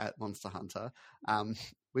noobs at Monster Hunter,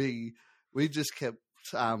 we just kept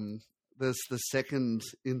there's the second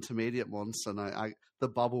intermediate monster, and the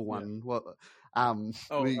bubble one. Yeah.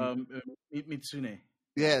 Mitsune.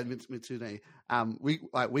 Yeah, Mitsune.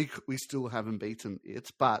 We still haven't beaten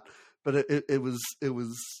it, but it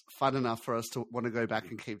was fun enough for us to want to go back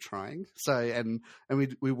and keep trying. So and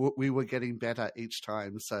we were getting better each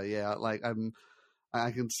time. So yeah, like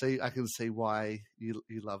I can see why you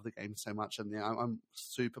love the game so much, and yeah, I'm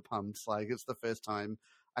super pumped. Like it's the first time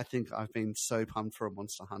I think I've been so pumped for a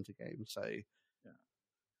Monster Hunter game. So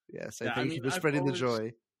so thank you for spreading the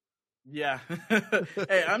joy. Yeah.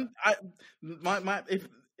 Hey,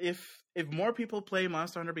 if more people play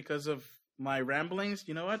Monster Hunter because of my ramblings,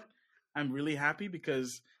 you know what? I'm really happy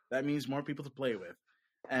because that means more people to play with.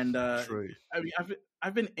 And True. I mean,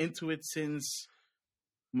 I've been into it since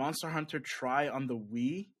Monster Hunter Tri on the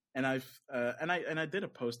Wii, and I did a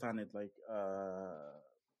post on it like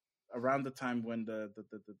around the time when the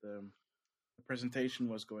presentation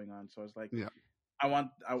was going on. So I was like, I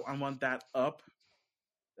want that up.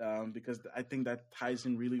 Because I think that ties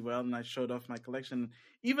in really well, and I showed off my collection.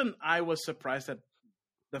 Even I was surprised at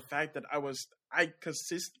the fact that I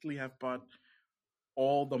consistently have bought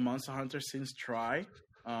all the Monster Hunter since Tri.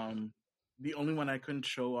 The only one I couldn't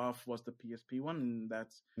show off was the PSP one, and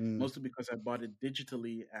that's mostly because I bought it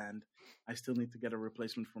digitally, and I still need to get a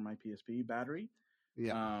replacement for my PSP battery.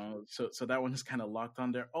 Yeah. So that one is kind of locked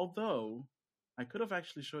on there. Although I could have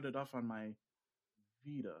actually showed it off on my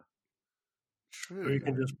Vita. True. Or you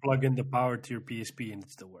can just plug in the power to your PSP and it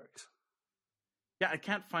still works. Yeah, I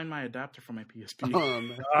can't find my adapter for my PSP. Oh,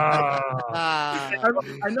 no. Ah.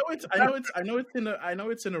 I know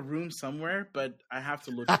it's in a room somewhere, but I have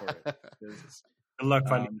to look for it. 'Cause, Good luck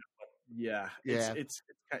finding. yeah, Yeah.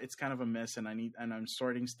 it's kind of a mess, and I'm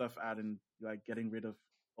sorting stuff out and like getting rid of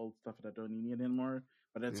old stuff that I don't need anymore.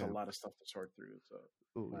 But it's a Yeah. lot of stuff to sort through. So,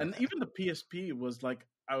 Ooh, and even the PSP was like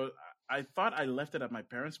I thought I left it at my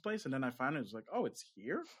parents' place, and then I found it was like, oh, it's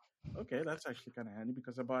here. Okay, that's actually kind of handy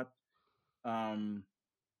because I bought.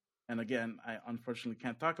 And again, I unfortunately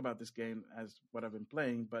can't talk about this game as what I've been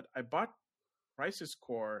playing, but I bought Crisis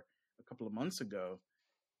Core a couple of months ago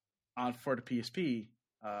for the PSP,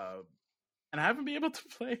 and I haven't been able to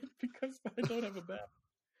play it because I don't have a battery.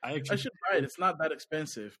 I I should buy it. It's not that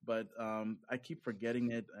expensive, but I keep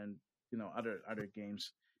forgetting it, and other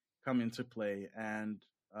games come into play, and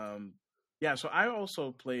yeah. So I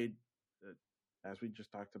also played, as we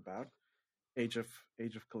just talked about, Age of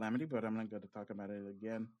Calamity, but I'm not going to talk about it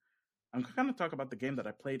again. I'm going to talk about the game that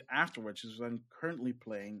I played afterwards, which is what I'm currently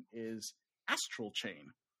playing, is Astral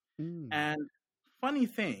Chain. Mm. And funny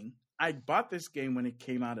thing, I bought this game when it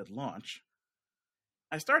came out at launch.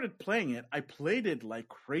 I started playing it. I played it like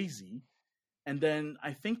crazy. And then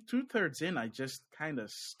I think 2/3 in, I just kind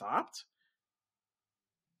of stopped.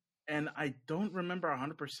 And I don't remember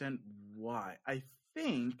 100% why.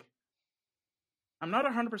 I'm not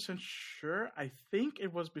 100% sure. I think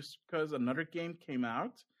it was because another game came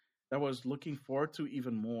out that I was looking forward to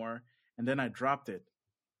even more, and then I dropped it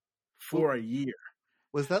for a year.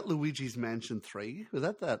 Was that Luigi's Mansion 3? Was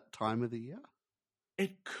that time of the year?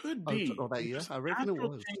 It could be. Or that year? I reckon it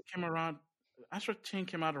was. Astral Chain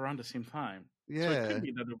came out around the same time. Yeah. So it could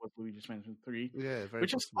be that it was Luigi's Mansion 3. Yeah, very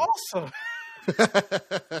which possible. is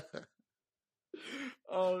also...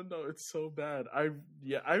 Oh no, it's so bad. I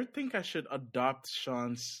think I should adopt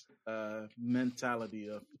Sean's mentality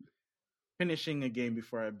of finishing a game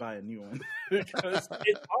before I buy a new one. Because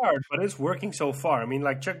it's hard, but it's working so far. I mean,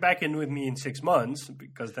 like, check back in with me in 6 months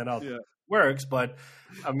because then it works. But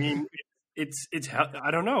I mean, it's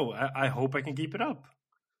I don't know. I hope I can keep it up.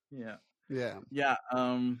 Yeah.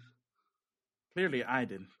 Clearly, I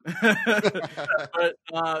didn't.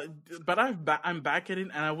 but I'm back at it,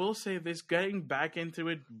 and I will say this: getting back into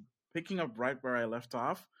it, picking up right where I left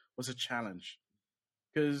off, was a challenge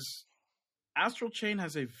because Astral Chain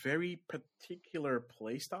has a very particular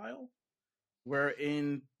playstyle,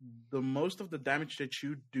 wherein the most of the damage that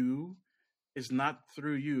you do is not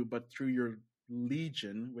through you, but through your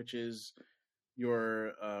Legion, which is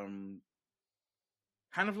your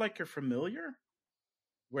kind of like your familiar.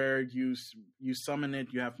 Where you summon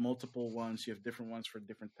it, you have multiple ones, you have different ones for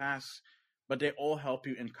different tasks, but they all help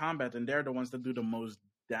you in combat, and they're the ones that do the most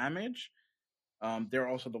damage. They're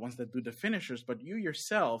also the ones that do the finishers, but you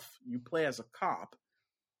yourself, you play as a cop,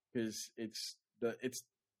 because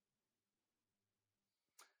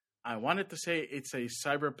I wanted to say it's a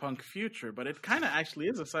cyberpunk future, but it kind of actually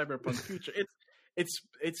is a cyberpunk future. It's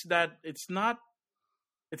not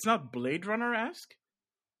Blade Runner-esque,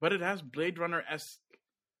 but it has Blade Runner-esque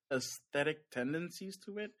aesthetic tendencies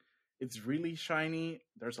to it. It's really shiny.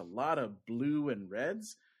 There's a lot of blue and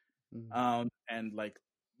reds, and like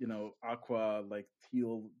aqua, like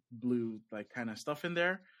teal blue, like kind of stuff in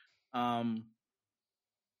there. But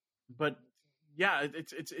yeah,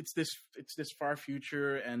 it's this far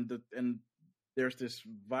future, and there's this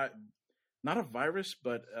not a virus,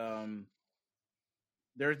 but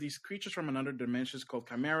there are these creatures from another dimension called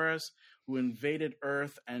chimeras who invaded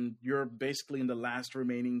Earth, and you're basically in the last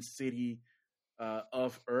remaining city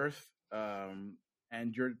of Earth,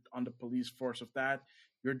 and you're on the police force of that.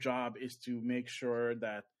 Your job is to make sure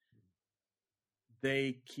that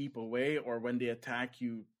they keep away, or when they attack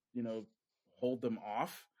you, hold them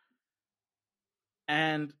off.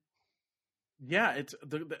 And yeah, it's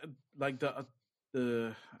the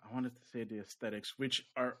I wanted to say the aesthetics, which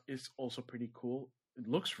is also pretty cool. It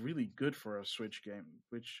looks really good for a Switch game,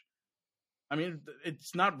 which, I mean,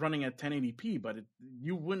 it's not running at 1080p, but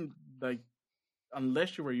you wouldn't, like,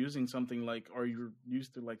 unless you were using something like, or you're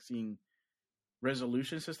used to like seeing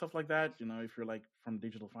resolutions and stuff like that, if you're like from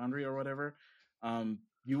Digital Foundry or whatever,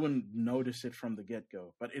 you wouldn't notice it from the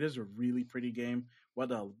get-go. But it is a really pretty game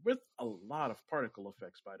with a lot of particle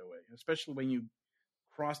effects, by the way, especially when you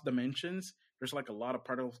cross dimensions. There's like a lot of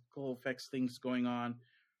particle effects things going on.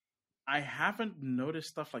 I haven't noticed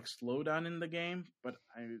stuff like slowdown in the game, but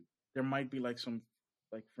there might be like some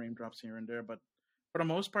like frame drops here and there, but for the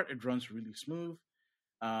most part, it runs really smooth.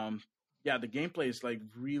 The gameplay is like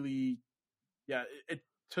really, it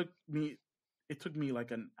took me like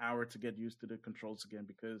an hour to get used to the controls again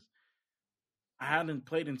because I hadn't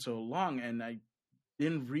played in so long, and I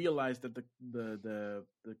didn't realize that the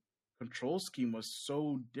control scheme was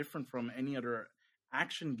so different from any other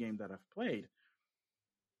action game that I've played.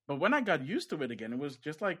 But when I got used to it again, it was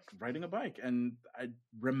just like riding a bike, and I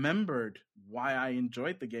remembered why I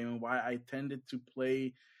enjoyed the game and why I tended to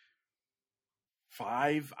play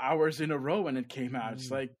 5 hours in a row when it came out. It's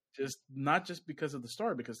like just not just because of the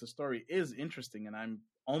story, because the story is interesting, and I'm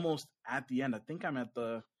almost at the end. I think I'm at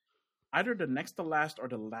either the next to last or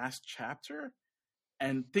the last chapter,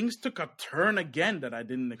 and things took a turn again that I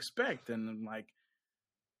didn't expect, and I'm like,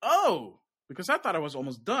 oh, because I thought I was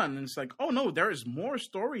almost done, and it's like, oh no, there is more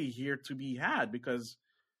story here to be had, because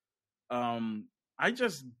I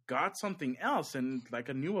just got something else and like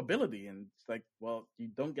a new ability, and it's like, well, you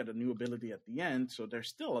don't get a new ability at the end, so there's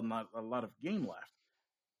still a lot of game left.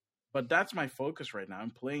 But that's my focus right now.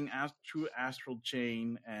 I'm playing through Astral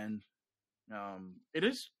Chain, and it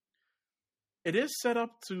is set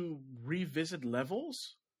up to revisit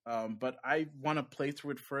levels. But I want to play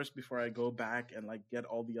through it first before I go back and like get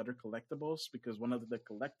all the other collectibles, because one of the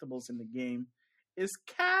collectibles in the game is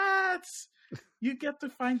cats. You get to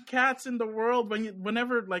find cats in the world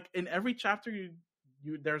whenever like in every chapter you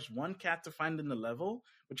there's one cat to find in the level,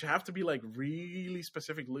 but you have to be like really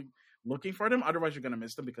specifically looking for them, otherwise you're gonna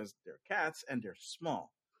miss them because they're cats and they're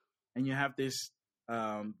small. And you have this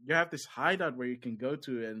hideout where you can go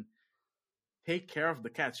to and take care of the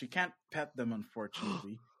cats. You can't pet them,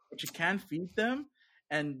 unfortunately, but you can feed them,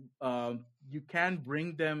 and you can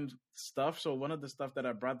bring them stuff. So one of the stuff that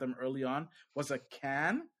I brought them early on was a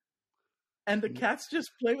can, and the cats just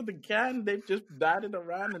play with the can. They just bat it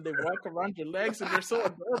around and they walk around your legs, and they're so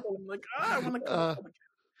adorable. I'm like, I want to come.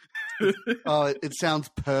 Oh, it sounds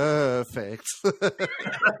perfect.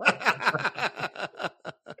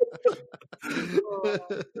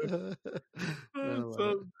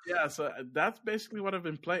 So that's basically what I've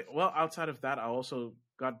been playing. Well, outside of that, I also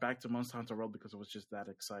got back to Monster Hunter World because I was just that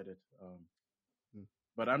excited.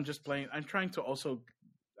 But I'm just playing. I'm trying to also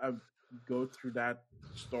go through that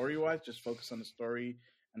story-wise, just focus on the story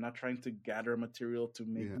and not trying to gather material to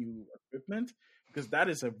make new equipment, because that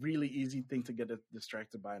is a really easy thing to get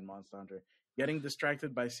distracted by in Monster Hunter. Getting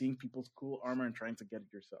distracted by seeing people's cool armor and trying to get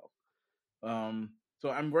it yourself. So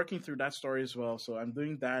I'm working through that story as well. So I'm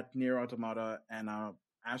doing that, Nier Automata, and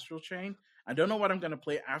Astral Chain. I don't know what I'm going to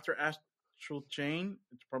play after Astral Chain.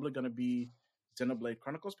 It's probably going to be Xenoblade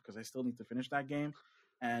Chronicles, because I still need to finish that game.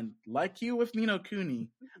 And like you with Ni no Kuni,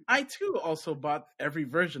 I too also bought every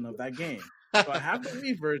version of that game. So I have the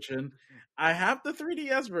Wii version, I have the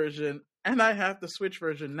 3DS version, and I have the Switch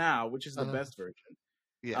version now, which is the best version.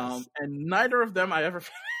 Yes. And neither of them I ever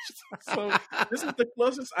finished. So this is the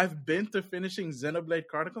closest I've been to finishing Xenoblade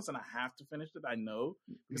Chronicles, and I have to finish it, I know,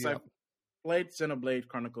 because I've played Xenoblade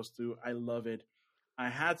Chronicles 2. I love it. I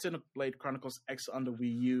had Xenoblade Chronicles X on the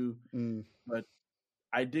Wii U, but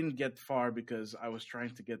I didn't get far because I was trying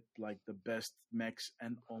to get like the best mechs,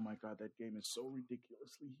 and oh my god, that game is so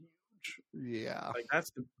ridiculously huge. Yeah. Like that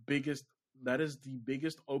is the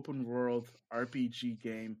biggest open world RPG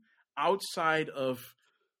game outside of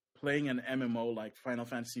playing an MMO like Final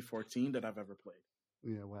Fantasy XIV that I've ever played.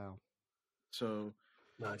 Yeah, wow. So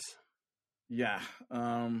nice. Yeah.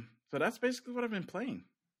 So that's basically what I've been playing.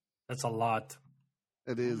 That's a lot.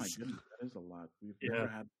 It is. Oh my goodness, that is a lot. We've never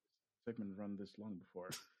had a segment run this long before.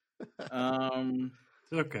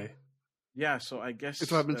 It's okay. Yeah, so I guess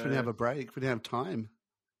it's what happens when you have a break. We don't have time.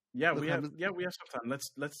 Yeah, we have some time.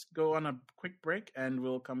 Let's go on a quick break, and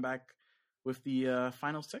we'll come back with the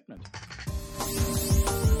final segment.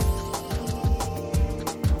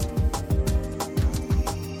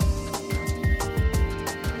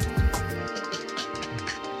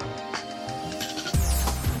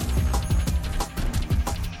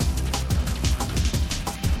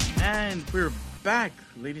 And we're back,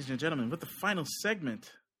 ladies and gentlemen, with the final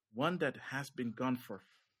segment, one that has been gone for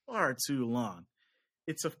far too long.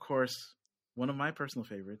 It's, of course, one of my personal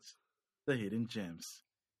favorites, the Hidden Gems.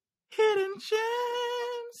 Hidden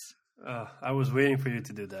Gems! I was waiting for you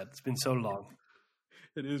to do that. It's been so long.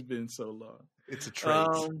 It has been so long. It's a treat.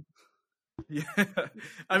 Yeah,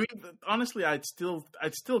 I mean, honestly, I'd still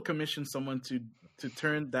commission someone to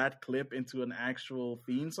turn that clip into an actual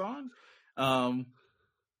theme song.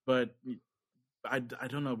 But I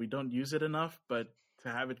don't know. We don't use it enough, but to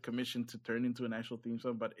have it commissioned to turn into an actual theme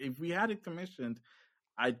song. But if we had it commissioned,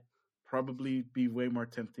 I'd probably be way more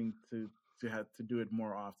tempting to have to do it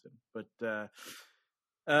more often. But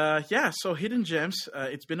so Hidden Gems.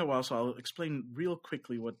 It's been a while, so I'll explain real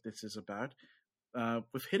quickly what this is about.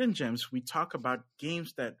 With Hidden Gems, we talk about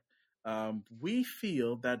games that we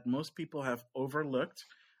feel that most people have overlooked,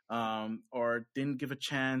 or didn't give a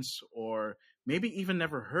chance, or maybe even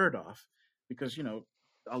never heard of, because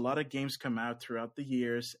a lot of games come out throughout the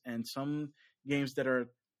years, and some games that are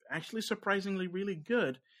actually surprisingly really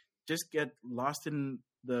good just get lost in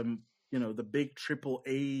the big triple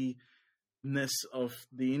A ness of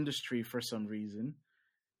the industry for some reason,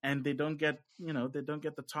 and they don't get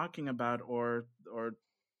the talking about or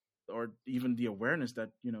even the awareness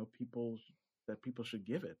that people should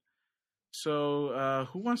give it. So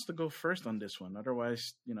who wants to go first on this one?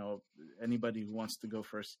 Otherwise, anybody who wants to go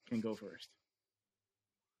first can go first.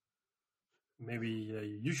 Maybe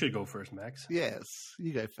you should go first, Max. Yes,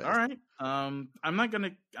 you go first. All right. I'm not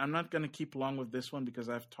gonna keep long with this one because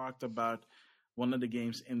I've talked about one of the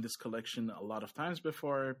games in this collection a lot of times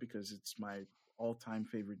before because it's my all-time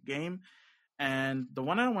favorite game. And the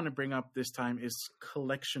one I want to bring up this time is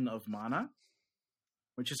Collection of Mana,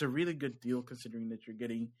 which is a really good deal considering that you're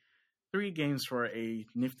getting 3 games for a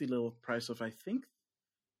nifty little price of, I think,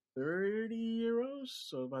 30 euros,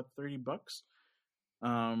 so about $30.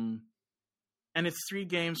 And it's 3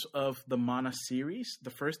 games of the Mana series,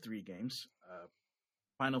 the first 3 games.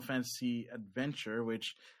 Final Fantasy Adventure,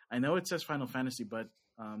 which I know it says Final Fantasy, but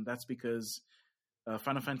that's because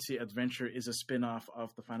Final Fantasy Adventure is a spin-off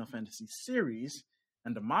of the Final Fantasy series,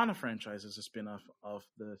 and the Mana franchise is a spin-off of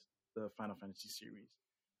the Final Fantasy series.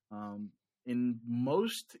 In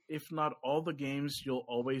most, if not all the games, you'll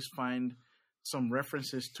always find some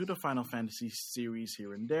references to the Final Fantasy series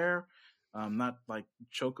here and there. Not like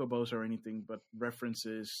chocobos or anything, but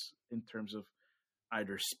references in terms of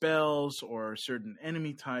either spells or certain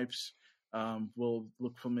enemy types will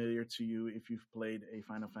look familiar to you if you've played a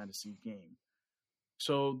Final Fantasy game.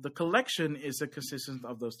 So the collection is a consistent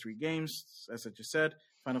of those 3 games. As I just said,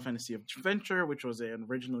 Final Fantasy Adventure, which was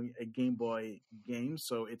originally a Game Boy game,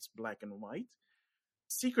 so it's black and white.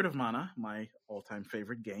 Secret of Mana, my all-time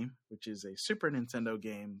favorite game, which is a Super Nintendo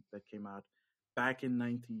game that came out back in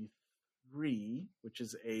 1993, which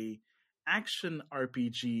is a action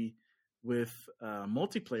RPG with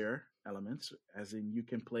multiplayer elements, as in you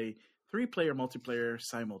can play 3-player multiplayer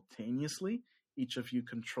simultaneously. Each of you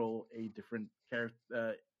control a different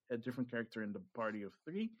character in the party of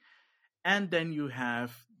 3, and then you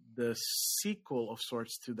have the sequel of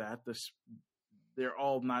sorts to that. They're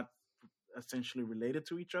all not essentially related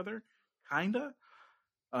to each other, kinda.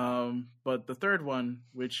 But the third one,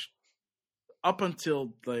 which up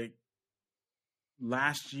until like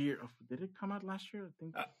last year, did it come out last year? I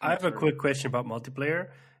think. I have a quick question about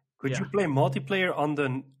multiplayer. Could you play multiplayer on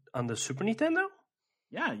the Super Nintendo?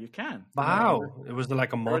 Yeah, you can. Wow. It was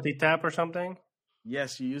like a multi-tap or something?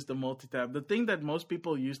 Yes, you use the multi-tap. The thing that most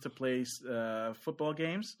people use to play football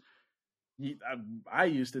games, I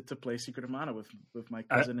used it to play Secret of Mana with my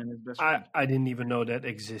cousin and his best friend. I didn't even know that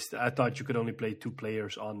existed. I thought you could only play 2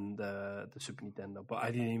 players on the Super Nintendo, but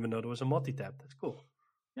I didn't even know there was a multi-tap. That's cool.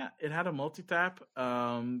 Yeah, it had a multi-tap.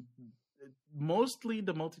 Mostly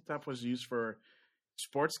the multi-tap was used for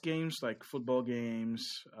sports games like football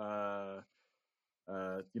games,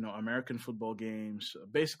 American football games,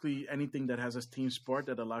 basically anything that has a team sport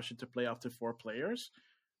that allows you to play up to 4 players.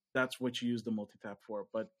 That's what you use the multi-tap for.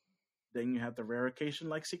 But then you have the rare occasion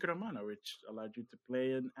like Secret of Mana, which allowed you to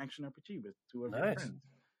play an action RPG with 2 of your friends.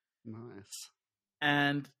 Nice.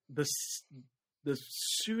 And the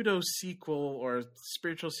pseudo sequel or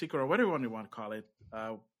spiritual sequel or whatever you want to call it,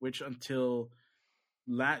 which until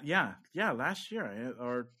last year,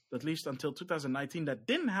 or at least until 2019, that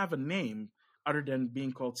didn't have a name other than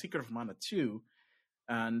being called Secret of Mana 2.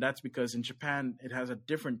 And that's because in Japan, it has a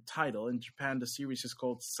different title. In Japan, the series is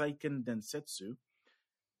called Seiken Densetsu.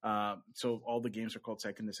 So all the games are called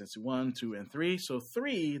Seiken Densetsu 1, 2, and 3. So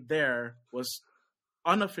 3 there was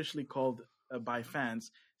unofficially called by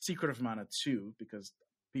fans Secret of Mana 2 because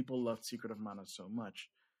people loved Secret of Mana so much.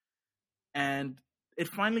 And it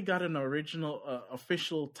finally got an original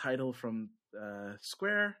official title from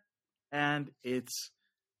Square, and it's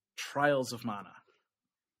Trials of Mana.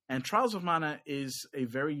 And Trials of Mana is a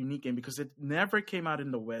very unique game because it never came out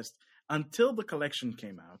in the West until the collection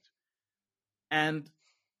came out. And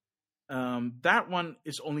that one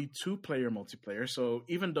is only 2-player multiplayer. So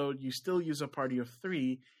even though you still use a party of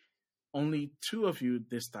 3, only 2 of you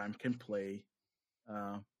this time can play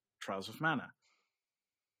Trials of Mana.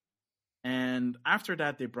 And after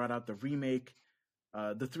that, they brought out the remake,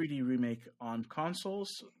 the 3D remake on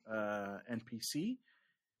consoles and PC.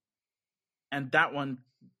 And that one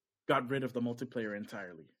got rid of the multiplayer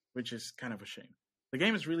entirely, which is kind of a shame. The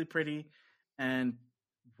game is really pretty, and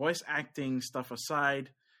voice acting stuff aside,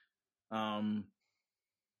 I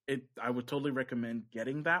would totally recommend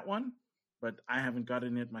getting that one, but I haven't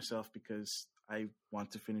gotten it myself because I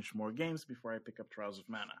want to finish more games before I pick up Trials of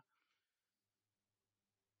Mana.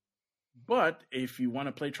 But if you want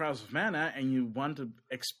to play Trials of Mana and you want to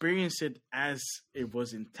experience it as it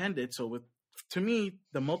was intended, to me,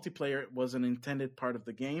 the multiplayer was an intended part of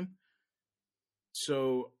the game.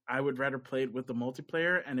 So I would rather play it with the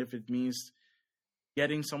multiplayer. And if it means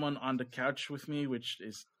getting someone on the couch with me, which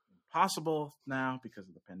is impossible now because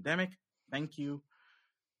of the pandemic, thank you.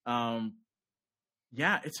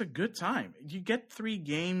 Yeah, it's a good time. You get 3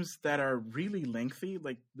 games that are really lengthy.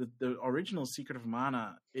 Like the original Secret of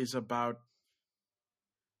Mana is about,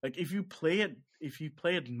 like, if you play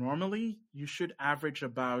it normally, you should average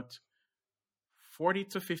about 40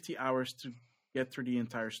 to 50 hours to get through the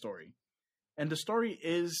entire story. And the story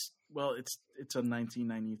is, well, it's a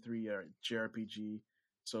 1993 JRPG,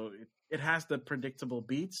 so it has the predictable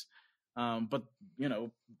beats. But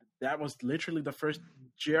that was literally the first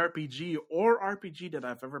JRPG or RPG that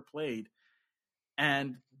I've ever played,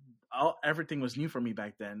 and everything was new for me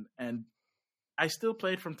back then. And I still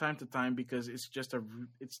play it from time to time because it's just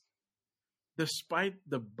despite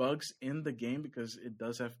the bugs in the game, because it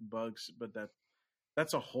does have bugs, but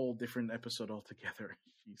that's a whole different episode altogether.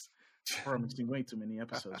 Jeez, we're missing way too many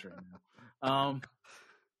episodes right now.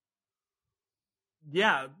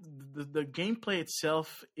 Yeah, the gameplay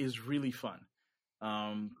itself is really fun.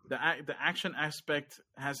 The action aspect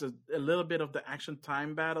has a little bit of the action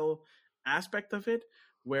time battle aspect of it,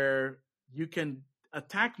 where you can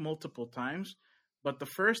attack multiple times, but the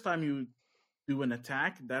first time you do an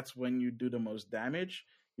attack, that's when you do the most damage.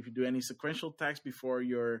 If you do any sequential attacks before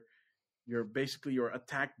your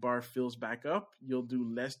attack bar fills back up, you'll do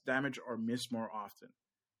less damage or miss more often.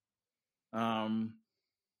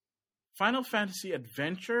 Final Fantasy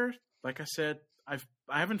Adventure, like I said, I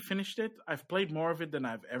haven't finished it. I've played more of it than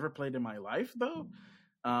I've ever played in my life, though,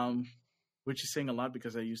 which is saying a lot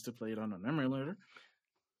because I used to play it on an emulator.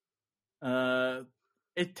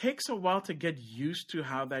 It takes a while to get used to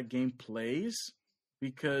how that game plays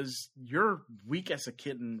because you're weak as a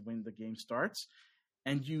kitten when the game starts,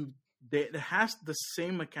 and it has the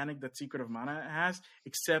same mechanic that Secret of Mana has,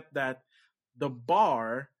 except that the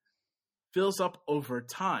bar fills up over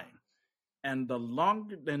time. And the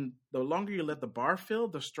longer you let the bar fill,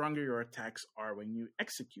 the stronger your attacks are when you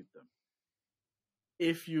execute them.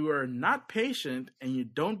 If you are not patient and you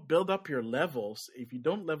don't build up your levels, if you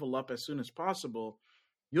don't level up as soon as possible,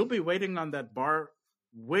 you'll be waiting on that bar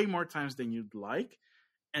way more times than you'd like,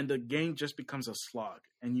 and the game just becomes a slog,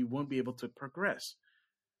 and you won't be able to progress.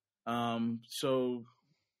 So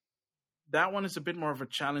that one is a bit more of a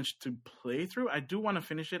challenge to play through. I do want to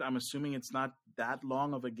finish it. I'm assuming it's not that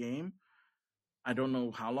long of a game. I don't know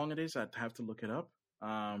how long it is. I'd have to look it up.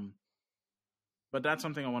 But that's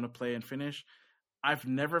something I want to play and finish. I've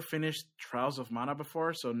never finished Trials of Mana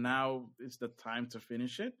before, so now is the time to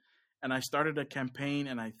finish it. And I started a campaign,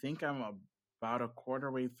 and I think I'm about a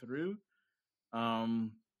quarter way through.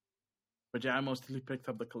 But yeah, I mostly picked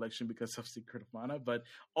up the collection because of Secret of Mana. But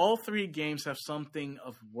all 3 games have something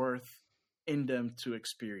of worth in them to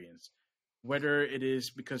experience. Whether it is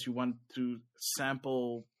because you want to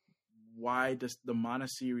sample why the Mana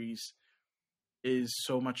series is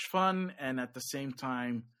so much fun, and at the same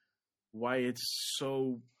time why it's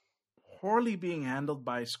so poorly being handled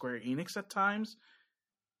by Square Enix at times.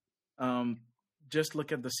 Just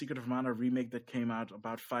look at the Secret of Mana remake that came out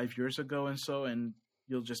about 5 years ago and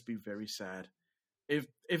you'll just be very sad.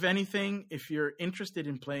 If anything, if you're interested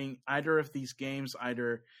in playing either of these games,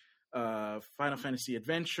 either Final Fantasy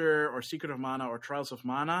Adventure or Secret of Mana or Trials of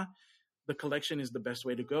Mana, the collection is the best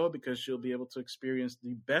way to go because you'll be able to experience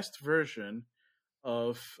the best version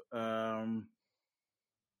of hang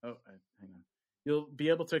on. You'll be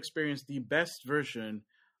able to experience the best version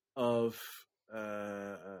of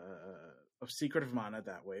Secret of Mana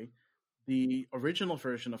that way. The original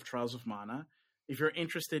version of Trials of Mana. If you're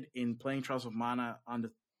interested in playing Trials of Mana on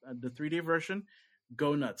the 3D version,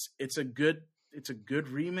 go nuts. It's a good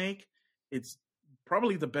remake. It's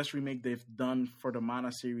probably the best remake they've done for the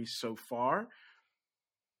Mana series so far.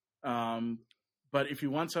 But if you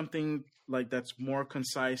want something like that's more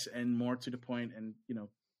concise and more to the point, and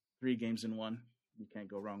 3 games in one, you can't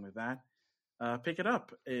go wrong with that. Pick it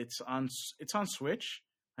up. It's on Switch.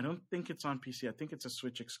 I don't think it's on PC. I think it's a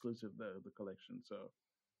Switch exclusive, the collection. So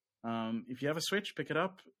if you have a Switch, pick it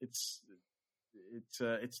up. It's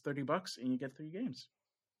 $30 and you get 3 games.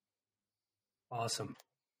 Awesome.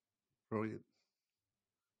 Brilliant.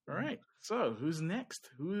 All right. So who's next?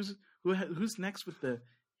 Who's next with the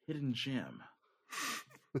hidden gem?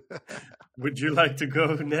 Would you like to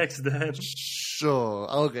go next, Dan? Sure,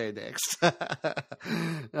 I'll go next.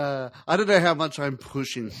 I don't know how much I'm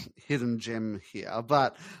pushing hidden gem here,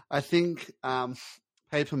 but I think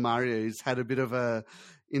Paper Mario's had a bit of a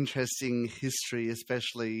interesting history,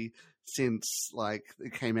 especially since like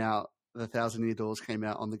it came out, the Thousand Year Doors came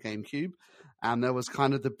out on the GameCube. That was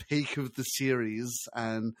kind of the peak of the series,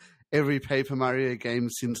 and every Paper Mario game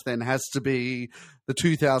since then has to be the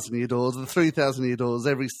 2,000 Year Doors, the 3,000 Year Doors.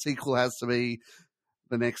 Every sequel has to be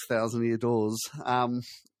the next 1,000 Year Doors.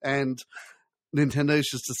 And Nintendo's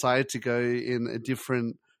just decided to go in a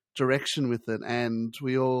different direction with it, and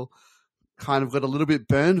we all kind of got a little bit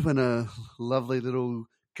burned when a lovely little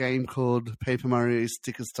game called Paper Mario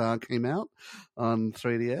Sticker Star came out on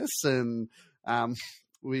 3DS, and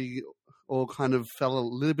we all kind of fell a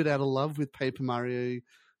little bit out of love with Paper Mario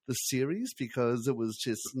the series because it was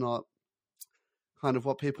just not kind of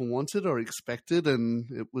what people wanted or expected, and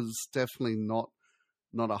it was definitely not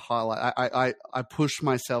a highlight. I pushed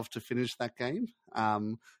myself to finish that game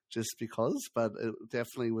just because, but it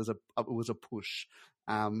definitely was a push.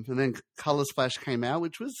 And then Color Splash came out,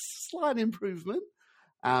 which was a slight improvement.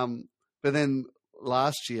 But then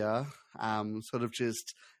last year, sort of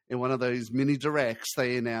just in one of those mini directs,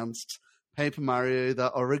 they announced Paper Mario: The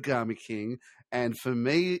Origami King, and for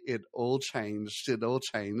me, it all changed.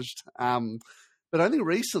 But only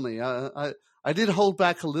recently, I did hold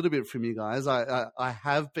back a little bit from you guys. I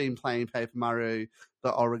have been playing Paper Mario: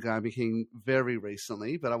 The Origami King very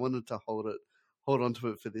recently, but I wanted to hold on to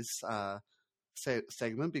it for this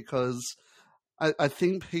segment because I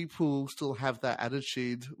think people still have that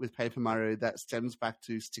attitude with Paper Mario that stems back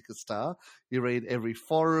to Sticker Star. You read every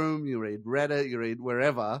forum, you read Reddit, you read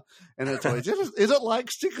wherever, and it's always, is it like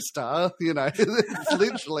Sticker Star? You know,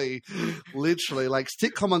 it's literally like,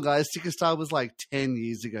 come on guys, Sticker Star was like 10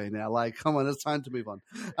 years ago now. Like, come on, it's time to move on.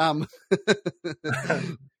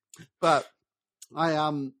 But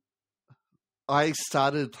I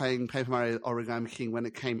started playing Paper Mario Origami King when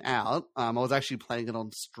it came out. I was actually playing it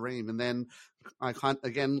on stream, and then I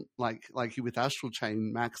again, like you with Astral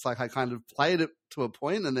Chain, Max, like I kind of played it to a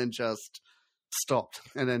point and then just stopped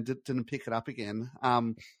and then didn't pick it up again.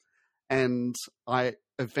 And I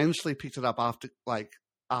eventually picked it up after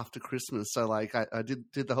Christmas. So like I did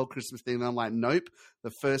the whole Christmas thing, and I'm like, nope,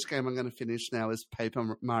 the first game I'm going to finish now is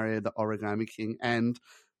Paper Mario: The Origami King. And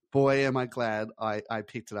boy, am I glad I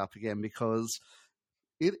picked it up again, because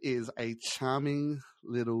it is a charming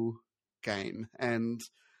little game. And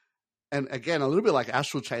again, a little bit like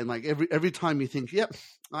Astral Chain, like every time you think, yep,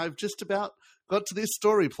 I've just about got to this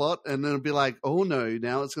story plot, and then it'll be like, oh no,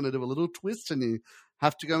 now it's going to do a little twist and you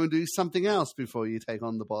have to go and do something else before you take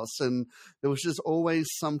on the boss. And there was just always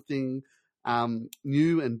something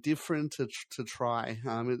new and different to try.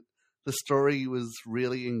 The story was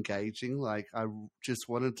really engaging. Like, I just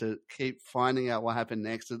wanted to keep finding out what happened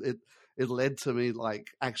next. It led to me like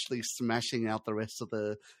actually smashing out the rest of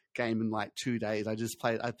the game in like 2 days. I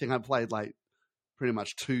think I played like pretty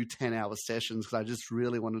much 2 10-hour sessions because I just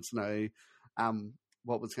really wanted to know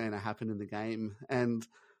what was going to happen in the game. And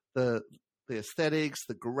the aesthetics,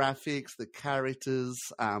 the graphics, the characters,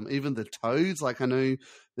 even the toads. Like, I know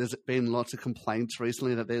there's been lots of complaints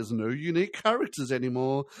recently that there's no unique characters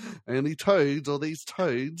anymore, only toads, all these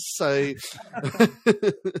toads. So,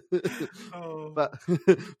 but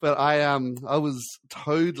I was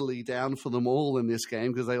totally down for them all in this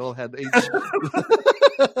game because they all had each.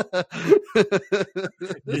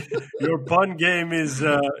 Your pun game is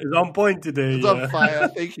on point today. It's on fire.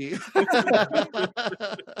 Thank you.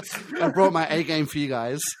 I brought my A game for you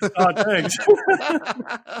guys. Oh, thanks.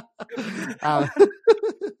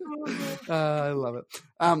 I love it.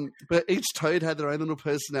 But each toad had their own little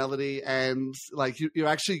personality, and like you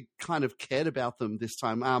actually kind of cared about them this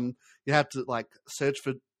time. You had to like search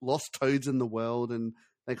for lost toads in the world, and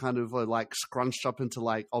they kind of were like scrunched up into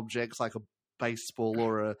like objects like a baseball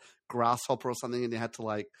or a grasshopper or something, and you had to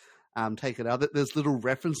like take it out. There's little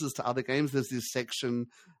references to other games. There's this section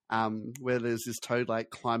where there's this toad like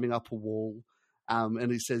climbing up a wall,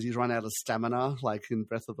 and he says he's run out of stamina, like in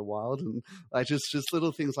Breath of the Wild, and like just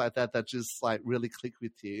little things like that just like really click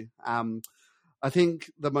with you. I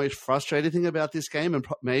think the most frustrating thing about this game, and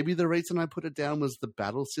maybe the reason I put it down, was the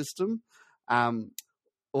battle system.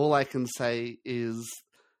 All I can say is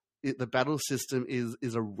the battle system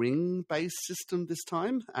is a ring-based system this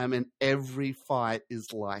time, and every fight is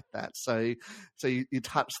like that. So you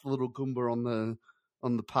touch the little Goomba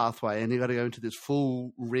on the pathway, and you got to go into this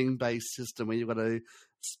full ring-based system where you got to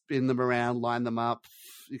spin them around, line them up.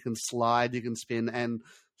 You can slide, you can spin, and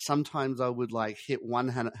sometimes I would like hit one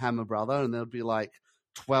hammer brother, and there'd be like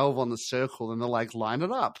 12 on the circle, and they're like, line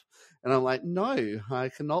it up. And I'm like, no, I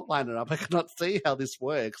cannot line it up. I cannot see how this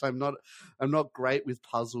works. I'm not great with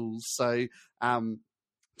puzzles. So I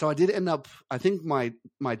did end up, I think my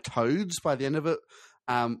toads by the end of it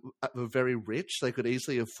were very rich. They could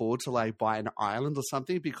easily afford to like buy an island or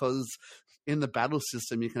something, because in the battle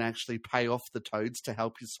system, you can actually pay off the toads to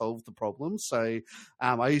help you solve the problem. So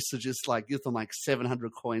I used to just like give them like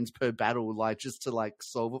 700 coins per battle, like just to like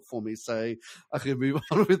solve it for me, so I could move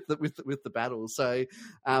on with the battle. So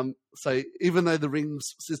so even though the rings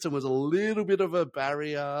system was a little bit of a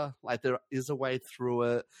barrier, like there is a way through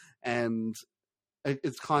it, and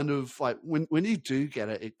it's kind of like when you do get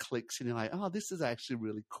it, it clicks and you're like, oh, this is actually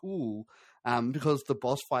really cool, because the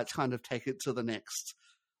boss fights kind of take it to the next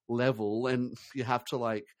level, and you have to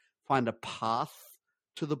like find a path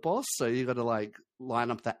to the boss. So you got to like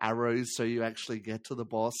line up the arrows so you actually get to the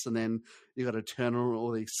boss, and then you got to turn on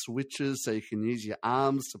all these switches so you can use your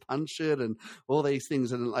arms to punch it and all these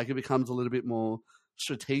things, and like it becomes a little bit more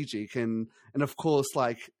strategic, and of course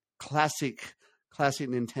like classic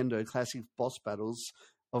Nintendo classic boss battles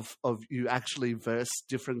of you actually verse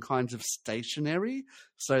different kinds of stationery.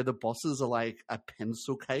 So the bosses are like a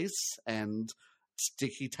pencil case and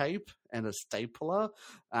sticky tape and a stapler.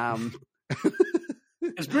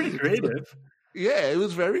 It's pretty creative. Yeah, it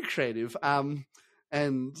was very creative.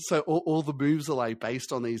 And so all the moves are like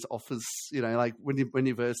based on these offers. You know, like when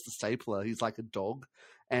you verse the stapler, he's like a dog,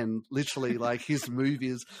 and literally like his move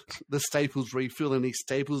is the staples refill and he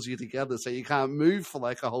staples you together, so you can't move for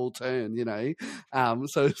like a whole turn. You know,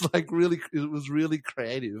 so it's like it was really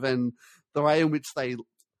creative, and the way in which they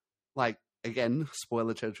like, again,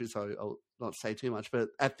 spoiler territory, so I'll not say too much, but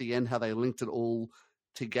at the end how they linked it all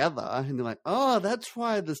together, and you're like, oh, that's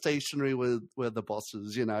why the stationery were the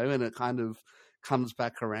bosses, you know, and it kind of comes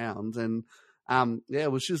back around. And yeah,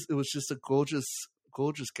 it was just a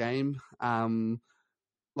gorgeous game.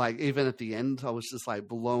 Like even at the end, I was just like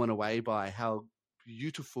blown away by how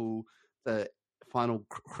beautiful the final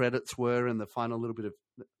credits were and the final little bit of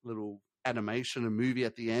little animation and movie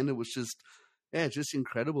at the end. It was just, yeah, just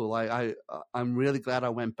incredible. Like I'm really glad I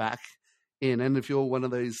went back in. And if you're one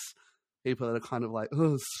of those people that are kind of like,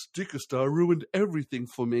 oh, Sticker Star ruined everything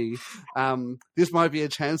for me, this might be a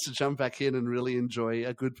chance to jump back in and really enjoy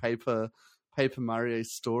a good Paper Mario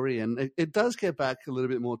story. And it does get back a little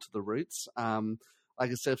bit more to the roots. Like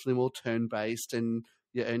it's definitely more turn-based, and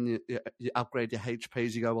you upgrade your HP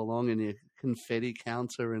as you go along, and your confetti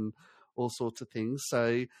counter and all sorts of things.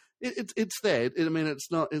 So it's there. I mean, it's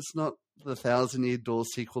not the 1,000-Year Door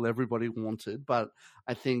sequel everybody wanted, but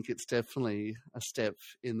I think it's definitely a step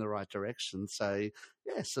in the right direction. So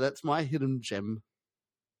yeah, so that's my hidden gem.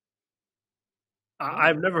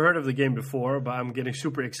 I've never heard of the game before, but I'm getting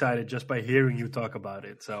super excited just by hearing you talk about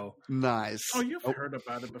it. So nice. Oh, you've heard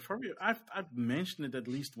about it before. I've mentioned it at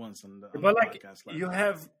least once on the podcast. Like you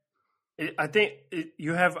have, I think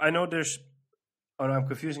you have. I know there's. Oh no, I'm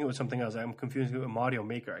confusing it with something else. I'm confusing it with Mario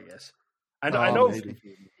Maker, I guess. I know. Maybe.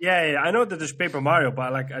 Yeah, I know that there's Paper Mario,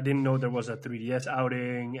 but like I didn't know there was a 3DS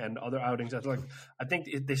outing and other outings. I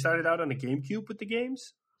think they started out on the GameCube with the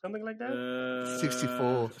games. Something like that?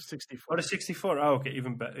 64. 64. Oh, the 64. Oh, okay.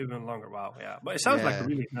 Even longer. Wow, yeah. But it sounds like a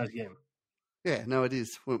really nice game. Yeah, no, it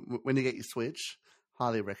is. When you get your Switch,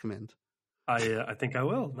 highly recommend. I think I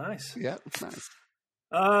will. Nice. Yeah, it's nice.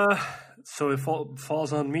 So it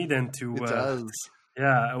falls on me then to... It does.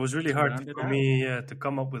 Yeah, it was really hard for me to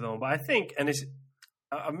come up with one. But I think, and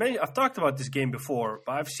I've talked about this game before,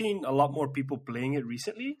 but I've seen a lot more people playing it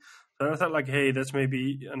recently. So I thought like, hey, that's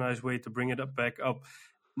maybe a nice way to bring it back up.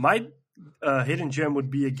 My hidden gem would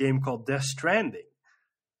be a game called Death Stranding.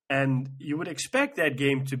 And you would expect that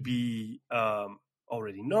game to be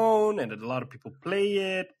already known and that a lot of people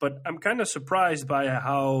play it. But I'm kind of surprised by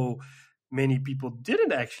how many people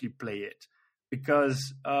didn't actually play it.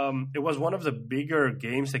 Because it was one of the bigger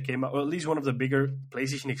games that came out, or at least one of the bigger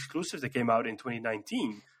PlayStation exclusives that came out in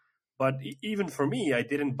 2019. But even for me, I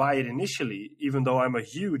didn't buy it initially, even though I'm a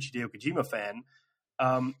huge Hideo Kojima fan.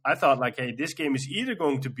 I thought like, hey, this game is either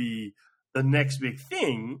going to be the next big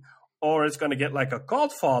thing, or it's going to get like a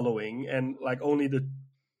cult following, and like only the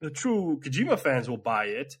true Kojima fans will buy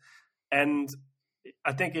it. And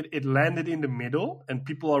I think it landed in the middle, and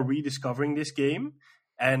people are rediscovering this game.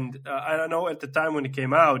 And I don't know, at the time when it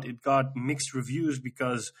came out, it got mixed reviews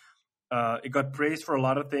because it got praised for a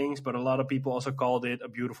lot of things, but a lot of people also called it a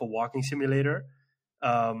beautiful walking simulator.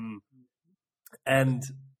 To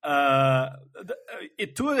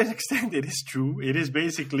an extent, it is true. It is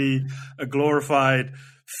basically a glorified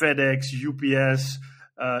FedEx, UPS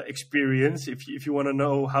experience. If you want to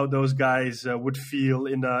know how those guys would feel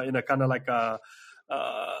in a kind of like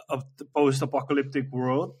of the post-apocalyptic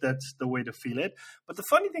world, that's the way to feel it. But the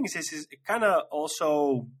funny thing is it kind of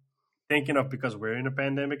also thinking of, because we're in a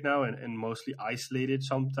pandemic now and mostly isolated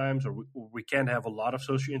sometimes, or we can't have a lot of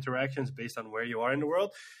social interactions based on where you are in the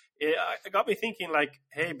world. It got me thinking, like,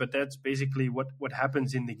 hey, but that's basically what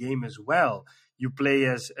happens in the game as well. You play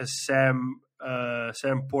as Sam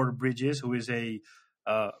Porter Bridges, who is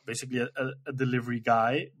basically a delivery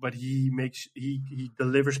guy, but he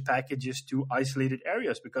delivers packages to isolated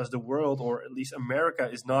areas because the world, or at least America,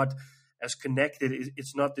 is not as connected.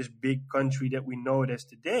 It's not this big country that we know it as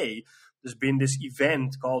today. There's been this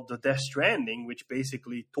event called the Death Stranding, which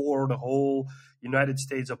basically tore the whole United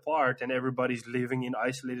States apart, and everybody's living in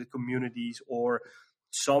isolated communities, or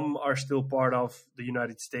some are still part of the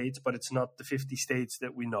United States, but it's not the 50 states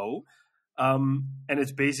that we know. And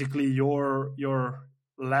it's basically your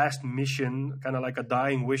last mission, kind of like a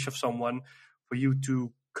dying wish of someone, for you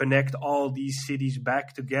to connect all these cities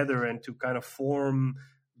back together and to kind of form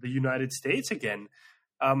the United States again.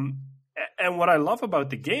 And what I love about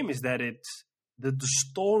the game is that the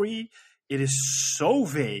story, it is so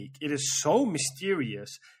vague, it is so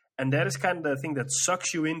mysterious, and that is kind of the thing that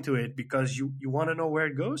sucks you into it, because you want to know where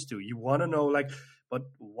it goes to. You want to know, like, but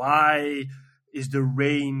why is the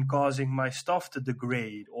rain causing my stuff to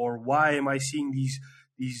degrade, or why am I seeing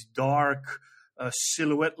these dark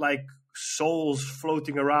silhouette-like souls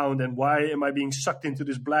floating around, and why am I being sucked into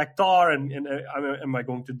this black tar, and am I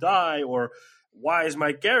going to die, or why is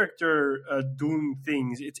my character doing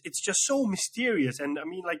things? It's just so mysterious. And I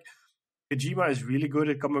mean, like, Kojima is really good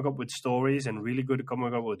at coming up with stories and really good at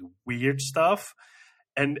coming up with weird stuff,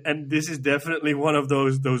 and this is definitely one of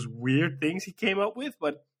those weird things he came up with.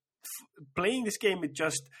 But playing this game, it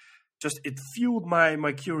just it fueled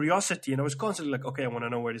my curiosity, and I was constantly like, okay, I want to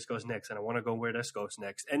know where this goes next, and I want to go where this goes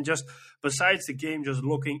next. And just besides the game just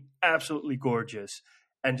looking absolutely gorgeous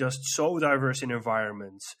and just so diverse in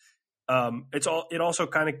environments, it also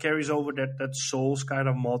kind of carries over that Souls kind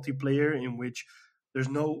of multiplayer, in which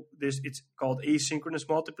it's called asynchronous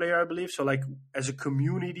multiplayer, I believe. So like, as a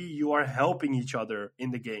community, you are helping each other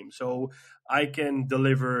in the game. So I can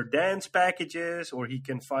deliver Dan's packages, or he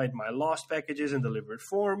can find my lost packages and deliver it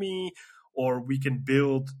for me, or we can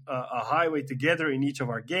build a highway together in each of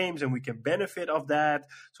our games, and we can benefit of that,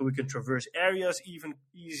 so we can traverse areas even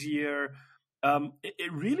easier.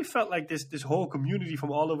 It really felt like this whole community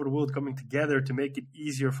from all over the world coming together to make it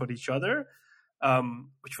easier for each other,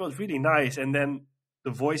 which was really nice. And then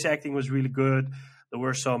the voice acting was really good. There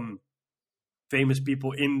were some famous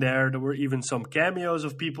people in there. There were even some cameos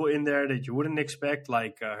of people in there that you wouldn't expect,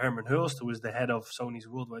 like Herman Hulst, who was the head of Sony's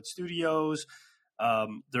Worldwide Studios.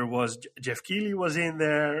 There was Jeff Keighley was in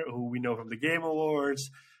there, who we know from the Game Awards.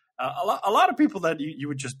 A lot of people that you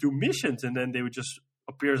would just do missions, and then they would just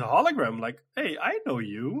appear as a hologram, like, hey, I know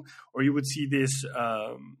you. Or you would see this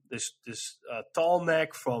tall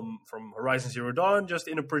neck from Horizon Zero Dawn just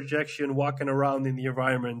in a projection walking around in the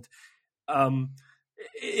environment.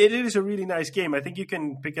 It is a really nice game. I think you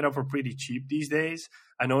can pick it up for pretty cheap these days.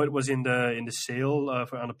 I know it was in the sale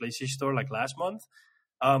on the PlayStation Store like last month.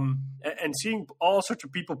 And seeing all sorts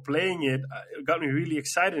of people playing it got me really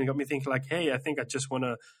excited and got me thinking, like, hey, I think I just want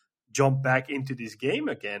to jump back into this game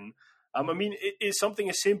again. I mean, it is something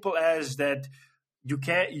as simple as that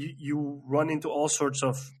you run into all sorts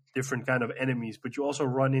of different kind of enemies, but you also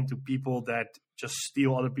run into people that just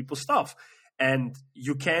steal other people's stuff. And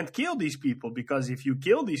you can't kill these people, because if you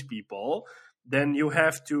kill these people, then you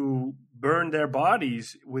have to burn their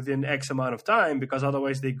bodies within X amount of time, because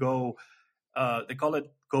otherwise they go, they call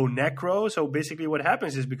it go necro. So basically what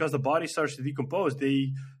happens is, because the body starts to decompose,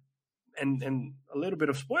 and a little bit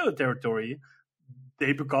of spoiler territory,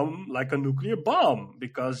 they become like a nuclear bomb,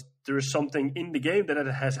 because there is something in the game that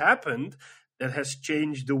has happened that has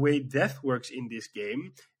changed the way death works in this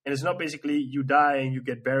game. And it's not basically you die and you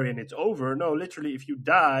get buried and it's over. No, literally, if you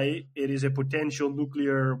die, it is a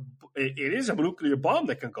nuclear bomb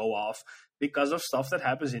that can go off because of stuff that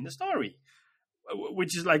happens in the story,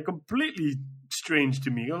 which is like completely strange to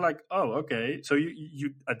me. You're like, oh, okay. So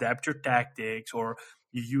you adapt your tactics, or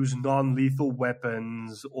you use non-lethal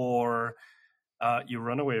weapons, or you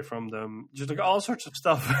run away from them, just like all sorts of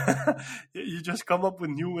stuff. You just come up with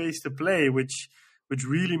new ways to play, which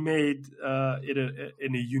really made it a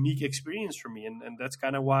unique experience for me. And that's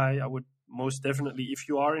kind of why I would most definitely, if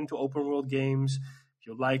you are into open world games, if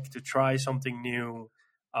you like to try something new,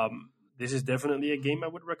 this is definitely a game I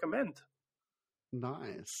would recommend.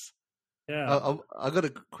 Nice. Yeah. I got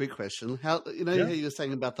a quick question. How how you were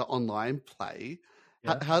saying about the online play?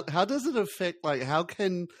 Yeah. How does it affect? Like, how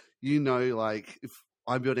can you know, like, if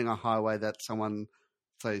I'm building a highway that someone,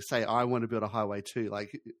 say I want to build a highway too,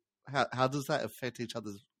 like, how does that affect each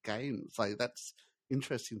other's games? Like, that's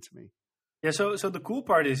interesting to me. Yeah, so the cool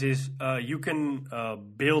part is you can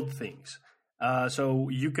build things. So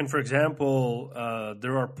you can, for example,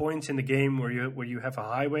 there are points in the game where you have a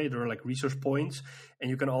highway. There are like resource points, and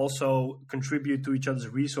you can also contribute to each other's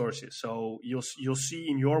resources. So you'll see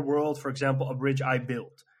in your world, for example, a bridge I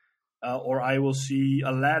built, or I will see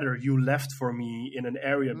a ladder you left for me in an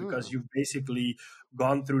area because you've basically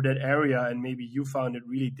gone through that area, and maybe you found it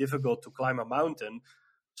really difficult to climb a mountain.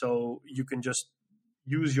 So you can just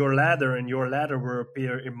use your ladder, and your ladder will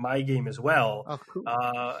appear in my game as well. Oh, cool.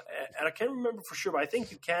 And I can't remember for sure, but I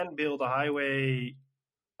think you can build a highway.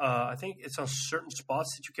 I think it's on certain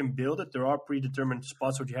spots that you can build it. There are predetermined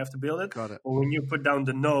spots where you have to build it. Got it. But when you put down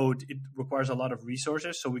the node, it requires a lot of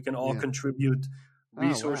resources. So we can all contribute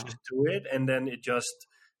resources to it, and then it just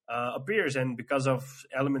appears. And because of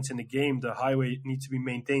elements in the game, the highway needs to be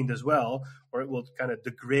maintained as well, or it will kind of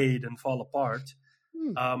degrade and fall apart.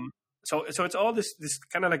 So it's all this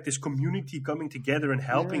kind of like this community coming together and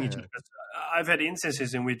helping each other. I've had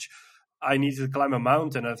instances in which I needed to climb a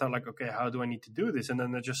mountain, and I thought like, okay, how do I need to do this? And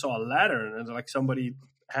then I just saw a ladder, and like somebody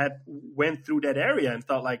went through that area and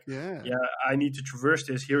thought like, yeah, I need to traverse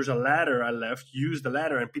this. Here's a ladder I left. Use the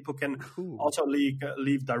ladder, and people can also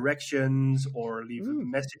leave directions or leave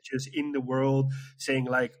messages in the world saying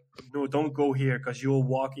like, no, don't go here because you'll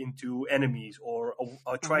walk into enemies, or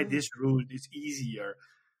I'll try this route. It's easier.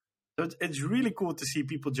 So it's really cool to see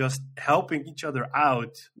people just helping each other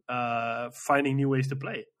out, finding new ways to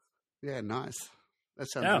play. Yeah, nice. That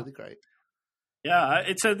sounds really great. Yeah,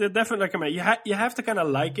 it's a definitely recommend. You have to kind of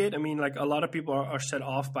like it. I mean, like a lot of people are set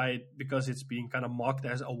off by it because it's being kind of mocked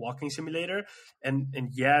as a walking simulator, and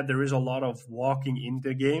yeah, there is a lot of walking in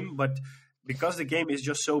the game, but because the game is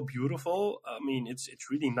just so beautiful, I mean, it's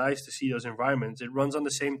really nice to see those environments. It runs on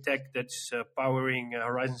the same tech that's powering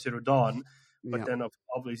Horizon Zero Dawn. But then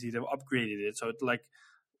obviously they've upgraded it. So it's like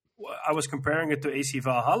I was comparing it to AC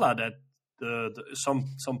Valhalla. That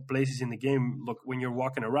some places in the game look, when you're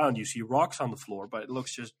walking around, you see rocks on the floor, but it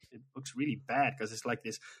looks really bad because it's like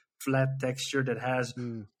this flat texture that has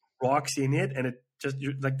rocks in it, and it just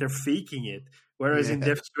like they're faking it. Whereas in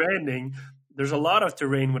Death Stranding, there's a lot of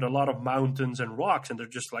terrain with a lot of mountains and rocks, and they're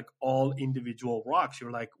just like all individual rocks.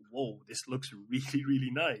 You're like, whoa, this looks really,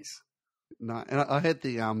 really nice. No, and I heard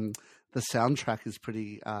the soundtrack is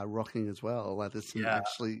pretty rocking as well. Like there's some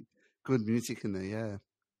actually good music in there.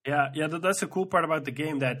 Yeah. That's the cool part about the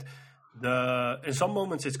game, that in some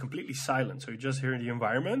moments it's completely silent, so you just hear the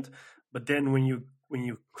environment. But then when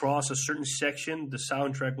you cross a certain section, the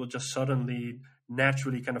soundtrack will just suddenly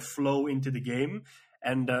naturally kind of flow into the game.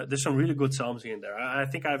 And there's some really good songs in there. I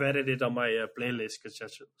think I've added it on my playlist because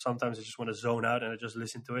sometimes I just want to zone out and I just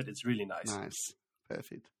listen to it. It's really nice. Nice,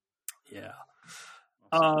 perfect. Yeah.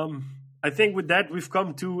 I think with that, we've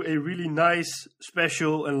come to a really nice,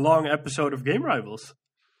 special, and long episode of Game Rivals.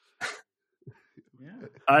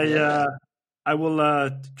 I will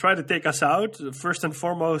try to take us out. First and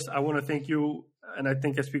foremost, I want to thank you, and I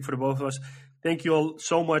think I speak for the both of us. Thank you all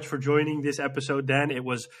so much for joining this episode, Dan. It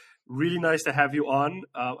was really nice to have you on.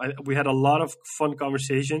 We had a lot of fun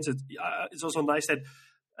conversations. It's also nice that,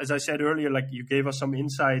 as I said earlier, like you gave us some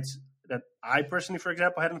insights that I personally, for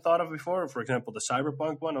example, hadn't thought of before. For example, the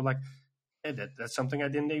Cyberpunk one. I'm like, hey, that's something I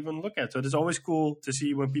didn't even look at. So it's always cool to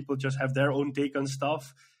see when people just have their own take on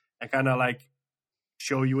stuff and kind of like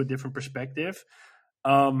show you a different perspective.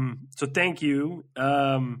 So thank you.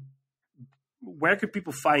 Where could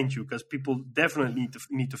people find you? Because people definitely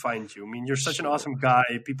need to find you. I mean, you're such an awesome guy.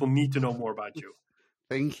 People need to know more about you.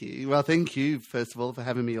 Thank you. Well, thank you, first of all, for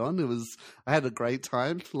having me on. I had a great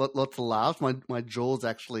time. Lots of laughs. My jaw's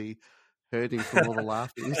actually hurting from all the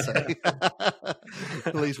laughing. So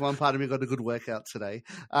at least one part of me got a good workout today.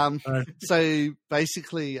 So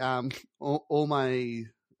basically, all my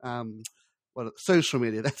social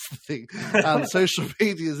media, that's the thing. Social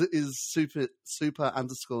media is super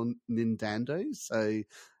underscore Nintendo. So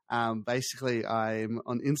basically, I'm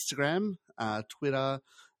on Instagram, Twitter,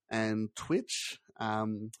 and Twitch.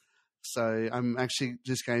 So I'm actually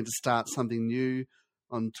just going to start something new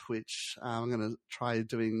on Twitch. I'm going to try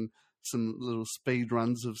doing some little speed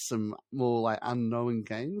runs of some more like unknown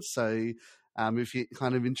games. So if you're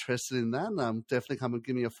kind of interested in that, definitely come and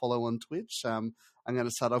give me a follow on Twitch. I'm going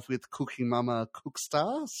to start off with Cooking Mama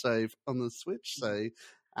Cookstar, so on the Switch. So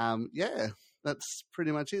that's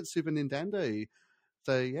pretty much it. Super Nintendo.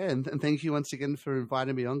 So yeah, and thank you once again for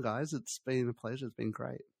inviting me on, guys. It's been a pleasure. It's been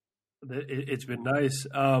great. It's been nice.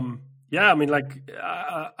 I mean, like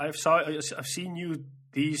I've seen you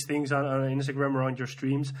these things on Instagram or on your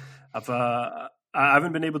streams. I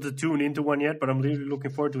haven't been able to tune into one yet, but I'm really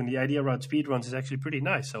looking forward to it. And the idea around speedruns is actually pretty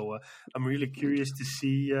nice. So I'm really curious to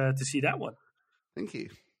see that one. Thank you.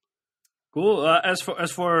 Cool. As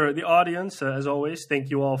for the audience, as always, thank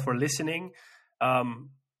you all for listening.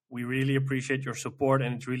 We really appreciate your support,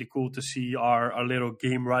 and it's really cool to see our little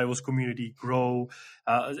Game Rivals community grow.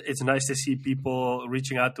 It's nice to see people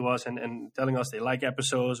reaching out to us and telling us they like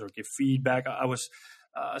episodes or give feedback. I was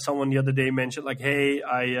someone the other day mentioned like, hey,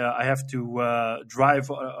 I have to drive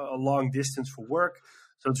a long distance for work.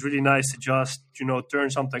 So it's really nice to just, turn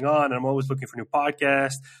something on. And I'm always looking for new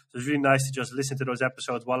podcasts. So it's really nice to just listen to those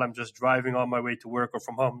episodes while I'm just driving on my way to work or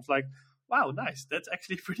from home. It's like, wow, nice. That's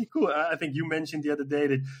actually pretty cool. I think you mentioned the other day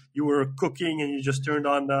that you were cooking and you just turned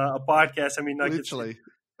on a podcast. I mean, like, literally.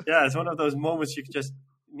 It's one of those moments you just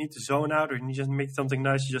need to zone out, or you just make something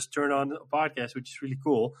nice. You just turn on a podcast, which is really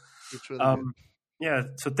cool. It's really good. Yeah,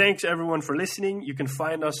 so thanks everyone for listening. You can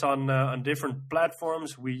find us on different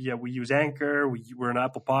platforms. We use Anchor. We're on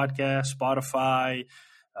Apple Podcasts, Spotify,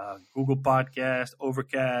 Google Podcast,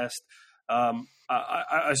 Overcast.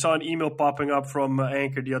 I saw an email popping up from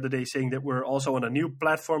Anchor the other day saying that we're also on a new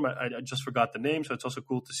platform. I just forgot the name, so it's also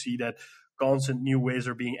cool to see that constant new ways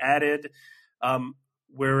are being added.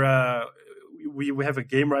 We have a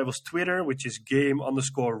Game Rivals Twitter, which is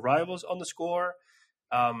game_rivals_.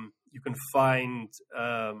 You can find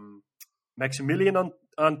Maximilian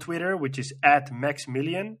on Twitter, which is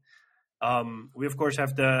 @Maximilian. We, of course,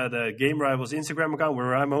 have the Game Rivals Instagram account,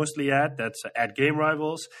 where I'm mostly at. That's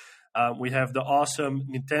 @GameRivals. We have the awesome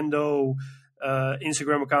Nintendo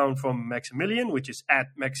Instagram account from Maximilian, which is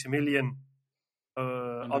 @Maximilian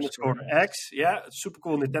 _X. Yeah, super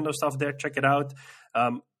cool Nintendo stuff there. Check it out.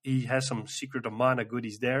 He has some Secret of Mana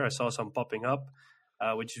goodies there. I saw some popping up,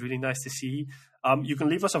 which is really nice to see. You can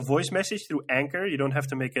leave us a voice message through Anchor. You don't have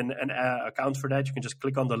to make an account for that. You can just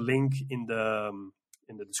click on the link in the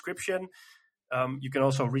description. You can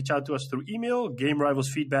also reach out to us through email,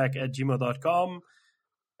 gamerivalsfeedback@gmail.com.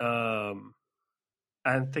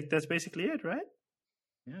 I think that's basically it, right?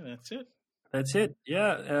 Yeah, that's it. That's it.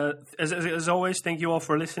 Yeah. As always, thank you all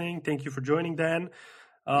for listening. Thank you for joining, Dan.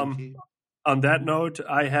 Thank you. On that note,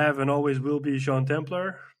 I have and always will be Sean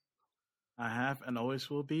Templar. I have and always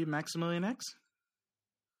will be Maximilian X.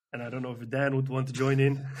 And I don't know if Dan would want to join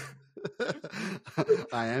in.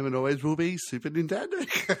 I am and always will be Super Nintendo.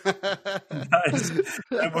 Nice.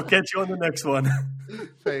 And we'll catch you on the next one.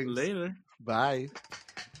 Thanks. Later. Bye.